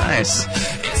 Okay. Nice.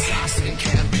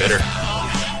 Bitter.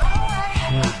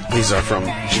 These are from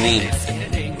Janine.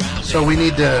 So we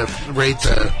need to rate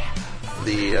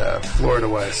the Florida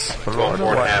West.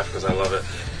 4.5 because I love it.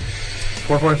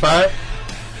 4.5?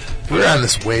 We're on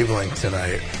this wavelength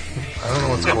tonight. I don't know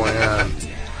what's going on.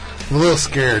 I'm a little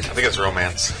scared. I think it's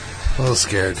romance. A little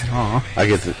scared. I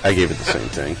gave it the same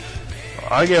thing.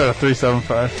 I gave it a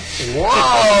 3.75.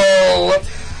 Whoa!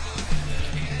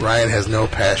 Ryan has no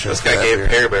passion. This for guy that gave beer.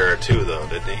 Pear Bear a 2, though,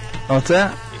 didn't he? What's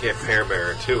that? You gave Pear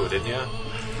Bear a 2, didn't you?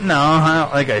 No, I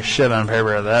don't think I shit on Pear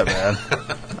Bear that bad.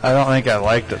 I don't think I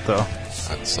liked it, though.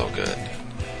 That's so good.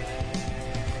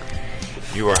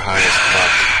 You are high as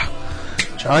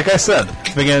fuck. Like I said at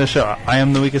the beginning of the show, I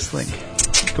am the weakest link.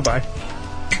 Goodbye.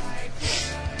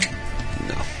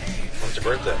 When's your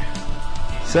birthday?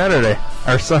 Saturday.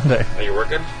 Or Sunday. Are you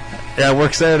working? Yeah, I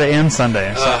work Saturday and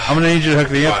Sunday. So I'm going to need you to hook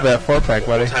me up for that 4-pack,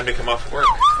 buddy. What time do you come off work?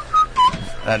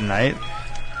 At night?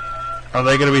 Are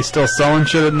they going to be still selling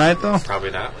shit at night, though?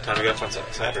 Probably not. What time do you get off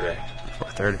on Saturday?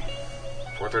 4:30.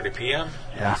 4:30 p.m.?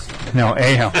 Yeah. No,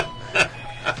 a.m. That'd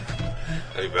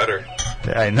be better.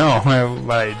 I know,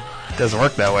 but it doesn't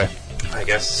work that way. I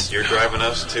guess you're driving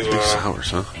us to... 2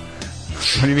 sours, huh?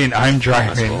 What do you mean I'm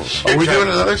driving? Are we doing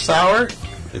another sour?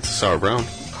 It's a sour brown.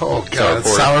 Oh, God.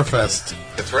 Sourfest.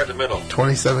 It's right in the middle.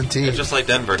 2017. It's just like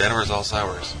Denver. Denver's all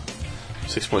sours.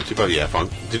 6.25. Yeah,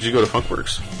 Funk. Did you go to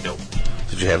Funkworks? Nope.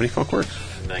 Did you have any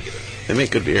Funkworks? Negative. They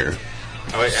make good beer.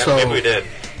 Oh, wait, maybe we did.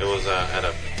 It was at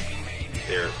a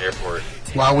airport.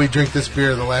 While we drink this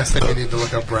beer, the last thing I need to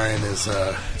look up, Brian, is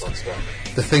the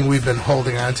thing we've been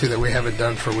holding on to that we haven't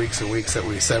done for weeks and weeks that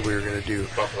we said we were going to do.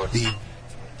 The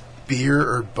beer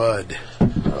or bud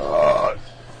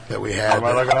that we had. How do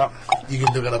I look it up? You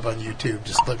can look it up on YouTube.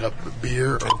 Just look up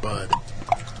beer or bud.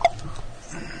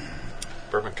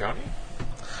 Bourbon County?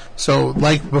 So,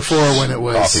 like before when it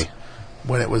was Coffee.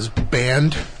 when it was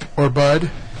band or bud,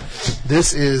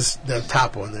 this is the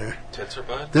top one there. Tits or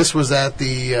bud? This was at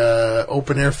the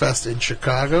Open Air Fest in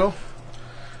Chicago,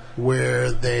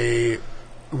 where they're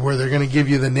going to give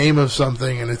you the name of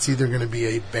something, and it's either going to be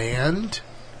a band.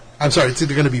 I'm sorry, it's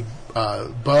either going to be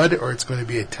bud or it's going to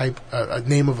be a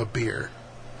name of a beer.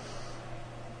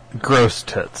 Gross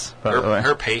tits, by the way.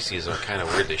 Her pasties are kind of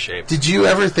weirdly shaped. Did you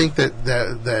ever think that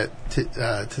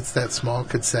tits that small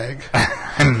could sag?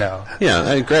 No.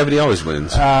 Yeah, gravity always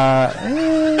wins. It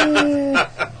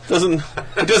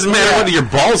doesn't matter whether your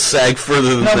balls sag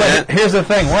further than that. But here's the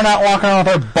thing. We're not walking around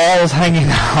with our balls hanging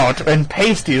out and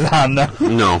pasties on them.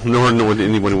 No, nor would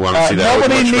anyone want to see that.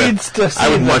 Nobody needs to see I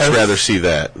would much this. rather see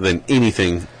that than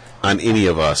anything on any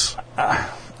of us.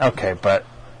 Okay, but...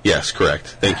 Yes, correct.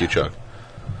 Thank you, Chuck.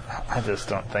 I just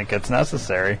don't think it's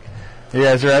necessary. You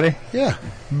guys ready? Yeah.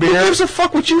 Who gives a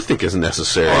fuck what you think is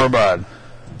necessary? Or bud?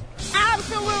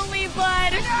 Absolutely,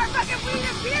 bud. It's our fucking weed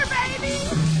and beer, baby.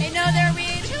 They know they're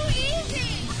being too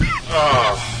easy.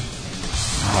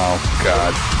 Oh,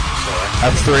 God.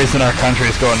 That's the reason our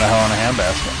country's going to hell in a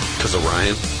handbasket. Because of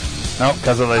Ryan? Nope,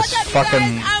 because of this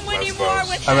fucking... I'm Winnie Moore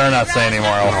with I better not say anymore.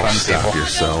 I'll offend stop people.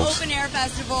 yourselves. Open Air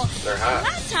Festival. They're hot.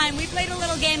 Last time we played a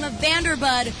little game of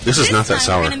Vanderbud. This is not that time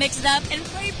sour. We're going to mix it up and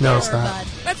play No, it's not. Bud.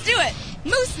 Let's do it.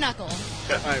 Moose Knuckle.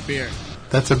 All right, beer.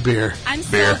 That's a beer. I'm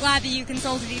so Beer. glad that you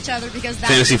consulted each other because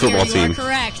that's Fantasy the beer. football You team. are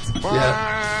correct.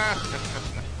 Yeah.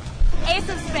 Ace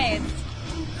of Spades.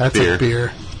 That's Beer. a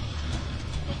beer.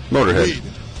 Motorhead.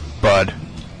 Bud.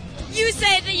 You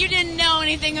said that you didn't know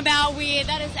anything about weed.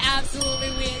 That is absolutely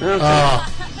weird.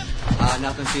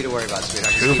 Nothing for you to worry about,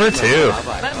 sweetheart. 2 for 2.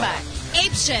 Bye-bye.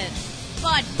 Ape shit.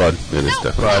 Bud. Bud. It is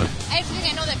definitely Bud. I think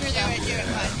I know that beer there.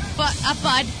 But a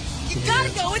bud. You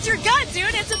gotta go with your gut,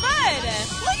 dude. It's a bud.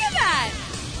 Look at that.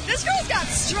 This girl's got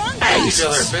strong guts.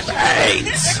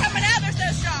 They're coming out. They're so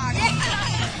strong.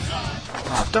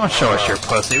 Oh, don't show us your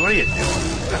pussy. What are you doing?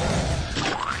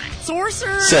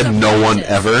 Sorcerer's Said no one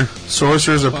ever.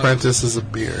 Sorcerer's Apprentice is a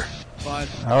beer. Bud.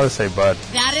 I always say bud.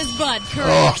 That is bud,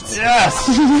 Oh, correct. Yes!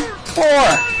 4!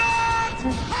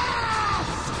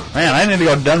 Man, I need to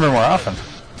go to Denver more often.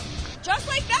 Just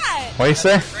like that. What do you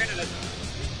say?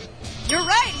 You're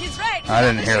right. He's right. I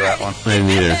didn't hear that one. I didn't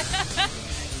either.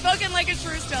 Spoken like a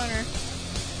true stoner.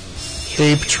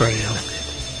 Ape Trail.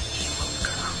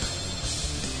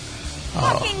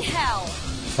 Fucking hell.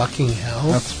 Fucking hell.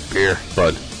 That's beer.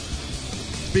 Bud.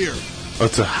 Beer. Oh,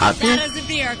 it's a hot beer? That is a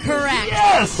beer, correct.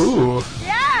 Yes! Ooh.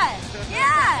 Yeah.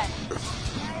 Yeah.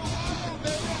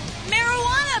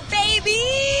 Marijuana, baby.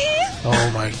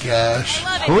 Oh my gosh.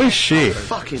 I love it. Who is she?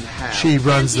 Fucking hell. She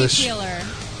runs this. Peeler.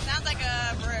 Sounds like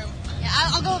a brew. Yeah,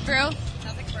 I'll go with brew.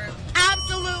 Sounds like a brew.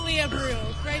 Absolutely a brew.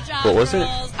 Great job, What was it?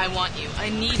 girls. I want you. I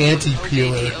need Panty you.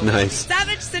 peeler. Nice.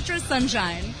 Savage Citrus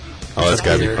Sunshine. Oh, that's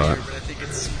gotta be hot. But I think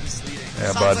it's misleading.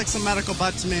 Yeah, Sounds bud. like some medical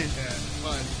bud to me.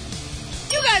 Bud.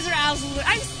 You guys are absolutely...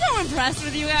 I'm so impressed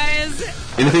with you guys.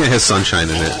 Anything that has sunshine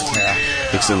in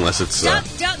it. Unless it's... Duck,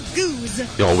 duck, goose.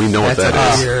 Yo, we know what That's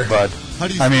that a is. beer. Bud. How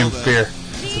do you I mean, spell that? beer.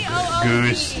 G-O-O-E.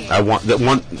 Goose. I want that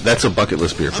one. That's a bucket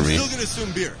list beer for I'm me. still gonna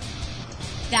assume beer.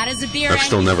 That is a beer. I've and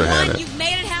still you never won. had it. You've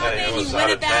made it happen. It was you out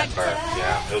win of it back. 10, but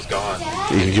yeah, it was gone.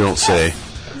 You don't say.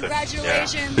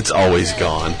 Congratulations. It's always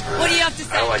gone. What do you have to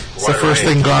say? I like It's the first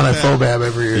thing gone at Phobab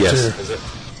every year, Yes. too. Is it?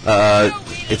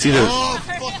 It's either Oh,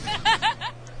 fuck.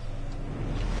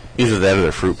 either that or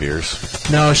their fruit beers.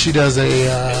 No, she does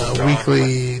a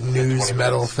weekly news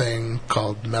metal thing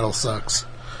called Metal Sucks.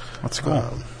 That's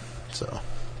cool. So,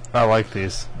 I like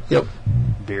these. yep.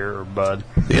 Beer or bud.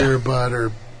 Beer Bud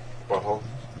or Butthole.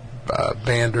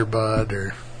 Vanderbud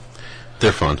or...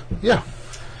 They're fun. Yeah.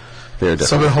 They're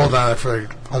So I've definitely been holding on it for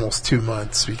almost 2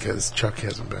 months because Chuck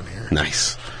hasn't been here.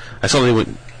 nice. I saw they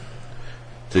went.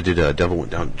 They did. Devil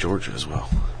Went Down to Georgia as well.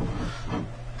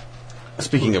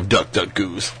 Speaking of Duck Duck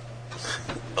Goose.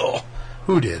 Oh,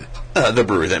 Who did? the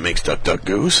brewery that makes Duck Duck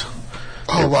Goose.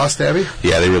 Oh, Lost Abbey?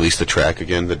 Yeah, they released the track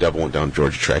again. The Devil Went Down to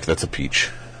Georgia track. That's a peach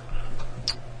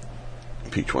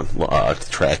one. The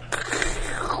track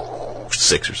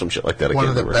 6 or some shit like that. One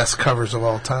of the best covers of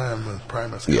all time with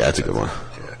Primus. Yeah, that's a good one.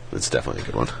 Yeah. It's definitely a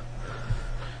good one.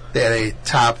 They had a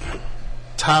top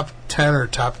 10 or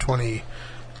top 20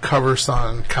 cover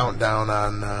song countdown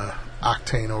on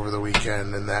Octane over the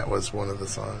weekend, and that was one of the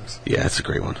songs. Yeah, it's a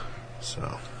great one.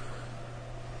 So,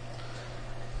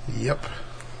 yep.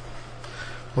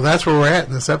 Well, that's where we're at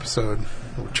in this episode.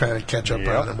 We're trying to catch up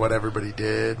on what everybody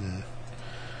did, and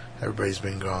everybody's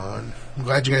been gone. I'm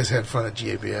glad you guys had fun at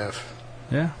GABF.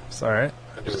 Yeah, it's all right.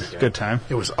 It was a good time.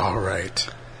 It was all right.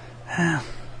 I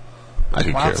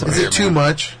could care less. Is it too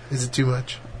much? Is it too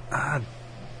much?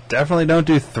 Definitely don't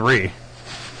do 3.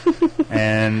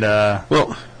 And,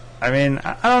 well, I mean,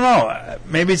 I don't know.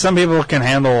 Maybe some people can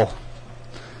handle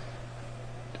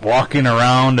walking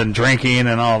around and drinking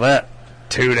and all that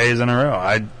 2 days in a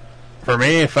row. For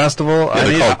me, a festival,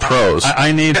 they're called pros.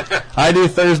 I do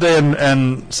Thursday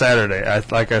and Saturday.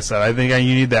 Like I said, I think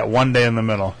you need that one day in the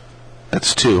middle.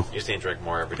 That's 2. You just need to drink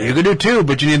more every day. You could do 2,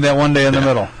 but you need that one day in the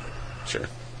middle. Sure.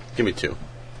 Give me 2.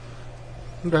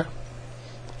 Okay.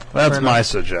 That's my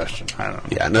suggestion. I don't know.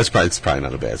 Yeah, and it's probably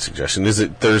not a bad suggestion. Is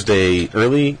it Thursday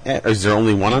early? Is there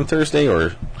only one on Thursday,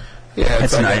 or? Yeah,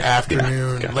 it's like night.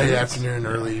 Afternoon, Yeah. late afternoon,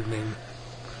 early evening.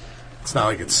 It's not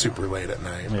like it's super late at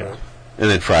night. Yeah. And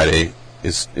then Friday,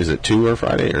 is it 2 or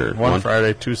Friday? Or 1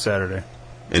 Friday, 2 Saturday.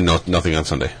 And nothing on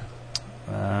Sunday?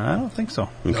 I don't think so.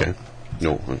 Okay.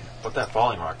 No. But that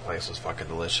Falling Rock place was fucking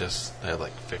delicious. They had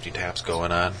like 50 taps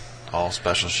going on. All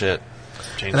special shit.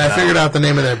 And I figured out the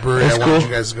name of that brewery That's I wanted cool.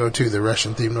 you guys to go to. The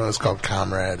Russian themed one is called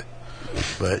Comrade.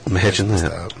 But Imagine you guys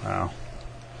that. missed out. Wow.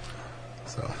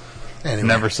 So, anyway.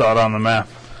 Never saw it on the map.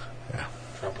 Yeah.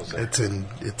 Trump was there. It's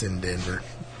in Denver.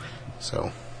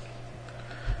 So,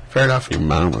 fair enough. Your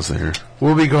mom was there.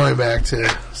 We'll be going back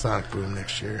to Sonic Boom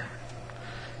next year.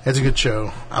 It's a good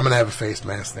show. I'm going to have a face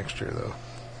mask next year, though.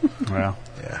 Well,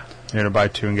 Yeah. you're going to buy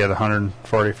 2 and get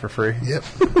 140 for free? Yep.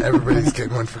 Everybody's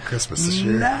getting one for Christmas this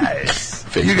year. Nice.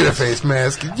 You get a face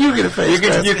mask. You get a face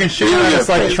mask. You can shoot You it get a just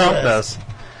like face Trump mask. does.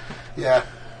 Yeah.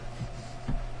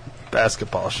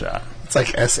 Basketball shot. It's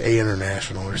like SA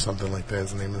International or something like that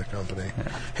is the name of the company.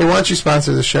 Hey, why don't you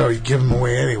sponsor the show? You give them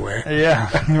away anyway. Yeah,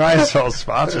 you might as well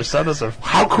sponsor. Send us a.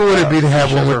 How cool would it be to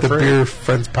have one with the free. Beer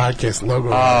Friends Podcast logo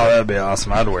Oh, on it? that'd be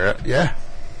awesome. I'd wear it. Yeah.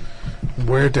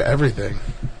 Wear it to everything.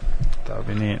 That would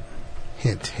be neat.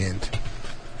 Hint, hint.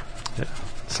 Yeah.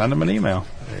 Send them an email.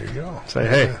 There you go. Say,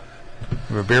 hey,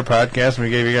 we're a beer podcast and we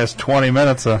gave you guys 20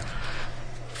 minutes of.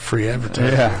 Free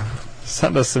advertising. Yeah.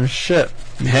 Send us some shit.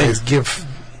 You guys give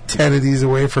 10 of these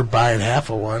away for buying half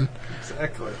of one.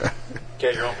 Exactly.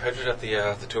 Get your own pictures at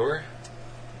the tour?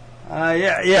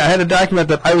 Yeah. I had to document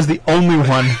that I was the only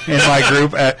one in my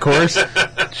group at course.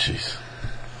 Jeez.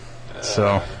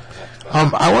 So.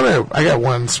 I got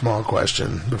one small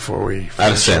question before we. I'd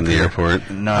have sat in the airport.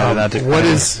 No, I did not do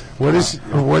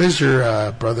What is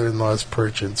your brother-in-law's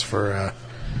purchase for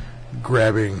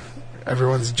grabbing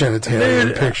everyone's genitalia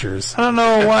in pictures? I don't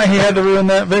know why he had to ruin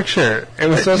that picture. It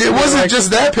was. It wasn't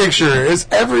just that picture. It's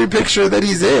every picture that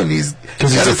he's in. He's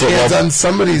got his hands on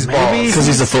somebody's balls. Because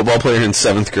he's a football player in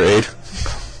 7th grade.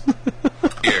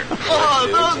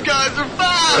 Oh, those guys are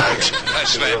back!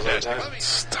 That's fantastic.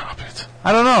 Stop it.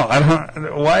 I don't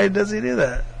know. Why does he do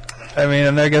that? I mean,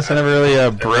 and I guess I never really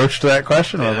broached that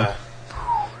question with him.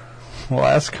 We'll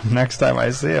ask him next time I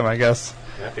see him, I guess.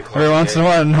 Every once in a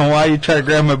while, I don't know why you try to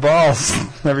grab my balls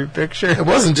every picture. It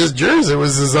wasn't just yours. It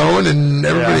was his own and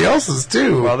everybody else's,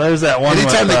 too. Well, there's that one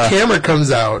Anytime with, the camera comes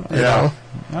out, you know.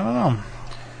 I don't know.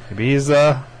 Maybe he's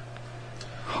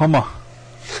homo.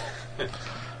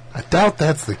 I doubt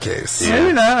that's the case. Yeah.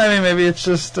 Maybe not. I mean, maybe it's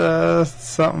just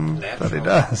something that he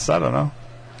does. I don't know.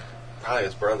 Probably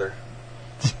his brother.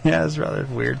 Yeah, it's rather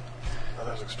weird.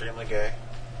 Brother's extremely gay.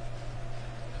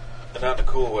 And not in a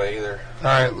cool way either. All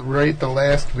right, rate the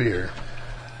last beer.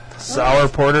 Sour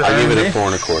porter. I give it R&B? a 4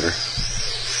 1/4.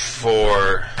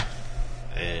 4.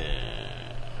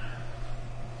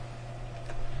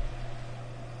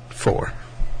 4.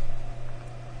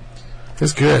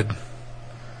 It's good.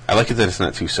 I like it that it's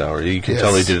not too sour. You can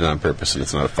tell they did it on purpose, and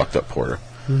it's not a fucked up porter.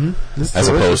 Mm-hmm. As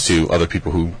opposed to other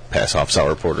people who pass off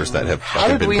sour porters that have How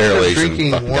fucking did been we barrel end up aged and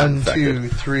drinking fucking gotten 1, 2,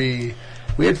 infected. 3?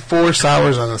 We had 4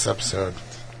 sours on this episode.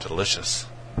 Delicious.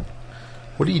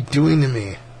 What are you doing to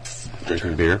me?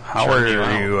 Drinking beer. How are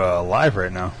you live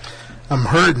right now? I'm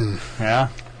hurting. Yeah?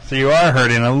 So you are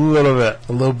hurting a little bit.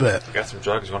 A little bit. Got some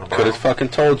drugs you want to Could borrow? have fucking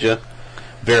told you.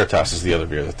 Veritas is the other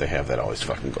beer that they have that always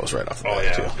fucking goes right off the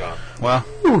bat, too. It's gone. Well,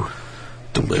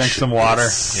 Delicious. drink some water.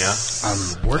 Yeah.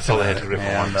 I'm working That's all they on had to do it. for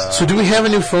And, once. So do we have a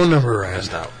new phone number, Ryan?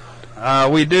 Missed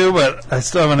out. we do, but I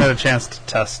still haven't had a chance to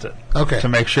test it. Okay. To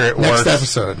make sure it Next works.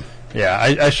 episode. Yeah,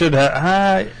 I should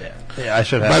have. Yeah, I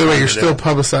should have. By the way, you're to still do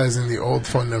publicizing the old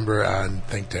phone number on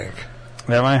Think Tank.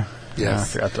 it. Am I?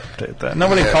 Yes. I forgot to update that.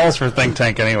 Nobody calls for Think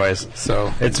Tank anyways.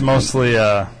 So it's mostly.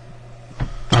 I'll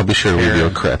be sure to leave you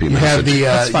a crappy you message. have the you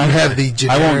have the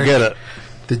generic, I won't get it.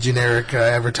 The generic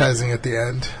advertising at the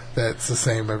end. That's the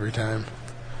same every time.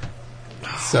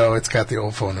 So it's got the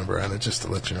old phone number on it, just to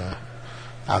let you know,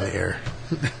 on the air.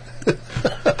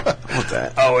 What's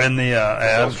that? Oh, in the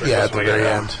ad. Yeah, at the very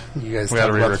end. You guys we got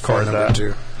to talk about the phone re-record number that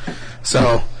too.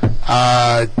 So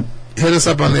hit us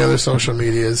up on the other social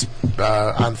medias.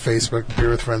 On Facebook, Beer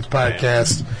with Friends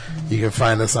Podcast. You can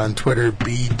find us on Twitter,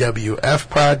 BWF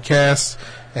Podcast,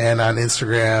 and on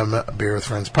Instagram, Beer with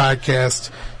Friends Podcast.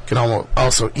 You can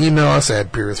also email us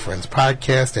at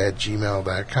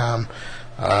beerwithfriendspodcast@gmail.com.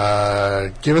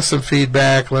 Give us some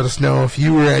feedback. Let us know if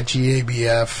you were at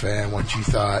GABF and what you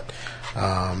thought.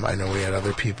 I know we had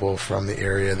other people from the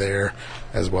area there,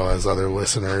 as well as other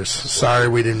listeners. Sorry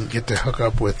we didn't get to hook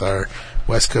up with our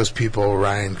West Coast people.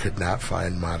 Ryan could not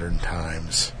find Modern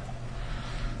Times.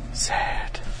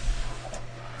 Sad.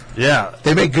 Yeah,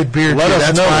 they make good beer. Let too. us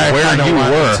That's know why where you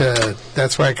were.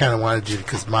 That's why I kind of wanted you,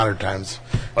 because Modern Times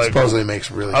supposedly makes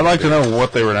really. I'd like good to beer. know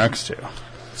what they were next to,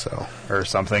 so or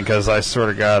something. Because I swear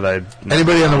to God,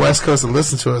 anybody on the West Coast that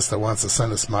listens to us that wants to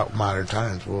send us Modern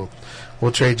Times, we'll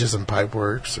trade you some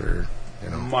Pipeworks or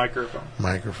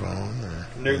microphone or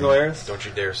New Glarus. Don't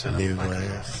you dare send New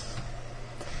Glarus.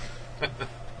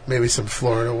 Maybe some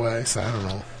Florida Weiss. I don't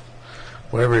know.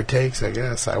 Whatever it takes, I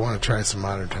guess. I want to try some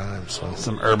Modern Times. So.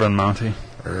 Some Urban Mountie.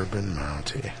 Urban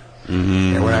Mountie.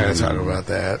 Mm-hmm. Yeah, we're not going to talk about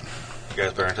that. You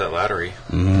guys better enter that lottery.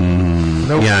 Mm-hmm.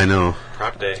 Nope. Yeah, I know.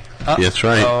 Prop day. That's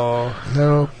right.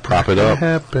 No. Prop it up.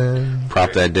 Happen.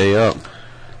 Prop that day up.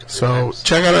 So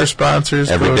check out our sponsors.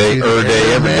 Every day.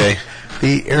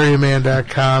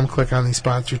 TheAreaman.com. Click on the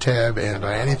sponsor tab and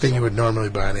buy anything you would normally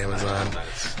buy on Amazon.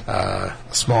 A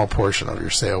small portion of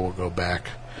your sale will go back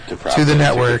to the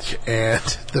network and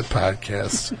the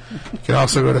podcast. You can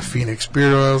also go to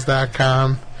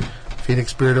PhoenixBeardOils.com.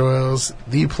 Phoenix Beard Oils,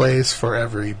 the place for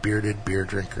every bearded beer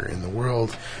drinker in the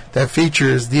world, that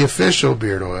features the official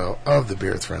beard oil of the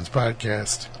Beer with Friends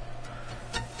podcast.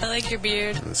 I like your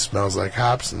beard. It smells like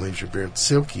hops and leaves your beard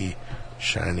silky,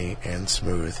 shiny, and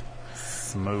smooth.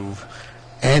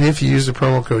 And if you use the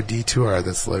promo code D2R,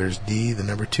 that's the letters D, the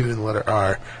number 2, and the letter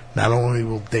R, not only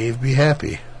will Dave be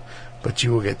happy, but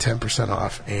you will get 10%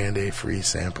 off and a free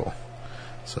sample.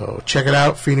 So check it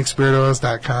out,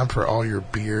 PhoenixBeardOils.com, for all your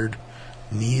beard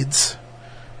needs.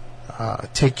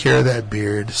 Take care of that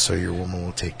beard so your woman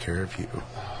will take care of you.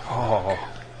 Oh.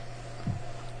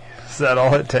 Is that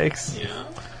all it takes? Yeah.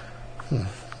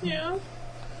 Yeah.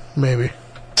 Maybe.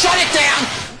 Shut it down!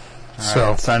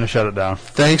 So it's time to shut it down.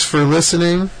 Thanks for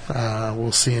listening.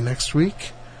 We'll see you next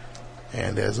week.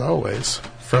 And as always,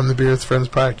 from the Beer with Friends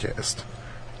podcast,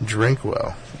 drink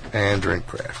well and drink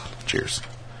craft. Cheers.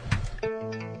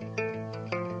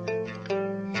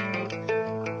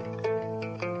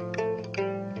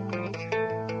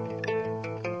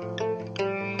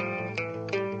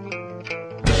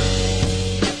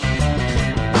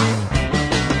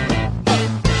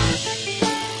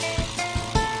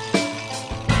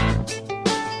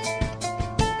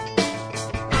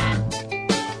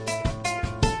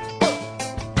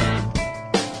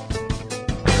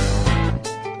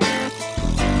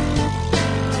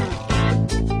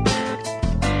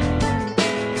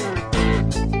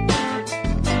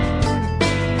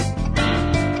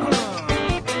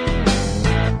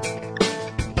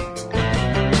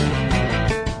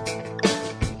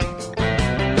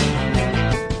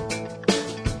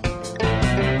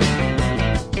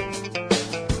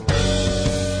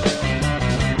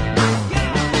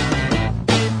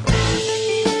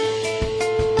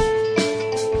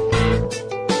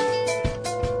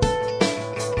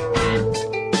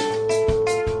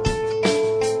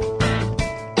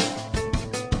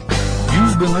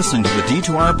 Listening to the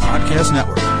D2R Podcast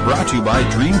Network, brought to you by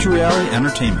Dream to Reality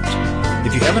Entertainment.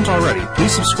 If you haven't already,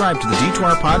 please subscribe to the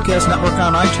D2R Podcast Network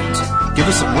on iTunes. Give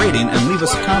us a rating and leave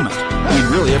us a comment.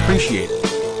 We'd really appreciate it.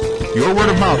 Your word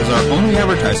of mouth is our only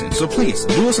advertising, so please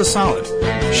do us a solid.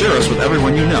 Share us with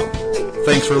everyone you know.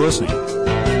 Thanks for listening.